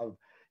office of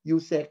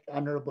USEC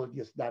Honorable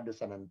Diosdado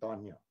San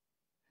Antonio.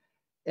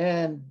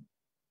 And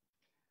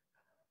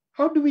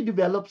how do we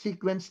develop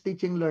sequence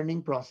teaching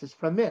learning process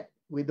from it?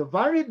 With the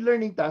varied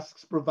learning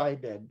tasks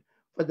provided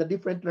for the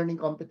different learning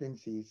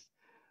competencies,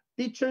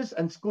 teachers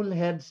and school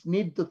heads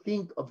need to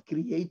think of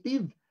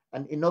creative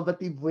and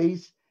innovative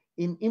ways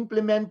in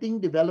implementing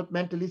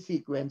developmentally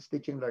sequenced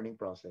teaching learning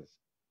process.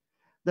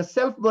 The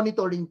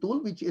self-monitoring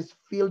tool, which is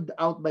filled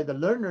out by the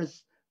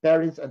learners,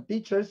 parents, and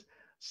teachers,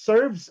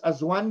 serves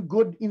as one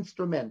good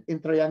instrument in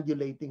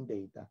triangulating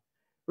data.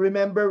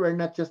 Remember, we're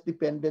not just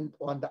dependent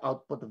on the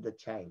output of the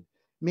child.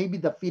 Maybe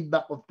the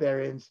feedback of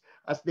parents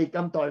as they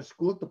come to our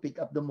school to pick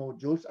up the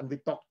modules, and we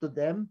talk to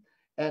them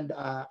and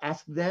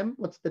ask them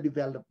what's the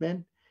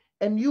development.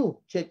 And you,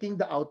 checking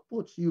the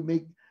outputs, you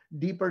make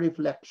deeper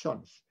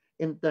reflections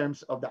in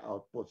terms of the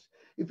outputs.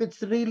 If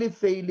it's really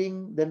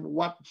failing, then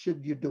what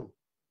should you do?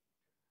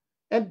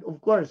 And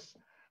of course,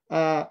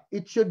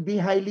 it should be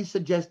highly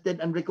suggested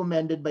and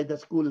recommended by the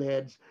school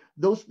heads,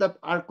 those that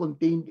are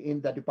contained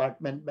in the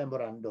Department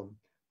Memorandum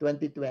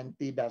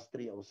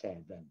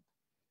 2020-307.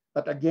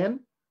 But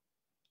again,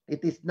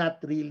 it is not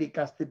really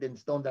casted in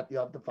stone that you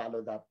have to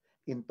follow that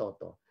in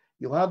toto.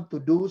 You have to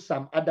do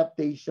some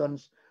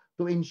adaptations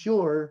to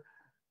ensure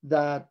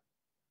that,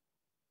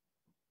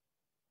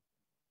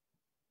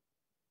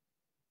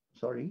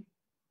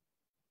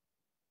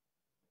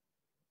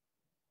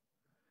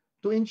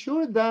 to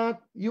ensure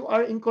that you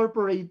are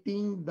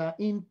incorporating the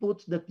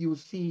inputs that you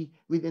see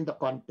within the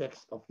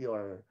context of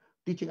your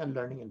teaching and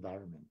learning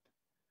environment.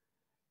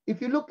 If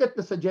you look at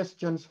the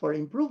suggestions for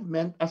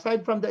improvement,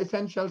 aside from the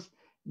essentials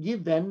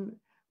given,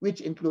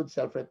 which include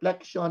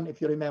self-reflection,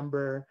 if you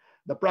remember,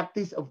 the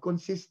practice of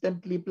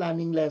consistently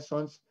planning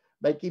lessons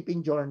by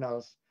keeping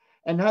journals,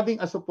 and having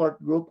a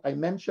support group, I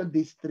mentioned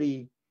these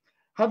three.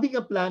 Having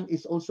a plan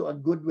is also a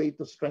good way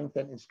to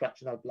strengthen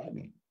instructional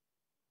planning.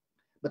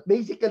 But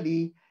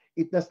basically,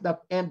 it does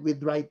not end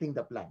with writing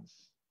the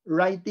plans.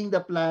 Writing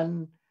the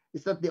plan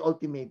is not the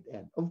ultimate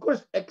end. Of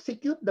course,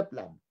 execute the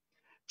plan,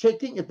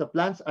 checking if the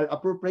plans are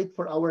appropriate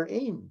for our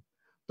aim.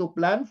 To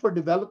plan for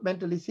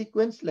developmentally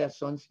sequenced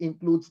lessons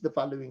includes the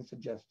following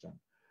suggestion.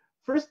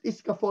 First is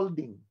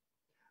scaffolding.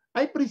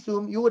 I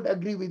presume you would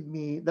agree with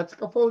me that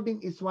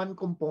scaffolding is one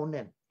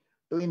component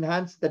to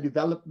enhance the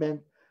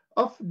development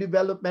of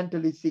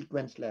developmentally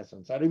sequenced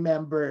lessons. I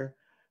remember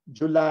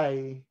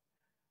July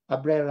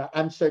Abrera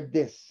answered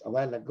this a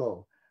while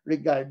ago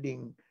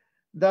regarding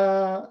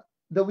the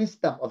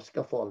wisdom of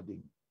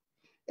scaffolding.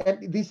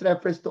 And this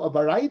refers to a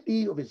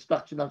variety of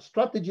instructional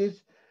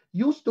strategies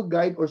used to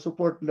guide or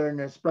support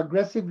learners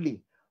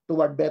progressively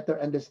toward better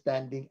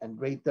understanding and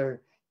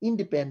greater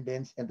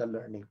independence in the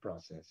learning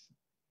process.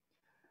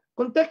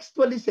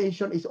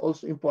 Contextualization is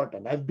also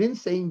important. I've been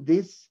saying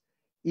this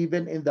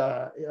even in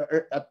the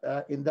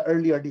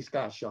earlier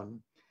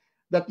discussion,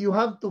 that you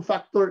have to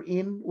factor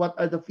in what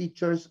are the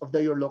features of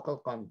your local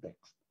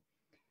context.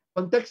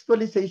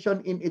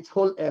 Contextualization in its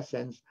whole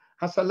essence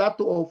has a lot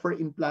to offer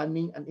in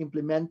planning and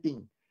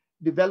implementing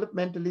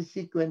developmentally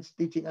sequenced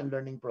teaching and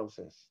learning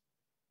process.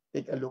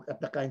 Take a look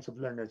at the kinds of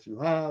learners you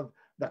have,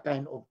 the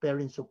kind of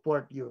parent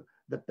support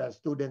that the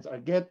students are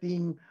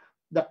getting,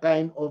 the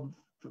kind of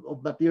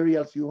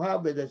materials you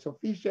have, whether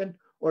sufficient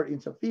or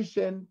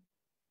insufficient.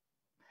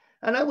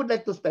 And I would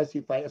like to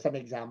specify as an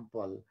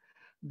example,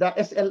 the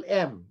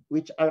SLMs,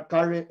 which are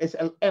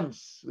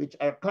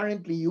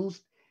currently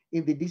used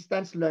in the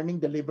distance learning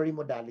delivery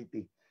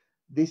modality.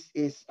 This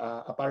is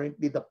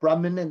apparently the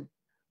prominent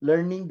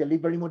learning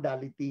delivery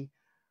modality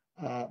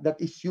that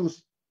is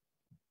used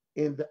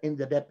in the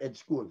DepEd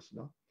schools.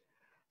 No?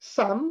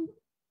 Some,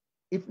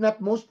 if not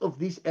most of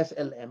these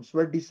SLMs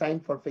were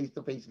designed for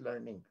face-to-face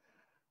learning.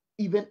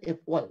 Even if,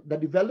 the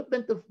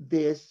development of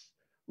this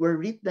were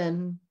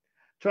written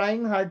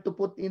trying hard to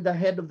put in the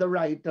head of the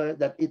writer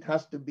that it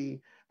has to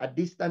be a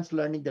distance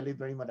learning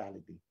delivery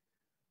modality.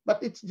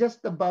 But it's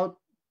just about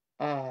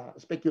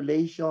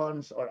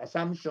speculations or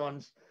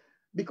assumptions,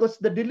 because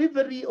the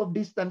delivery of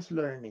distance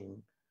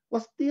learning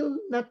was still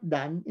not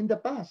done in the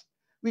past,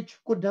 which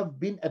could have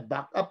been a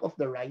backup of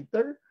the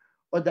writer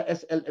or the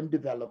SLM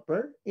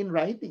developer in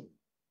writing,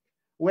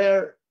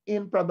 where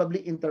in probably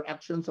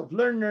interactions of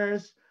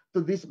learners to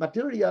these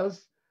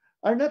materials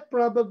are not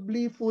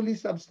probably fully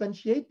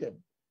substantiated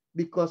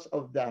because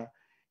of the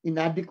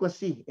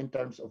inadequacy in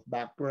terms of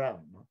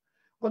background.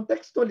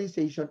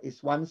 Contextualization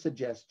is one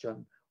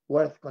suggestion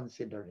worth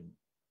considering.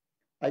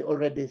 I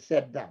already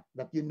said that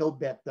you know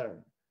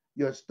better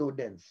your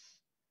students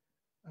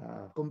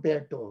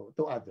compared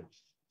to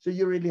others. So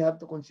you really have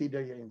to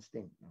consider your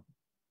instinct.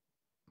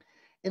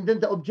 And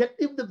then the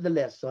objective of the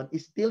lesson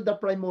is still the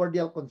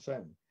primordial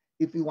concern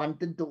if we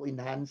wanted to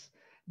enhance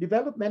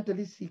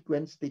developmentally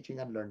sequenced teaching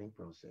and learning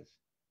process.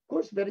 Of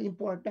course, very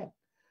important,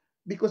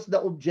 because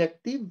the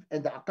objective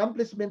and the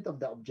accomplishment of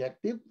the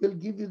objective will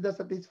give you the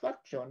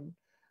satisfaction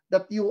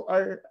that you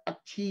are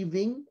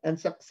achieving and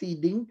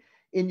succeeding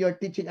in your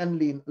teaching and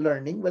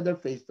learning, whether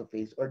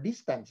face-to-face or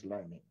distance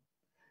learning.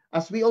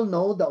 As we all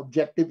know, the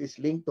objective is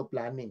linked to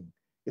planning,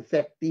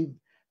 effective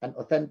and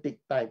authentic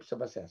types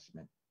of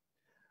assessment.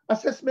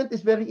 Assessment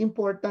is very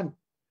important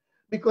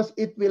because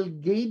it will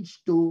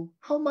gauge to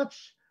how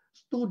much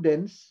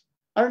students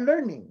are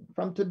learning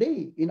from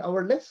today in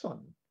our lesson.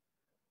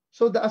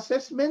 So the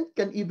assessment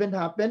can even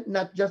happen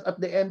not just at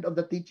the end of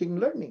the teaching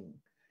learning.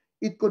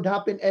 It could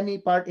happen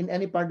in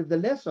any part of the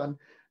lesson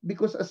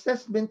because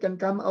assessment can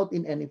come out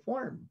in any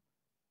form.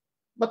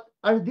 But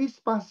are these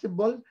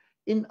possible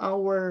in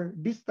our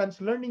distance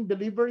learning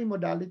delivery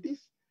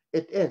modalities?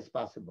 It is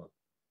possible,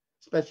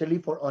 especially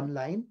for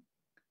online,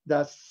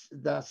 the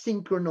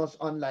synchronous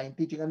online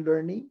teaching and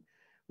learning,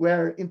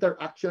 where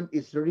interaction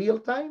is real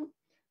time.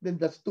 Then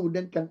the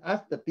student can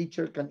ask, the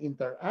teacher can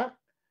interact,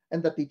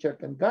 and the teacher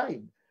can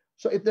guide.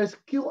 So if there's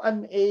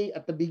Q&A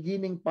at the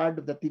beginning part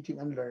of the teaching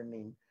and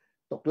learning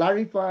to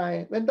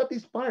clarify, when that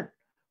is part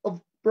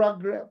of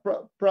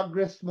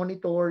progress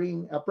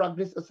monitoring,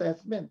 progress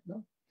assessment.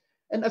 No?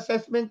 And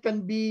assessment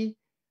can be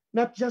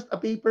not just a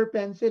paper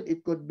pencil.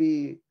 It could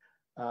be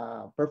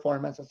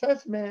performance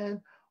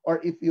assessment,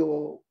 or if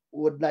you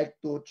would like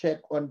to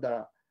check on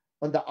the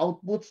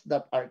outputs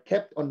that are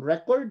kept on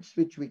records,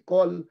 which we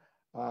call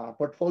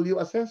portfolio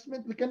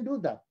assessment, we can do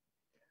that.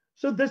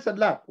 So there's a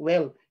lot.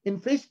 Well, in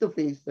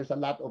face-to-face, there's a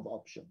lot of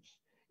options.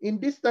 In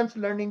distance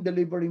learning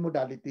delivery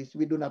modalities,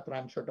 we do not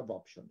run short of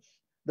options.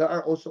 There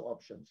are also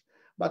options,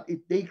 but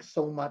it takes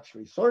so much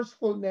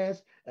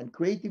resourcefulness and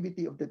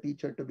creativity of the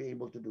teacher to be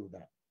able to do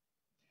that.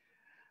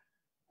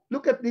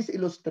 Look at this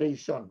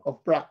illustration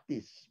of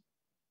practice.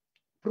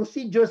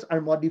 Procedures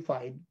are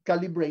modified,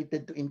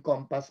 calibrated to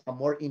encompass a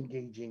more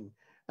engaging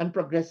and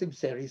progressive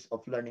series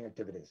of learning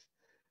activities.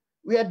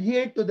 We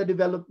adhere to the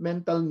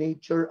developmental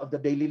nature of the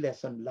daily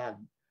lesson log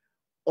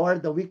or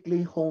the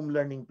weekly home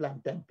learning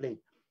plan template,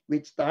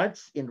 which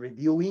starts in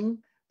reviewing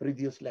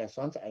previous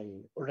lessons.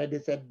 I already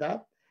said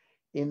that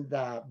in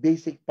the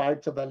basic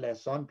parts of a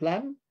lesson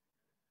plan.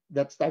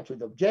 That starts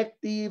with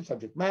objective,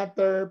 subject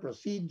matter,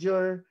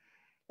 procedure,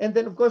 and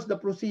then of course the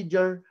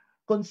procedure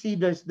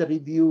considers the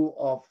review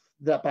of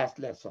the past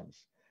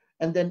lessons,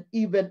 and then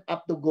even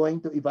up to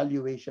going to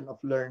evaluation of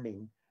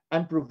learning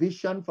and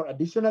provision for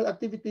additional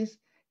activities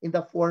in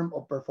the form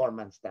of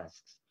performance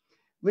tasks.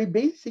 We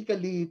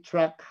basically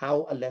track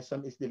how a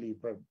lesson is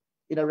delivered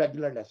in a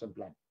regular lesson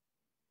plan.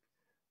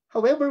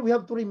 However, we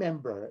have to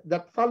remember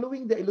that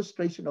following the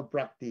illustration of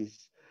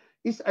practice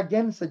is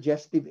again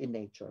suggestive in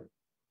nature.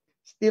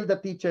 Still, the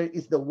teacher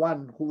is the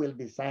one who will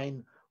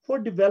design for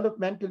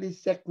developmentally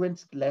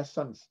sequenced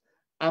lessons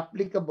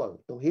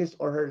applicable to his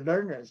or her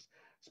learners,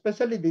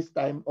 especially this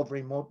time of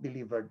remote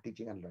delivered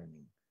teaching and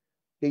learning.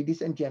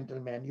 Ladies and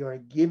gentlemen, you are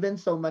given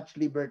so much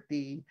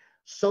liberty,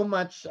 so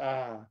much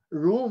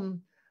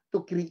room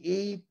to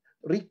create,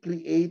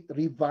 recreate,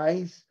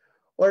 revise,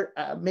 or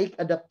make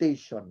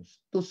adaptations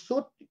to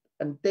suit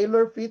and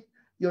tailor fit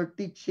your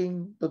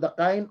teaching to the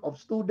kind of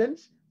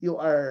students you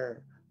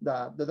are,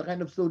 the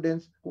kind of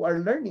students who are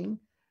learning,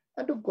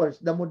 and of course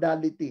the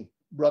modality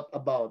brought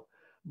about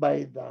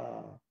by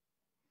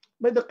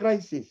the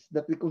crisis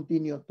that we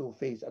continue to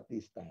face at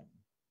this time.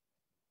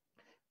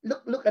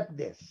 Look at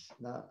this.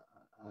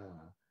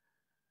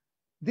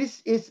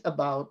 This is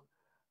about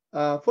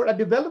for a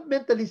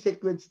developmentally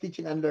sequenced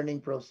teaching and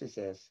learning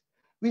processes.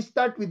 We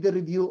start with the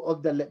review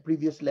of the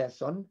previous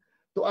lesson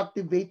to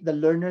activate the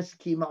learner's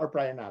schema or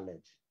prior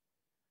knowledge.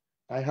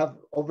 I have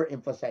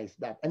overemphasized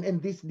that. And in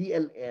this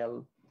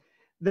DLL,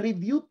 the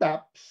review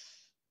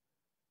taps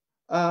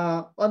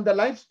on the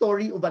life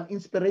story of an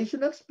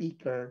inspirational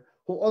speaker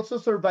who also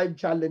survived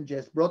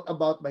challenges brought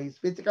about by his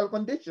physical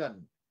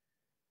condition.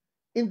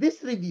 In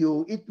this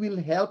review, it will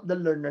help the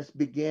learners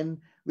begin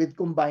with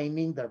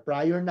combining their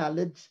prior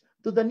knowledge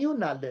to the new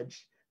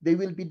knowledge they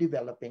will be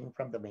developing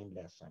from the main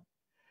lesson.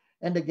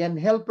 And again,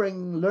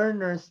 helping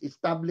learners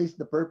establish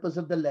the purpose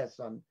of the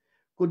lesson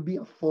could be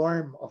a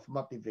form of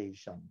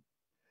motivation.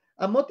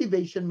 A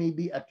motivation may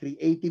be a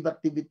creative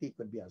activity, it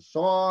could be a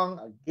song,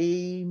 a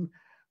game,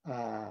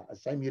 a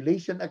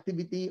simulation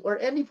activity, or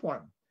any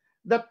form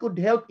that could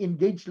help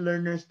engage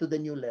learners to the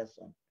new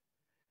lesson.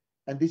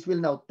 And this will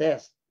now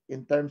test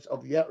in terms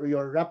of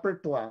your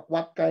repertoire,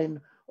 what kind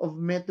of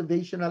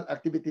motivational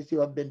activities you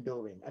have been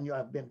doing and you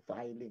have been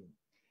filing.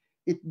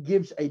 It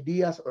gives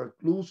ideas or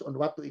clues on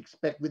what to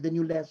expect with the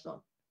new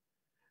lesson,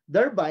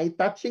 thereby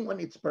touching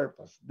on its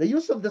purpose. The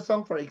use of the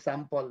song, for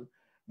example,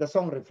 the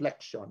song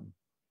Reflection,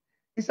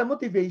 is a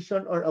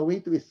motivation or a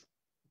way to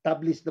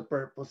establish the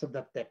purpose of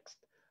the text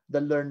the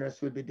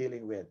learners will be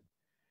dealing with.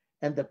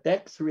 And the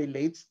text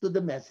relates to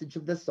the message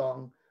of the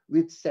song,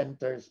 which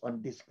centers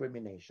on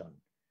discrimination.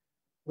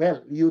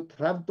 Well, you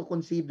have to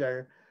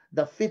consider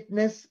the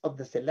fitness of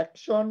the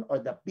selection or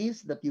the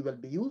piece that you will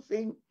be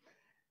using,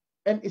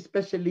 and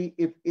especially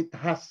if it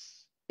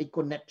has a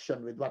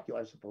connection with what you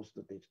are supposed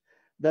to teach.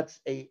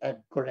 That's a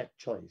correct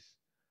choice.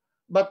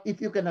 But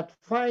if you cannot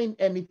find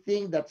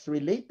anything that's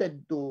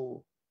related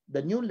to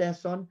the new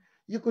lesson,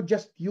 you could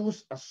just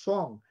use a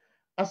song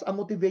as a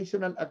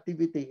motivational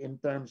activity in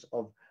terms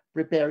of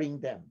preparing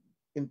them,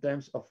 in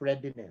terms of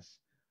readiness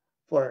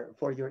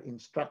for your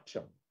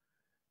instruction.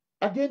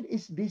 Again,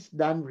 is this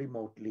done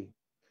remotely?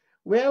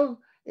 Well,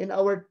 in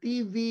our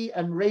TV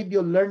and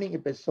radio learning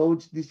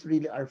episodes, these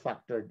really are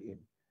factored in.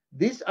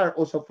 These are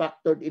also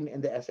factored in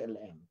the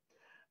SLM.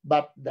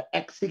 But the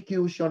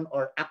execution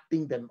or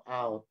acting them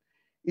out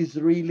is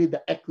really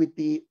the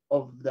equity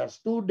of the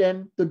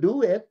student to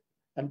do it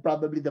and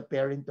probably the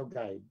parent to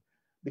guide,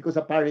 because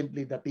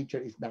apparently the teacher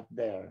is not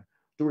there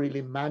to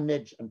really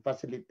manage and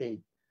facilitate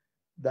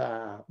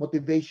the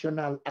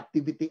motivational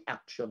activity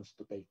actions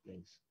to take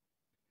place.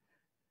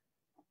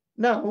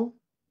 Now,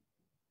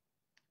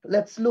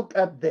 let's look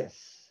at this.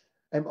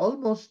 I'm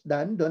almost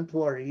done. Don't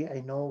worry.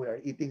 I know we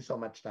are eating so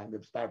much time.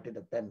 We've started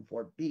at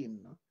 10:14,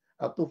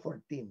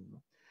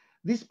 2:14.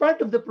 This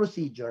part of the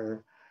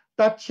procedure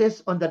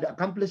touches on the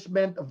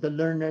accomplishment of the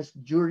learners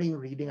during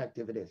reading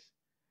activities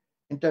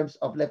in terms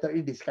of letter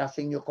E,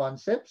 discussing new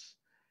concepts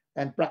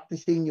and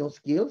practicing new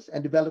skills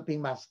and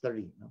developing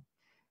mastery.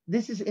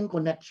 This is in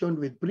connection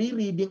with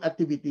pre-reading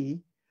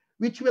activity,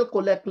 which will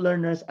collect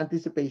learners'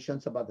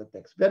 anticipations about the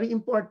text. Very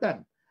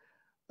important.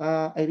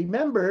 I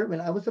remember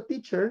when I was a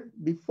teacher,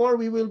 before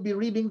we will be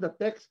reading the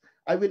text,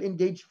 I will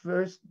engage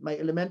first my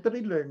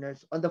elementary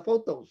learners on the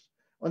photos,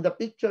 on the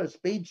pictures,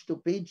 page to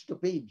page to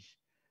page.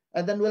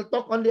 And then we'll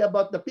talk only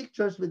about the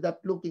pictures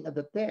without looking at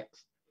the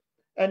text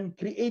and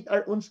create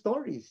our own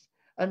stories.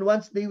 And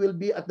once they will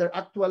be at their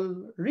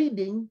actual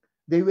reading,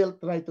 they will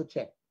try to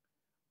check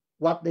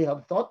what they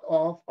have thought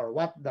of or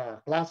what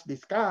the class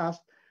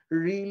discussed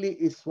really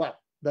is what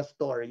the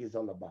story is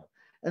all about.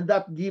 And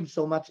that gives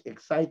so much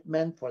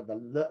excitement for the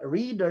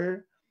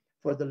reader,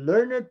 for the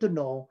learner to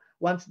know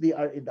once they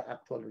are in the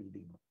actual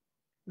reading.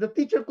 The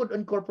teacher could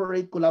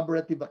incorporate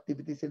collaborative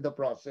activities in the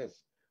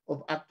process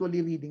of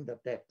actually reading the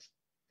text.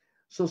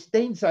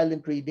 Sustained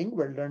silent reading,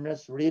 where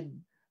learners read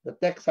the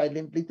text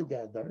silently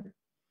together.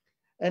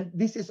 And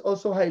this is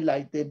also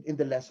highlighted in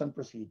the lesson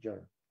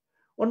procedure.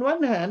 On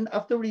one hand,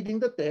 after reading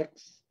the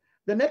text,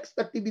 the next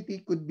activity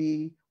could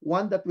be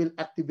one that will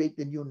activate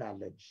the new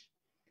knowledge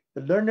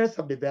the learners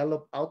have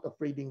developed out of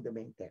reading the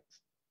main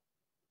text.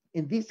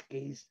 In this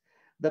case,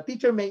 the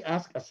teacher may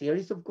ask a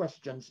series of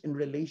questions in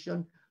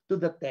relation to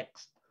the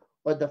text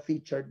or the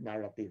featured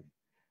narrative.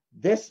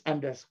 This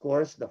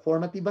underscores the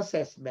formative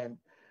assessment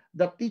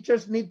that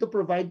teachers need to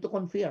provide to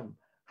confirm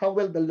how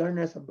well the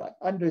learners have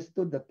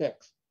understood the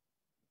text,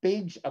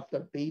 page after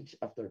page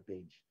after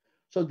page.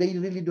 So they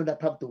really do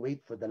not have to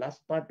wait for the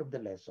last part of the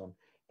lesson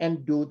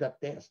and do the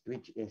test,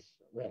 which is,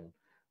 well,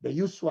 the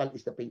usual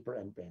is the paper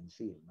and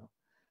pencil. No?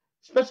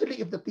 Especially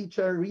if the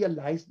teacher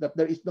realized that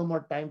there is no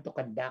more time to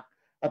conduct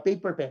a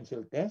paper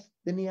pencil test,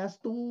 then he has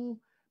to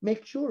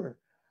make sure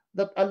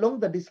that along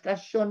the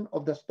discussion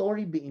of the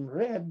story being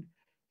read,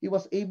 he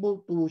was able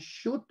to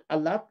shoot a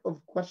lot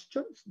of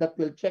questions that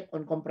will check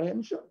on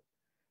comprehension,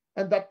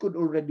 and that could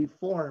already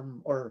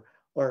form or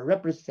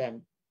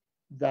represent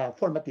the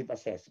formative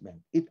assessment.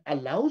 It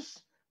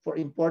allows for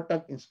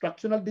important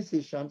instructional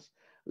decisions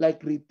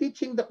like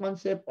reteaching the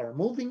concept or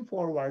moving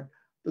forward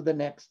to the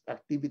next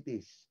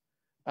activities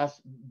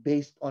as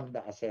based on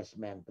the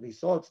assessment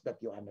results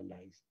that you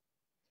analyzed.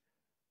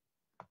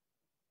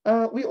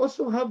 We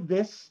also have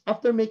this,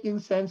 after making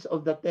sense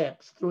of the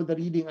text through the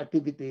reading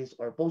activities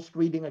or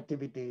post-reading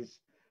activities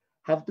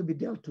have to be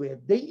dealt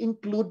with. They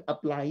include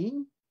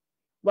applying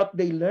what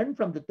they learn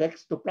from the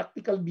text to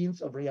practical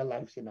means of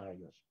real-life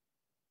scenarios.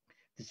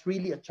 It's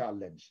really a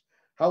challenge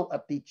how a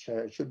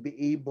teacher should be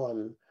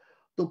able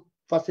to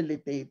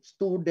facilitate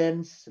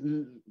students'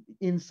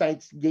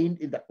 insights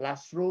gained in the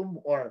classroom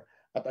or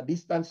at a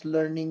distance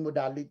learning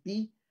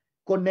modality,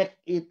 connect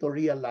it to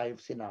real-life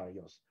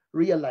scenarios,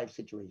 real-life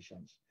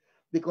situations.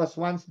 Because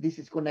once this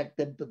is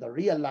connected to the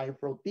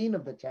real-life routine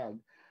of the child,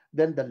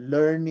 then the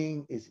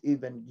learning is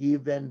even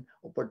given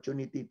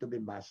opportunity to be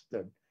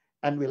mastered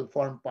and will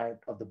form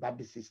part of the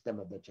body system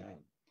of the child.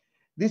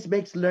 This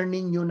makes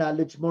learning new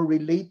knowledge more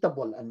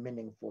relatable and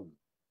meaningful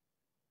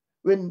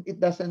when it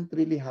doesn't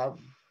really have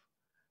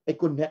a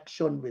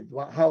connection with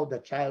how the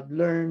child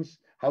learns,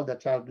 how the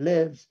child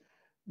lives,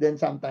 then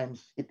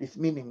sometimes it is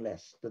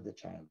meaningless to the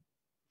child.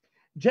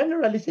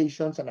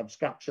 Generalizations and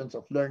abstractions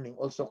of learning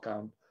also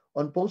count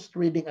on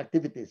post-reading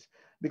activities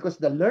because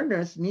the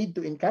learners need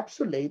to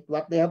encapsulate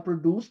what they have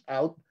produced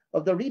out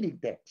of the reading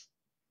text,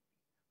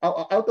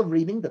 out of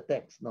reading the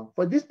text. No?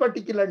 For this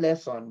particular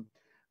lesson,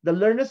 the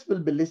learners will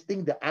be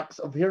listing the acts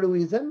of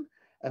heroism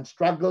and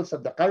struggles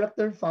of the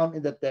character found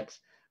in the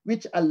text,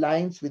 which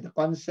aligns with the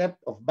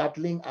concept of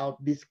battling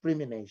out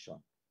discrimination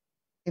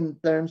in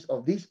terms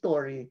of this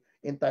story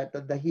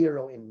entitled The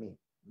Hero in Me.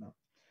 No?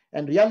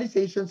 And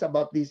realizations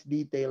about these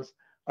details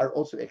are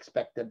also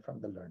expected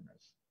from the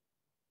learners.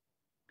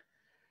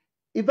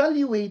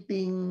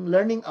 Evaluating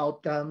learning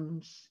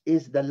outcomes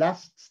is the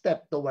last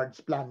step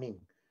towards planning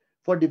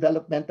for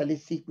developmentally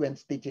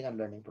sequenced teaching and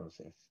learning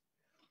process.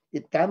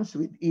 It comes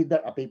with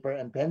either a paper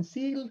and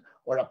pencil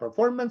or a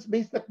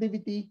performance-based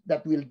activity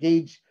that will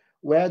gauge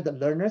where the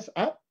learners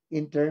are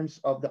in terms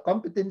of the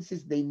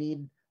competencies they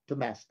need to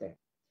master.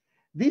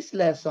 This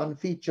lesson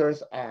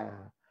features a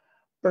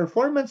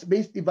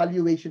performance-based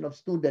evaluation of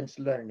students'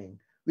 learning,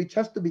 which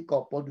has to be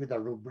coupled with a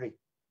rubric.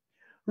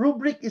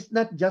 Rubric is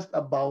not just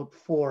about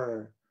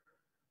for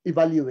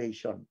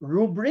evaluation.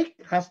 Rubric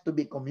has to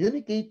be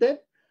communicated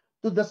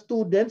to the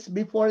students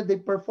before they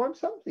perform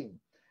something,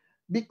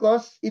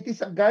 because it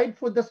is a guide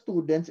for the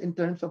students in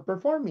terms of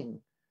performing.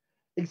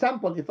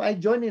 Example, if I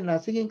join in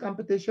a singing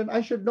competition,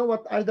 I should know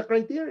what are the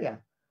criteria.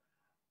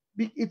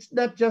 It's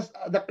not just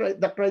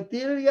the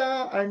criteria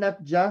are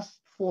not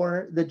just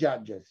for the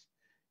judges.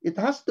 It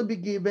has to be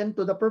given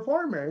to the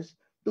performers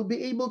to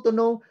be able to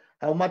know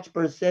how much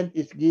percent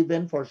is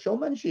given for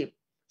showmanship,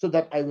 so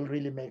that I will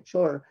really make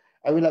sure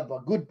I will have a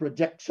good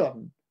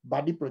projection,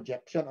 body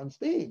projection on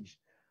stage.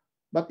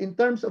 But in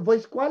terms of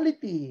voice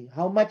quality,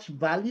 how much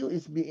value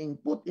is being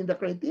put in the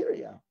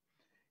criteria?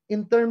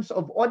 In terms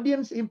of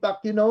audience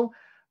impact,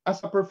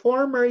 as a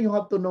performer, you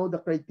have to know the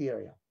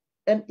criteria.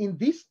 And in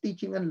this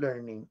teaching and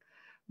learning,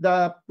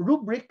 the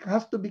rubric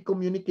has to be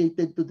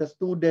communicated to the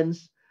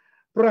students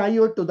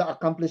prior to the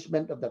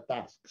accomplishment of the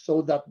task,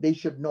 so that they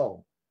should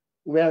know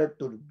where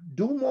to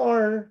do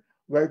more,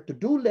 where to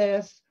do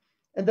less.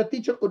 And the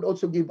teacher could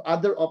also give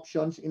other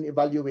options in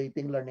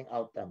evaluating learning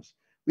outcomes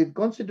with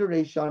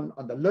consideration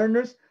on the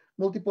learner's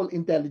multiple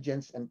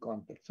intelligence and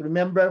context.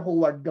 Remember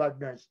Howard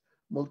Gardner's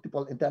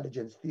multiple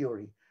intelligence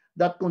theory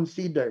that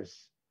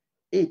considers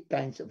 8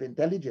 kinds of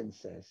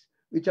intelligences,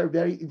 which are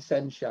very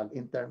essential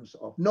in terms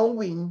of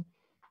knowing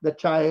the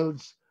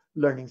child's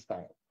learning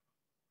style.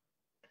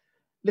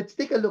 Let's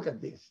take a look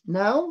at this.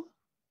 Now,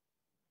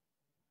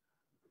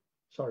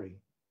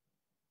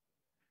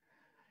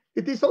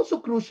 it is also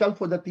crucial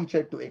for the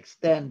teacher to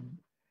extend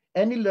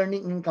any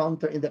learning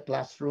encounter in the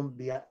classroom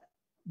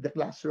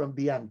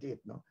beyond it.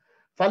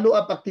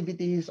 Follow-up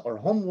activities or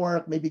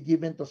homework may be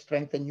given to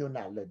strengthen new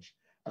knowledge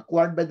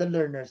acquired by the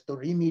learners to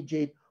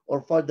remediate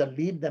or further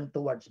lead them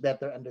towards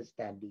better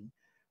understanding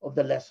of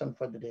the lesson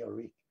for the day or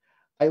week.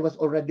 I was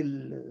already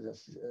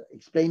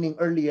explaining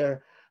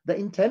earlier the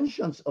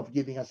intentions of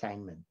giving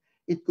assignment.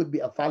 It could be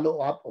a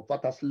follow-up of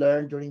what has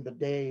learned during the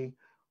day,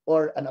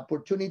 or an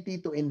opportunity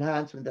to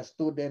enhance when the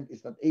student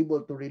is not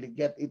able to really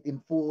get it in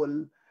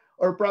full,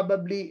 or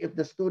probably if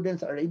the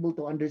students are able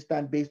to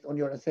understand based on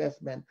your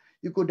assessment,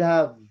 you could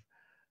have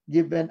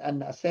given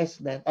an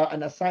assessment or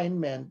an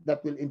assignment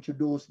that will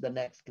introduce the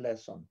next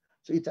lesson.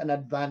 So it's an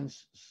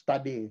advanced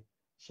study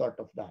sort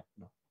of that.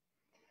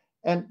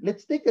 And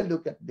let's take a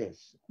look at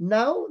this.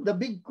 Now, the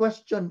big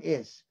question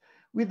is,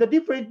 with the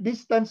different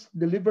distance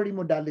delivery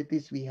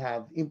modalities we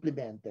have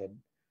implemented,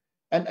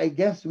 and I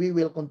guess we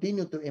will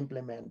continue to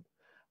implement,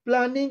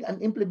 planning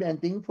and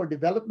implementing for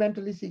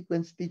developmentally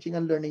sequenced teaching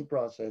and learning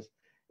process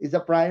is a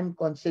prime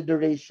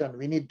consideration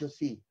we need to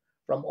see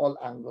from all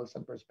angles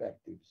and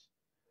perspectives.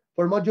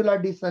 For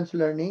modular distance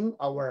learning,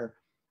 our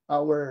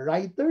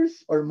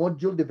writers or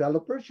module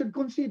developers should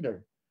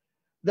consider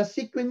the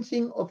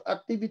sequencing of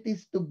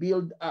activities to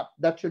build up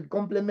that should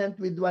complement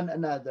with one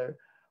another,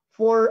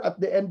 for at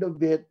the end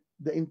of it,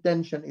 the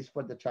intention is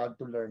for the child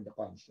to learn the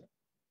concept.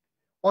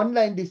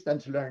 Online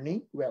distance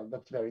learning, well,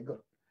 that's very good.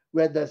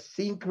 Whether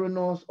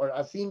synchronous or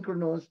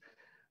asynchronous,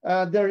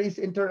 there is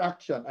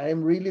interaction. I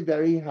am really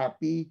very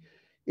happy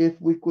if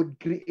we could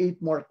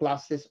create more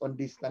classes on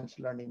distance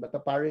learning. But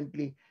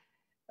apparently,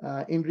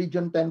 in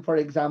Region 10, for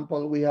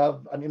example, we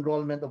have an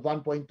enrollment of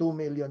 1.2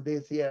 million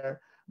this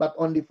year, but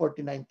only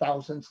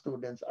 49,000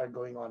 students are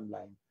going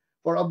online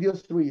for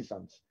obvious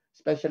reasons,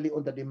 especially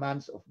on the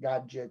demands of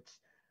gadgets,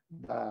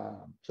 the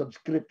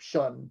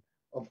subscription,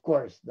 of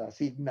course, the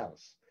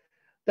signals.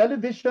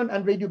 Television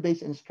and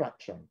radio-based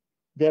instruction,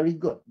 very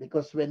good,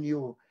 because when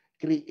you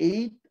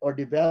create or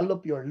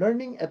develop your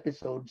learning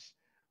episodes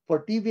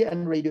for TV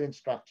and radio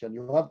instruction,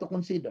 you have to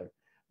consider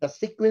the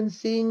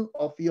sequencing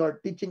of your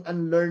teaching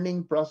and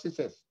learning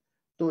processes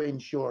to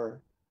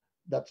ensure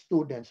that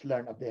students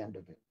learn at the end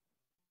of it.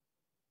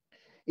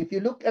 If you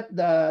look at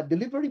the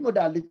delivery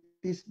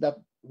modalities that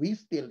we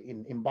still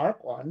embark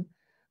on,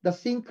 the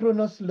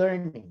synchronous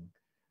learning,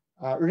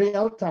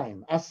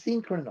 real-time,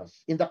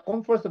 asynchronous, in the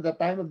comfort of the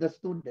time of the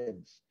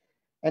students,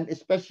 and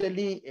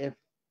especially if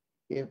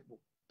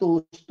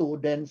two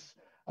students,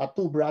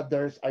 two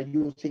brothers are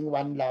using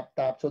one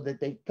laptop, so they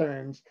take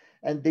turns,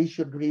 and they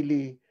should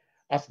really,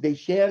 as they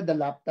share the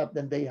laptop,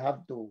 then they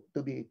have to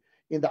be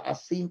in the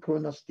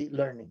asynchronous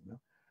learning.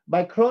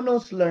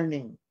 Bichronous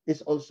learning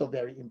is also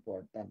very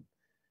important,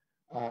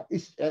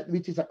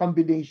 which is a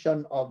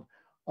combination of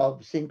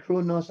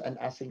synchronous and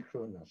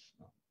asynchronous.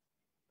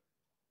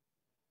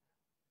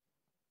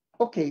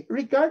 Okay,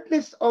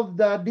 regardless of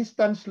the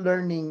distance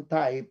learning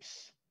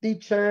types,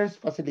 teachers,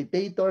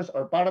 facilitators,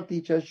 or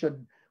para-teachers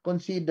should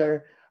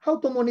consider how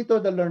to monitor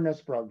the learner's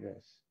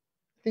progress.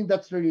 I think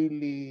that's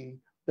really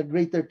the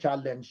greater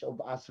challenge of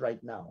us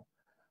right now.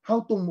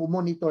 How to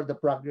monitor the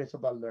progress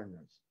of our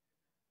learners.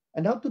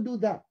 And how to do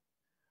that.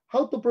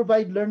 How to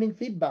provide learning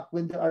feedback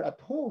when they are at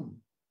home.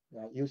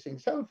 Using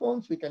cell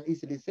phones, we can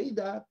easily say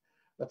that,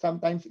 but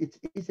sometimes it's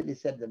easily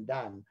said than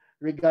done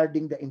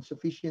regarding the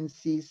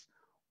insufficiencies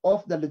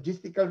of the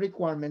logistical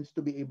requirements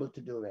to be able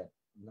to do it.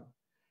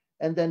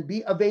 and then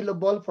be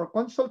available for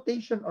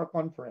consultation or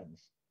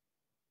conference.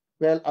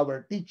 Well,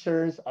 our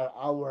teachers are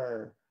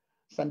our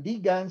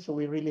sandigan, so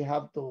we really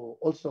have to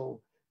also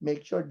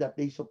make sure that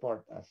they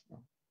support us.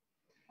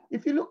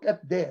 If you look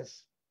at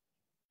this,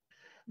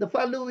 the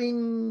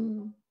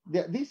following,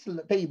 this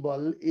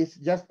table is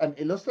just an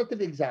illustrative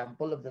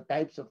example of the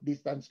types of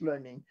distance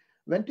learning,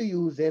 when to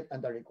use it,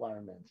 and the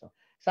requirements. So,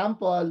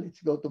 example,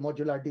 let's go to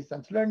modular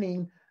distance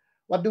learning.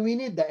 What do we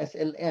need? The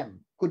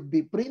SLM. Could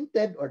be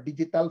printed or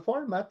digital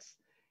formats.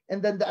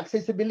 And then the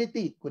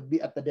accessibility could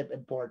be at the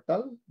DepEd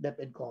portal,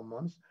 DepEd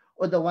Commons,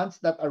 or the ones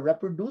that are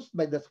reproduced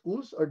by the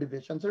schools or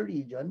divisions or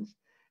regions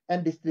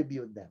and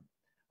distribute them.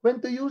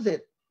 When to use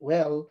it?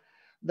 Well,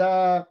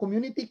 the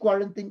community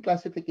quarantine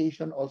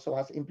classification also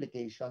has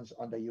implications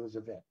on the use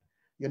of it.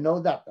 You know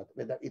that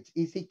whether it's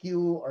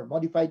ECQ or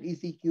modified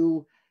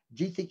ECQ,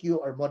 GCQ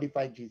or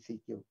modified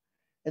GCQ.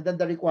 And then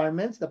the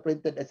requirements, the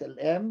printed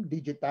SLM,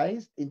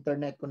 digitized,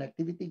 internet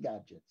connectivity,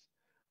 gadgets.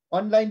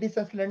 Online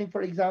distance learning,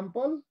 for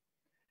example,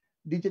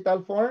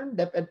 digital form,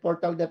 DepEd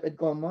portal, DepEd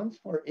Commons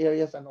for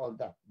areas and all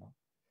that.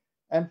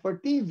 And for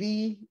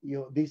TV,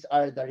 these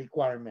are the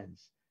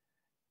requirements.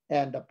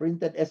 And the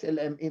printed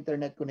SLM,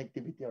 internet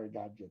connectivity or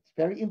gadgets.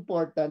 Very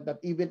important that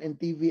even in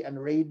TV and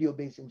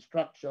radio-based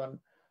instruction,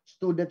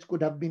 students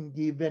could have been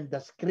given the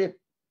script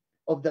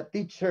of the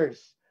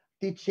teachers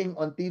teaching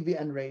on TV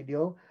and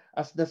radio,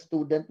 as the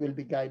student will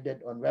be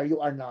guided on where you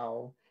are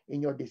now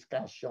in your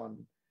discussion.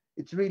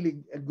 It's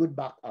really a good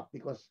backup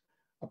because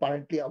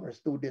apparently our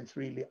students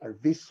really are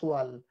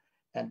visual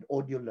and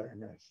audio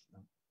learners.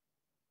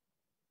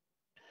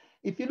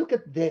 If you look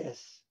at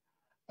this,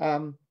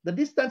 the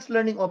distance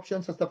learning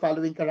options has the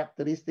following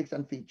characteristics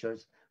and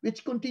features,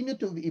 which continue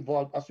to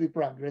evolve as we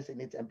progress in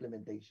its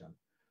implementation.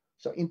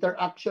 So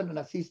interaction and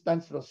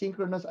assistance through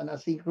synchronous and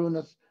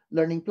asynchronous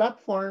learning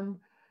platform,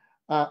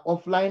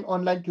 offline,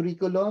 online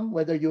curriculum,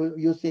 whether you're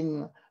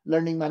using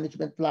learning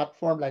management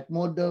platform like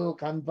Moodle,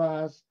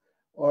 Canvas,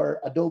 or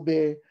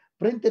Adobe,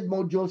 printed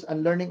modules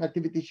and learning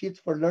activity sheets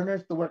for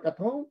learners to work at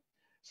home,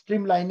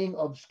 streamlining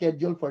of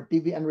schedule for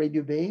TV and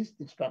radio-based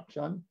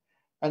instruction,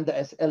 and the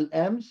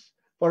SLMs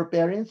for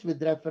parents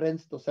with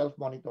reference to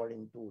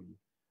self-monitoring tool.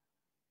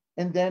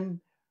 And then,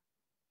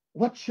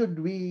 what should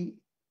we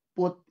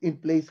put in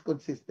place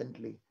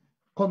consistently?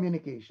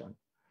 Communication.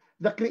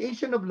 The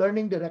creation of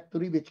learning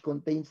directory which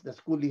contains the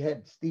school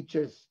heads,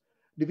 teachers,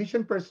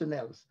 division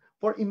personnel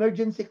for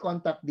emergency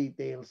contact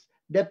details,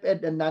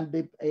 DepEd and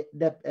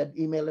non-DepEd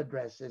email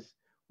addresses,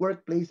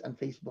 workplace and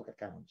Facebook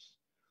accounts.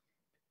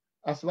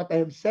 As what I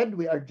have said,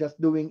 we are just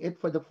doing it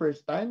for the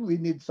first time. We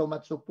need so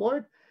much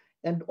support,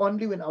 and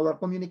only when our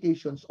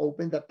communications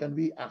open that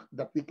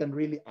we can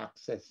really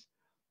access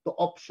to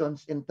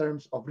options in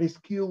terms of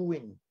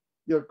rescuing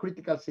your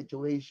critical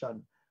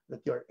situation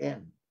that you're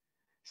in.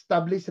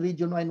 Establish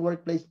region-wide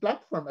workplace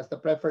platform as the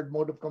preferred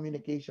mode of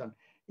communication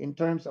in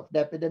terms of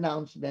DepEd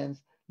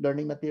announcements,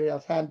 learning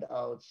materials,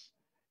 handouts.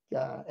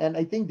 And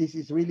I think this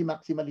is really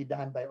maximally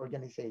done by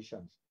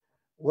organizations.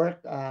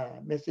 Work,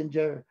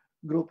 messenger,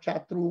 group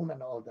chat room,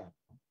 and all that.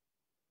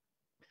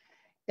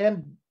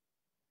 And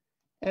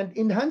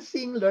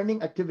enhancing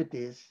learning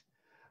activities,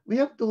 we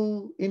have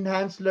to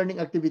enhance learning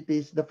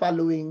activities, the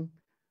following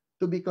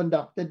to be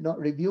conducted,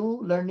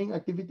 review learning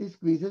activities,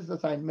 quizzes,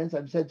 assignments.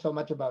 I've said so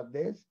much about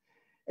this.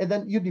 And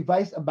then you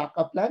devise a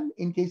backup plan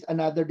in case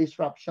another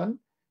disruption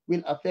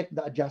will affect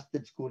the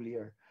adjusted school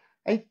year.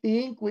 I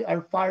think we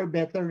are far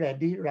better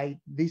ready right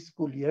this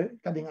school year,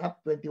 coming up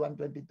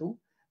 21-22,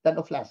 than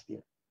of last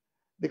year.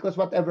 Because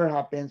whatever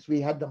happens, we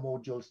had the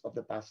modules of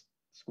the past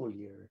school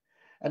year.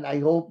 And I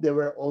hope they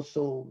were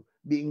also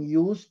being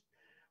used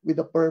with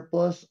the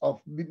purpose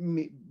of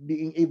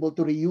being able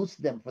to reuse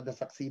them for the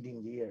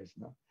succeeding years.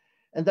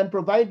 And then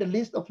provide a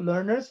list of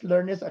learners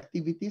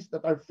activities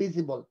that are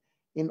feasible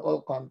in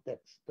all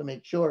contexts to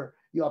make sure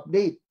you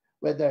update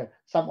whether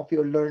some of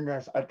your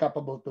learners are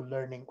capable to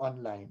learning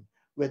online,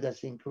 whether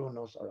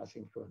synchronous or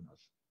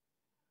asynchronous.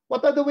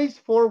 What are the ways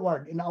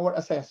forward in our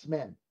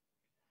assessment?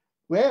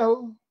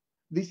 Well,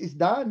 this is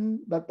done,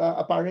 but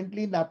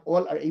apparently not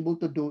all are able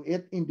to do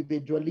it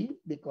individually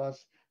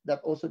because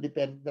that's also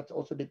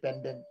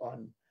dependent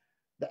on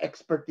the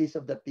expertise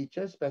of the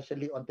teacher,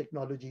 especially on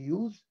technology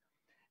use.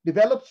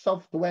 Develop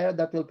software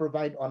that will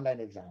provide online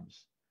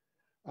exams.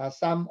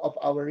 Some of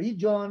our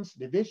regions,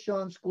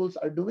 divisions, schools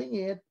are doing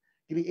it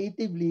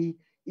creatively,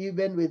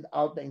 even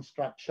without the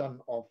instruction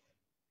of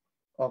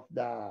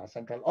the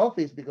central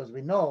office, because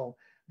we know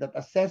that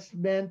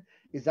assessment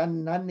is a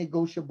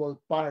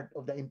non-negotiable part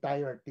of the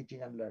entire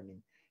teaching and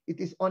learning. It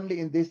is only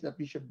in this that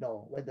we should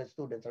know whether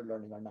students are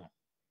learning or not.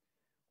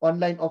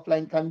 Online,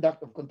 offline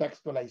conduct of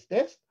contextualized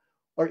tests,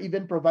 or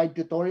even provide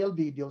tutorial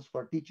videos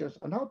for teachers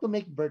on how to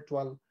make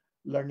virtual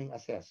learning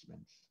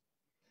assessments.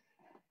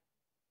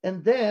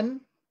 And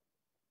then,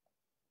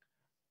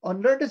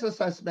 on learners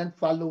assessment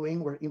following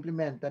were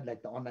implemented,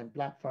 like the online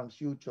platforms,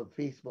 YouTube,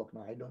 Facebook.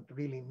 Now, I don't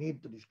really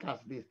need to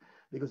discuss this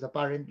because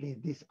apparently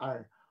these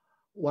are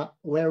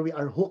where we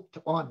are hooked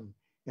on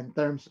in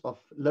terms of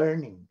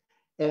learning,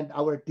 and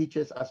our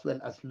teachers as well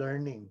as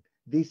learning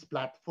these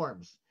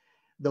platforms,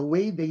 the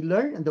way they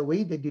learn and the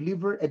way they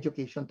deliver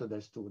education to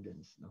their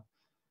students. No?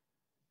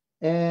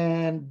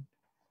 And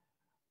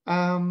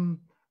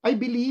I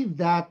believe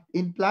that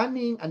in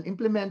planning and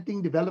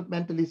implementing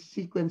developmentally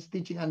sequenced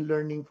teaching and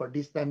learning for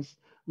distance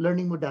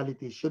learning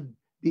modalities should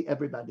be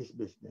everybody's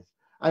business.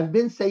 I've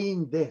been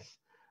saying this,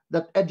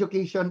 that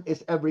education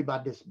is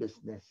everybody's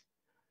business.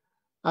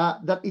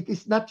 That it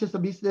is not just a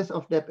business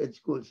of DepEd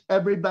schools.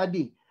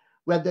 Everybody,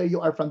 whether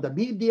you are from the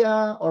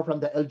media or from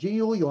the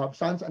LGU, you have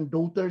sons and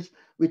daughters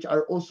which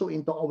are also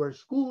into our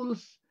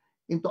schools,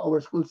 into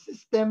our school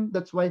system.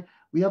 That's why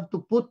we have to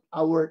put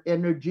our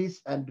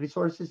energies and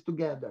resources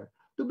together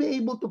to be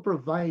able to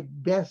provide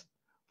best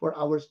for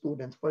our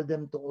students, for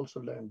them to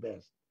also learn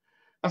best.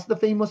 As the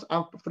famous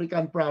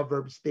African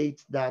proverb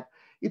states that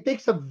it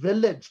takes a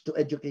village to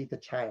educate a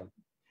child.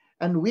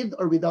 And with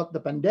or without the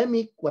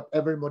pandemic,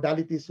 whatever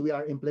modalities we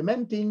are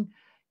implementing,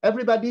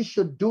 everybody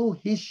should do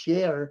his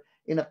share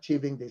in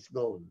achieving this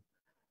goal.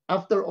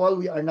 After all,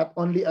 we are not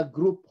only a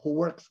group who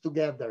works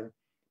together,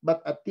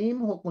 but a team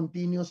who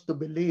continues to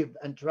believe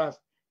and trust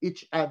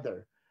each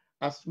other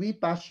as we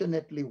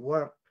passionately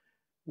work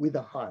with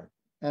the heart.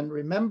 And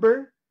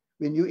remember,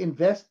 when you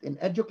invest in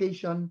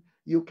education,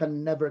 you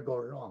can never go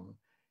wrong.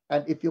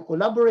 And if you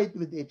collaborate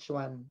with each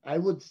one, I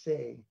would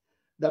say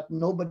that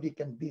nobody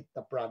can beat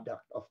the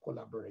product of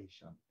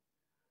collaboration.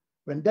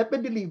 When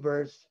DepEd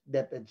delivers,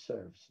 DepEd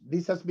serves.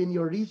 This has been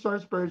your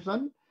resource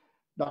person,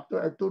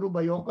 Dr. Arturo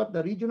Bayocot,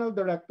 the Regional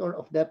Director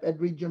of DepEd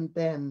Region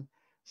 10,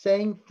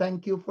 saying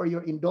thank you for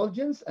your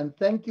indulgence and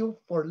thank you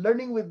for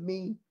learning with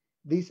me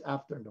this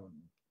afternoon.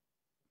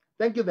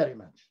 Thank you very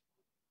much.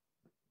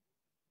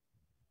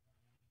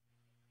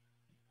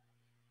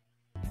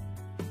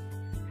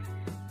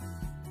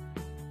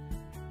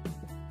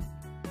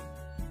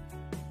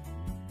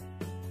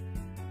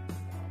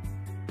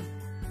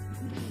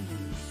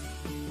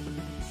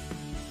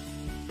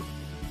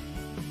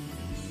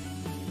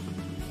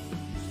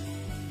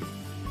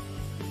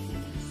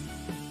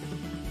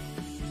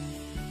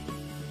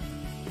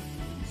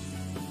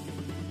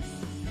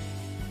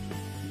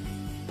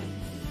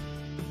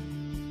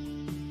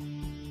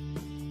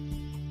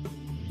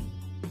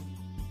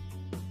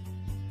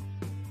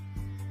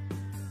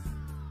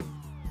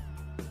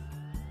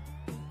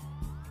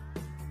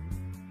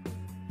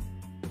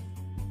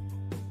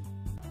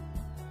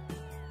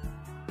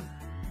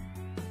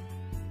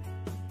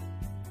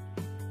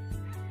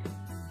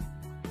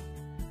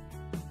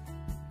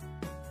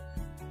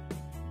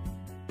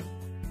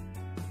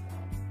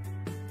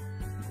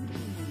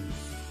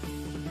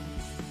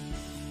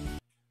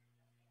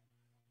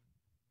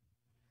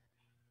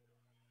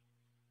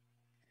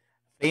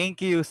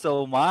 Thank you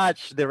so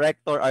much,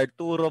 Director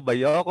Arturo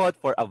Bayocot,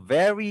 for a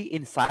very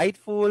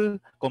insightful,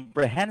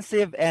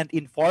 comprehensive, and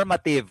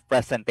informative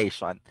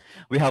presentation.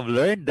 We have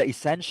learned the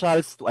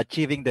essentials to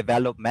achieving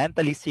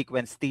developmentally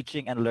sequenced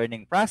teaching and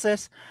learning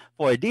process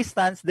for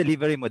distance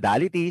delivery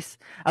modalities,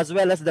 as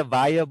well as the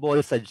viable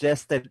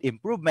suggested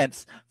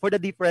improvements for the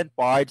different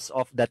parts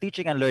of the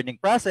teaching and learning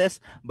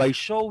process by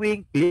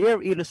showing clear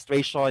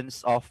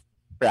illustrations of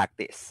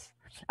practice.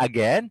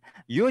 Again,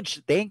 huge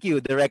thank you,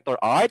 Director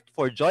Art,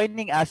 for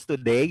joining us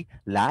today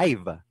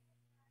live.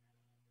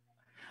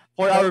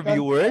 For our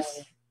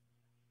viewers,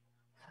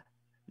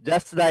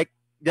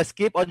 just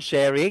keep on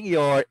sharing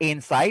your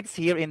insights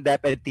here in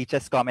DepEd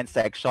Teaches comment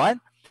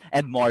section.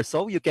 And more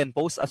so, you can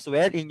post as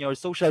well in your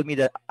social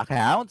media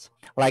accounts,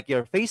 like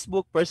your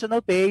Facebook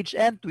personal page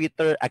and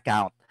Twitter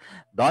account.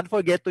 Don't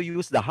forget to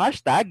use the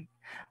hashtag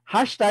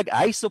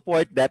I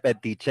support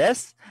DepEd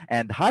Teaches,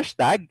 and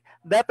hashtag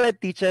DepEd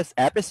Teaches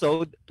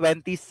episode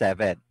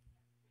 27.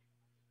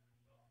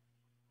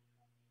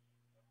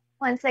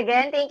 Once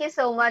again, thank you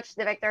so much,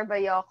 Director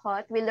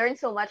Bayocot. We learned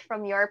so much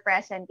from your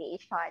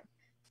presentation.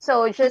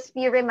 So just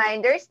be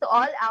reminders to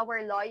all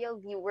our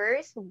loyal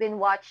viewers who've been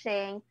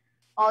watching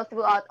all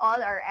throughout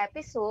all our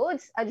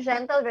episodes. A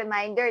gentle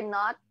reminder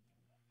not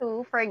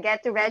to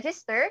forget to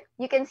register.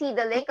 You can see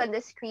the link on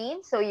the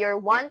screen. So your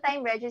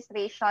one-time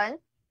registration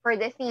for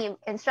the theme,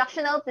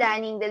 Instructional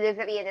Planning,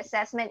 Delivery, and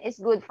Assessment is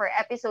good for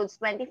episodes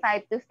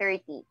 25 to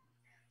 30.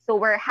 So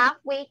we're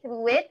halfway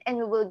through it, and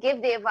we will give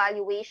the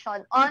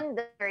evaluation on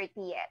the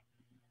 30th.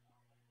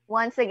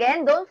 Once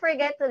again, don't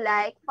forget to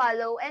like,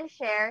 follow, and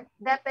share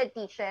DepEd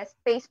Teaches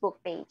Facebook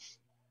page.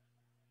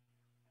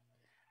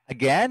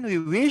 Again, we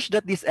wish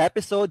that this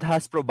episode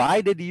has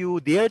provided you,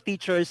 dear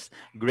teachers,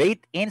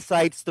 great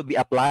insights to be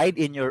applied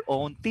in your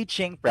own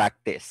teaching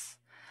practice.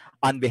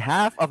 On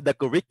behalf of the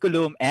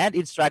Curriculum and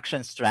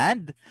Instruction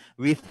Strand,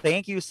 we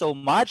thank you so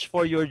much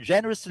for your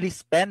generously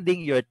spending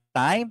your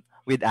time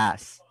with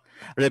us.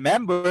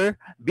 Remember,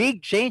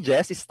 big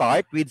changes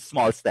start with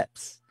small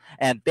steps.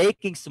 And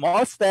taking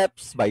small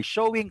steps by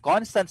showing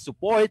constant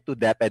support to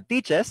DepEd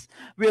Teaches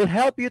will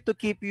help you to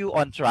keep you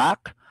on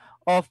track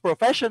of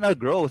professional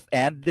growth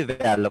and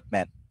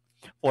development.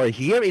 For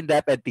here in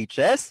DepEd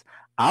Teaches,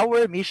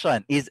 our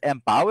mission is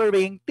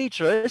empowering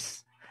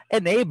teachers,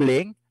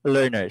 enabling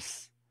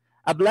learners.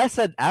 A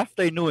blessed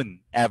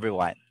afternoon,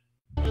 everyone.